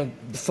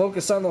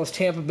 focus on those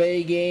Tampa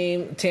Bay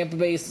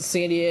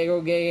San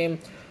Diego game,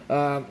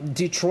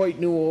 Detroit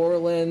New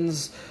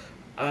Orleans,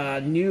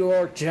 New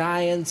York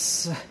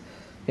Giants,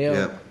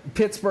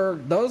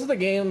 Pittsburgh. Those are the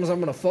games I'm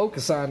going to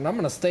focus on, and I'm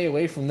going to stay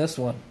away from this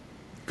one.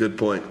 Good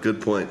point.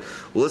 Well,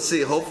 let's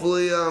see.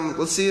 Hopefully,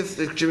 let's see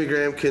if Jimmy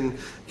Graham can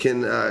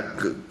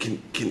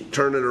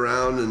turn it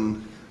around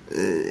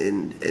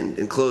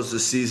and close the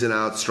season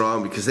out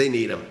strong, because they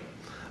need him.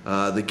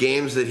 The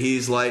games that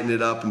he's lighting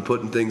it up and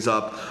putting things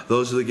up,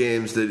 those are the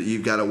games that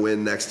you've got to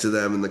win next to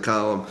them in the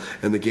column.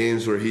 And the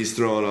games where he's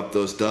throwing up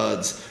those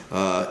duds,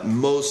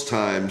 most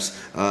times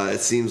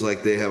it seems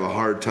like they have a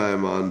hard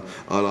time on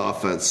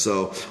offense.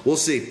 So we'll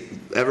see.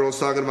 Everyone's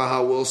talking about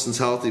how Wilson's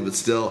healthy, but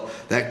still,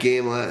 that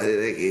game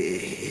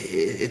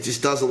it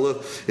just doesn't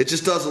look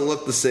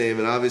the same.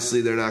 And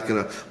obviously, they're not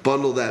going to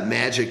bundle that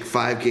magic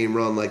 5-game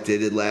run like they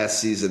did last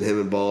season, him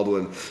and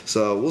Baldwin.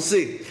 So we'll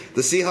see.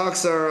 The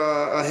Seahawks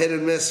are a hit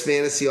and miss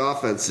fantasy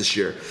offense this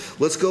year.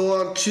 Let's go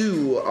on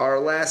to our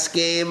last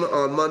game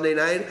on Monday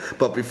night.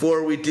 But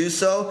before we do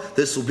so,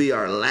 this will be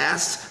our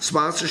last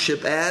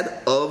sponsorship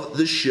ad of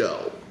the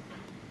show.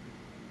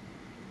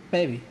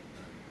 Maybe.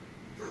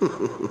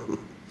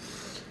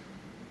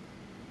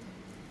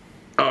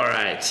 All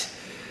right.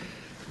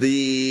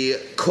 The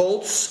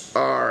Colts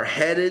are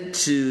headed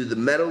to the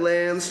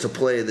Meadowlands to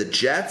play the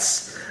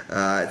Jets.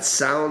 It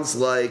sounds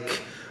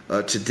like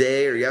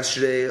today or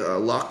yesterday,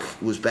 Luck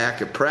was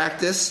back at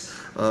practice.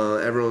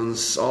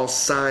 All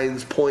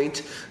signs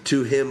point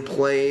to him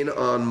playing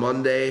on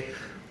Monday.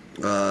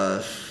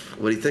 What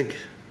do you think?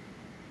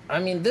 I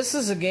mean, this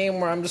is a game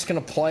where I'm just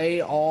going to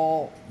play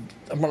all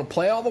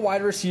the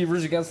wide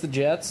receivers against the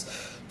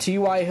Jets.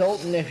 T.Y.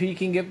 Hilton, if he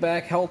can get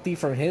back healthy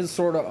from his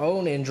sort of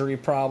own injury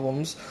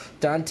problems.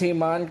 Dante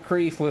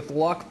Moncrief with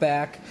Luck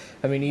back.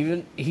 I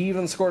mean, he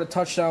even scored a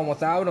touchdown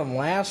without him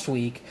last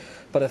week.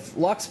 But if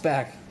Luck's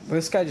back,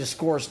 this guy just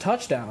scores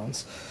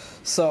touchdowns.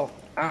 So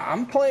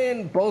I'm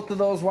playing both of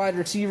those wide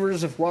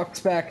receivers if Luck's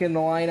back in the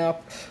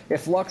lineup.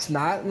 If Luck's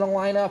not in the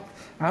lineup,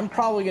 I'm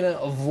probably going to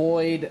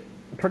avoid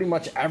pretty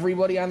much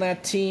everybody on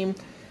that team.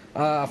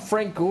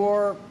 Frank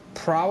Gore,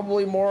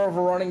 probably more of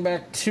a running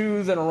back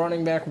 2 than a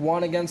running back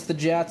 1 against the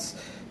Jets.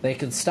 They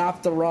could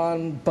stop the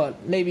run,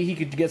 but maybe he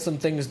could get some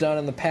things done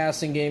in the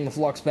passing game if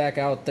Luck's back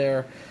out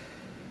there.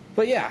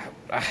 But yeah,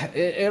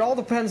 it all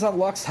depends on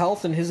Luck's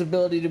health and his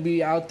ability to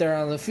be out there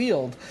on the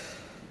field,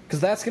 because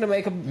that's going to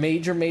make a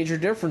major, major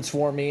difference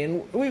for me.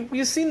 And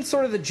we've seen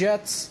sort of the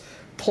Jets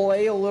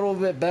play a little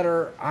bit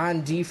better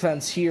on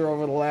defense here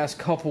over the last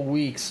couple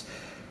weeks.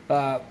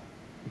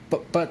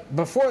 But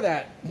before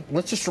that,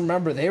 let's just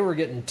remember they were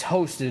getting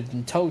toasted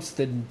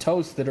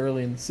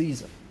early in the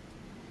season.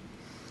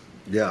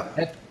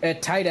 Yeah.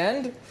 At tight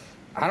end,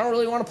 I don't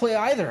really want to play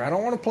either. I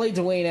don't want to play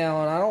Dwayne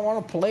Allen. I don't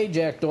want to play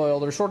Jack Doyle.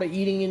 They're sort of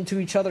eating into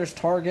each other's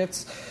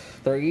targets.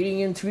 They're eating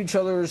into each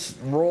other's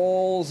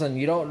roles, and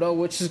you don't know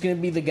which is going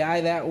to be the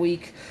guy that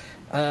week.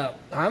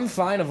 I'm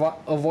fine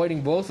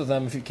avoiding both of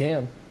them if you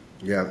can.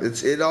 Yeah,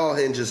 it all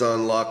hinges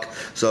on Luck,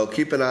 so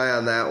keep an eye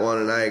on that one.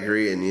 And I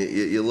agree. And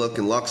you look,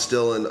 and Luck's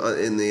still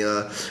in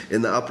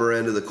the upper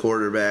end of the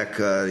quarterback,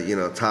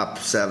 top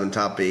 7,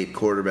 top 8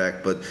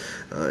 quarterback. But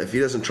if he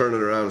doesn't turn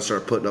it around and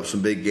start putting up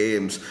some big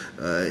games,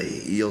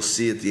 you'll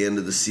see at the end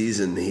of the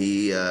season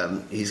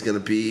he's going to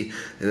be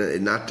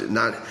not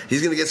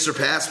he's going to get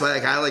surpassed by a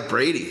guy like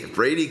Brady. If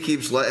Brady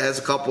has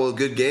a couple of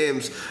good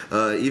games,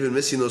 even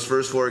missing those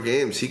first 4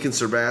 games, he can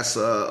surpass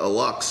a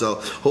Luck. So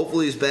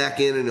hopefully he's back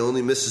in and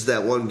only misses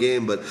that one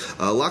game. But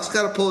Luck's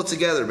got to pull it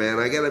together, man.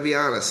 I got to be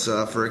honest.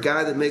 For a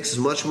guy that makes as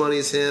much money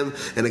as him,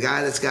 and a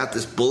guy that's got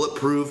this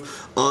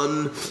bulletproof,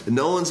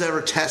 no one's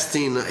ever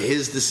testing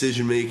his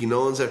decision making.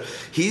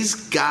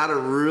 He's got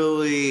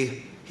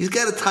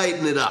to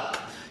tighten it up.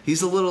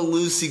 He's a little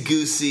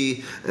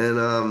loosey-goosey, and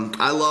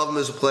I love him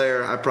as a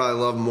player. I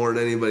probably love him more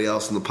than anybody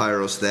else in the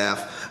Pyro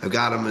staff. I've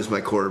got him as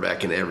my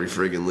quarterback in every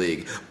friggin'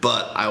 league.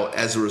 But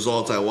as a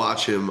result, I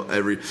watch him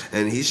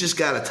and he's just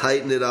got to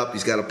tighten it up.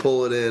 He's got to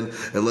pull it in,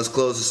 and let's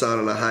close this out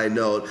on a high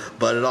note.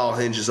 But it all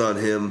hinges on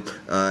him.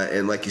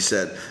 And like you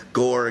said,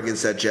 Gore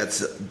against that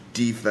Jets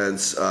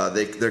defense,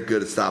 they're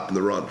good at stopping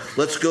the run.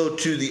 Let's go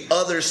to the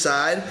other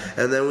side,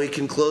 and then we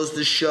can close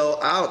the show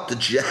out. The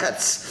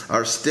Jets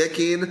are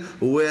sticking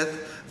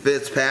with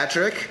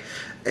Fitzpatrick,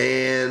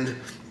 and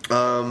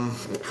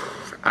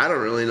I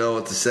don't really know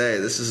what to say.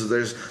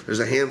 There's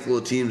a handful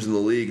of teams in the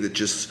league that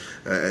just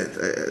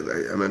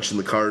I mentioned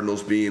the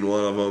Cardinals being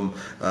one of them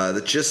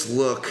that just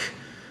look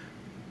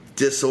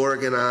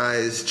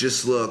disorganized,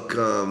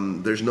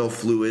 there's no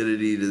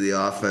fluidity to the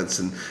offense,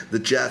 and the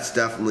Jets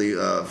definitely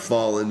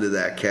fall into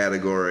that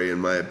category in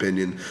my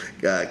opinion.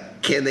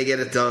 Can they get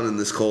it done in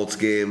this Colts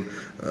game?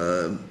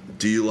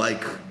 Do you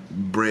like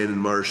Brandon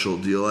Marshall?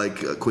 Do you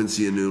like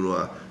Quincy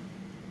Enunwa?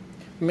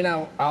 I mean,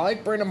 I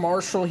like Brandon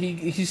Marshall.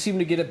 He seemed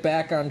to get it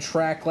back on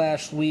track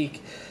last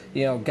week.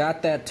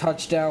 Got that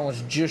touchdown,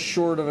 was just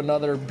short of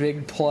another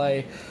big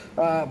play.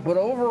 But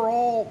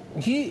overall,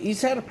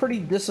 he's had a pretty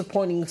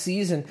disappointing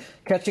season,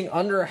 catching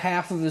under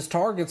half of his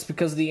targets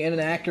because of the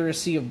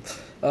inaccuracy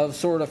of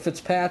sort of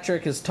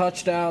Fitzpatrick. His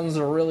touchdowns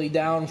are really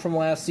down from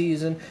last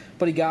season,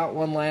 but he got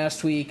one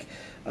last week.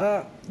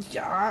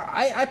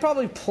 I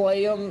probably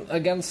play him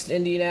against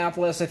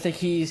Indianapolis. I think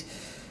he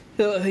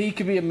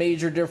could be a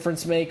major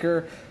difference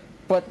maker.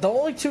 But the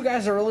only two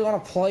guys I really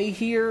want to play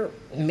here,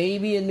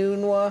 maybe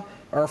Enunwa,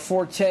 are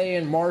Forte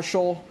and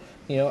Marshall,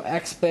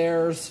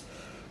 ex-Bears.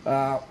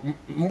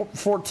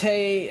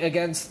 Forte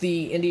against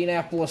the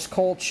Indianapolis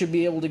Colts should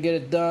be able to get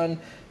it done.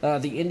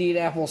 The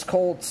Indianapolis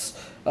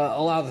Colts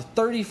allow the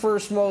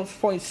 31st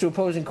most points to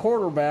opposing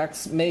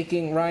quarterbacks,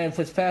 making Ryan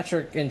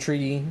Fitzpatrick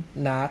intriguing,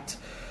 not.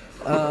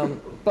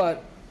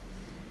 But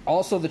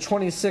also the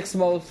 26th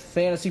most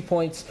fantasy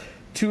points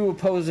to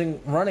opposing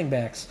running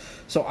backs.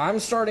 So I'm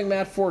starting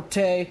Matt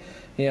Forte.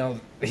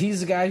 He's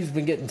the guy who's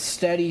been getting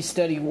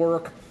steady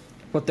work,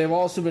 but they've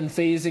also been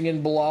phasing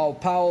in Bilal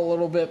Powell a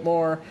little bit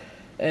more.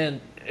 And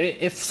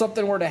if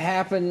something were to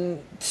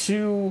happen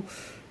to,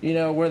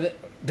 where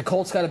the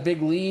Colts got a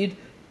big lead,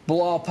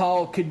 Bilal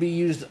Powell could be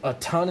used a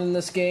ton in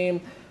this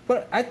game.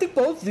 But I think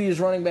both of these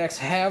running backs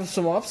have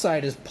some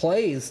upside as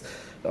plays.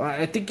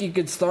 I think you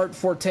could start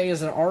Forte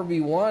as an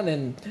RB1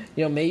 and,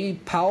 maybe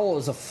Powell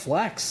as a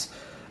flex.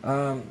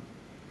 Other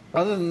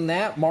than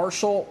that,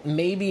 Marshall,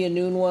 maybe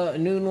Enunwa.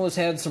 Enunwa's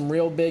had some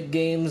real big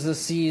games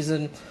this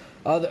season,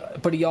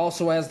 but he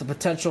also has the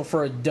potential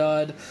for a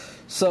dud.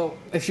 So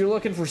if you're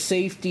looking for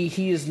safety,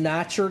 he is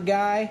not your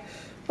guy.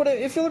 But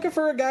if you're looking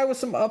for a guy with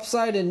some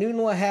upside,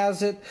 Enunwa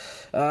has it.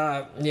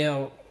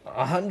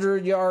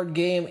 100-yard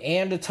game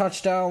and a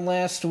touchdown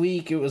last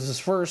week. It was his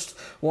first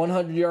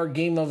 100-yard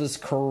game of his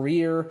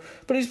career.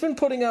 But he's been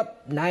putting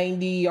up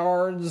 90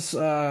 yards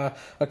a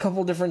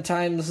couple different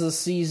times this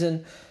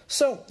season.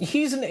 So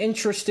he's an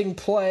interesting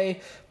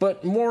play,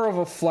 but more of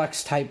a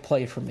flex-type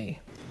play for me.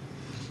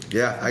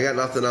 Yeah, I got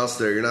nothing else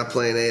there. You're not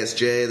playing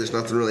ASJ. There's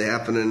nothing really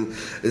happening.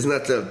 Isn't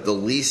that the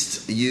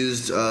least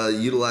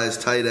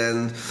utilized tight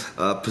end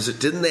position?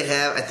 Didn't they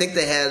have? I think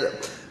they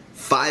had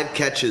 5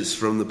 catches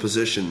from the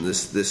position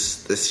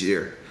this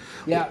year.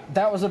 Yeah,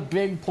 that was a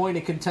big point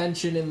of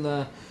contention in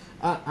the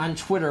on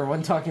Twitter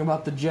when talking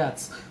about the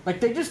Jets.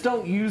 Like, they just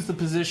don't use the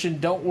position.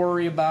 Don't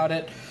worry about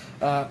it.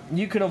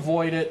 You can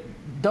avoid it.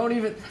 Don't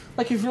even,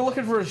 like, if you're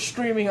looking for a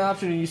streaming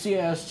option and you see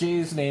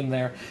ASJ's name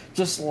there,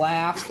 just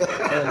laugh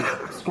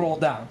and scroll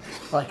down.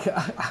 Like,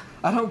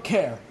 I don't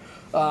care.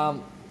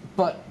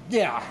 But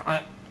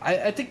yeah,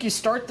 I think you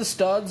start the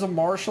studs of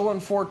Marshall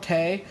and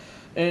Forte,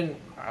 and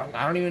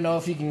I don't even know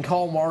if you can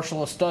call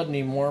Marshall a stud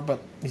anymore, but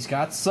he's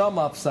got some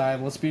upside.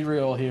 Let's be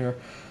real here.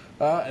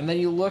 And then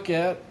you look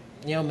at,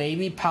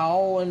 maybe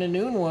Powell and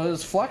Enunwa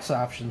as flex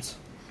options.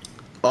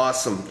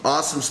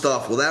 Awesome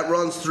stuff. Well, that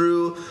runs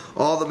through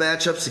all the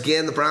matchups.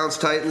 Again, the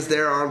Browns-Titans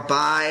there on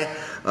bye.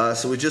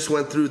 So we just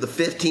went through the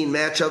 15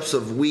 matchups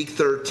of Week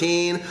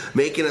 13,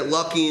 making it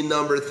lucky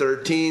number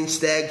 13.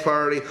 Stag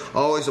Party,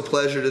 always a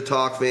pleasure to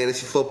talk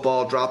fantasy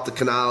football, drop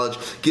the knowledge,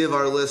 give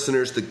our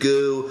listeners the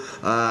goo.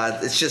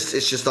 It's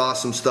just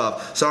awesome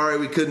stuff. Sorry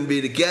we couldn't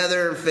be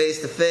together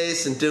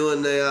face-to-face and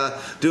doing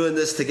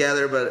this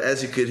together, but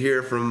as you could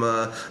hear from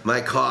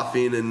my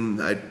coughing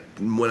and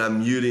when I'm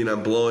muting,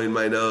 I'm blowing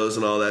my nose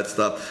and all that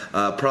stuff.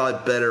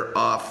 Probably better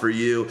off for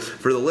you.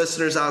 For the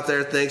listeners out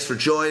there, thanks for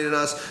joining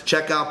us.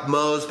 Check out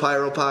Mo's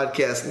Pyro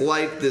Podcast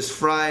Light this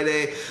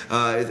Friday.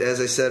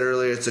 As I said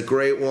earlier, it's a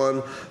great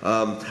one.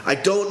 I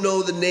don't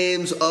know the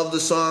names of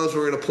the songs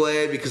we're going to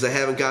play because I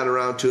haven't gotten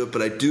around to it,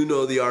 but I do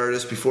know the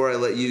artist. Before I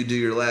let you do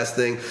your last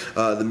thing,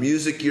 the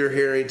music you're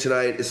hearing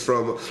tonight is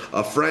from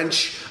a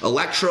French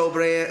electro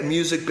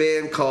music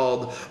band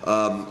called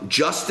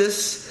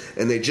Justice.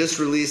 And they just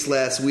released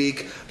last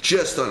week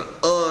just an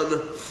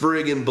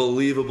unfriggin'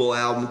 believable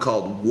album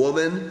called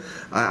Woman.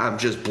 I'm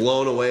just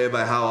blown away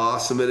by how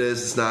awesome it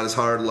is. It's not as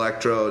hard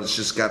electro. It's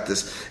just got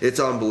this. It's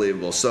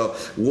unbelievable. So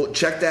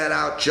check that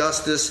out.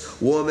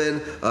 Justice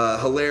Woman,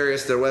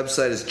 hilarious. Their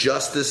website is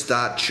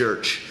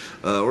justice.church.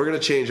 We're going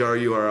to change our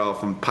URL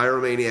from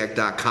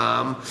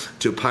pyromaniac.com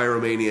to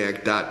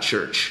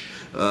pyromaniac.church.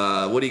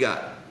 What do you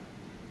got?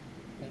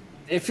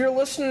 If you're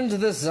listening to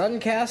this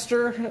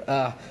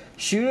Zencaster,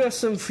 shoot us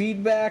some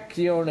feedback,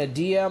 in a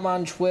DM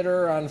on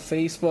Twitter, on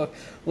Facebook.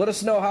 Let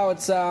us know how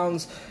it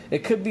sounds.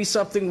 It could be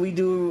something we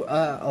do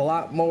a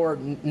lot more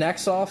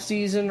next off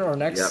season or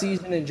next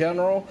season in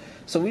general.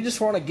 So we just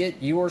want to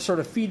get your sort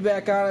of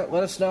feedback on it.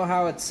 Let us know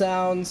how it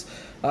sounds.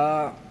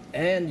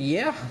 And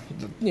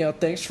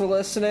thanks for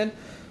listening.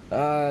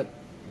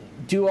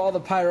 Do all the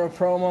Pyro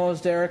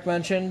promos Derek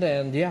mentioned,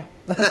 and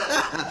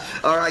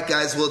All right,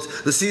 guys. Well,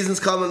 the season's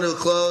coming to a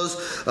close.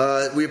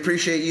 We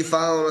appreciate you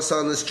following us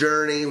on this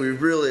journey. We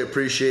really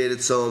appreciate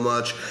it so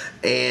much.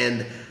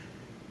 And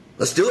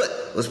let's do it.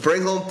 Let's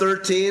bring home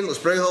 13. Let's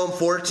bring home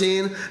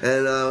 14.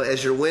 And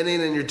as you're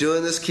winning and you're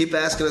doing this, keep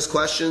asking us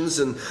questions,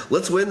 and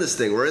let's win this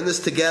thing. We're in this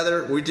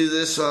together. We do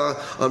this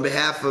on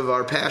behalf of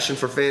our passion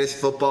for fantasy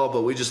football,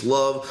 but we just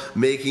love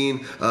making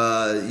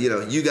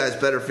you guys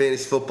better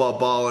fantasy football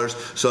ballers.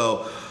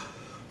 So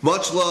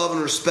much love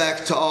and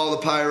respect to all the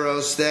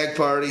Pyros. Stag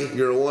Party,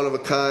 you're one of a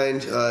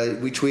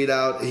kind. We tweet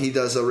out, he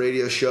does a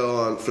radio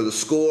show for The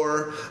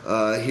Score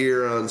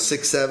here on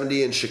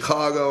 670 in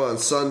Chicago on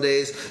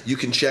Sundays. You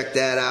can check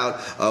that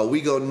out.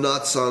 We go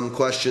nuts on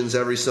questions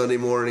every Sunday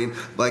morning.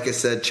 Like I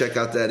said, check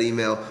out that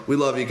email. We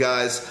love you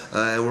guys,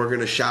 and we're going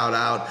to shout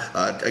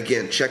out.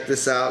 Again, check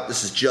this out.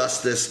 This is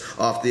Justice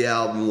off the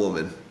album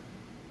Woman.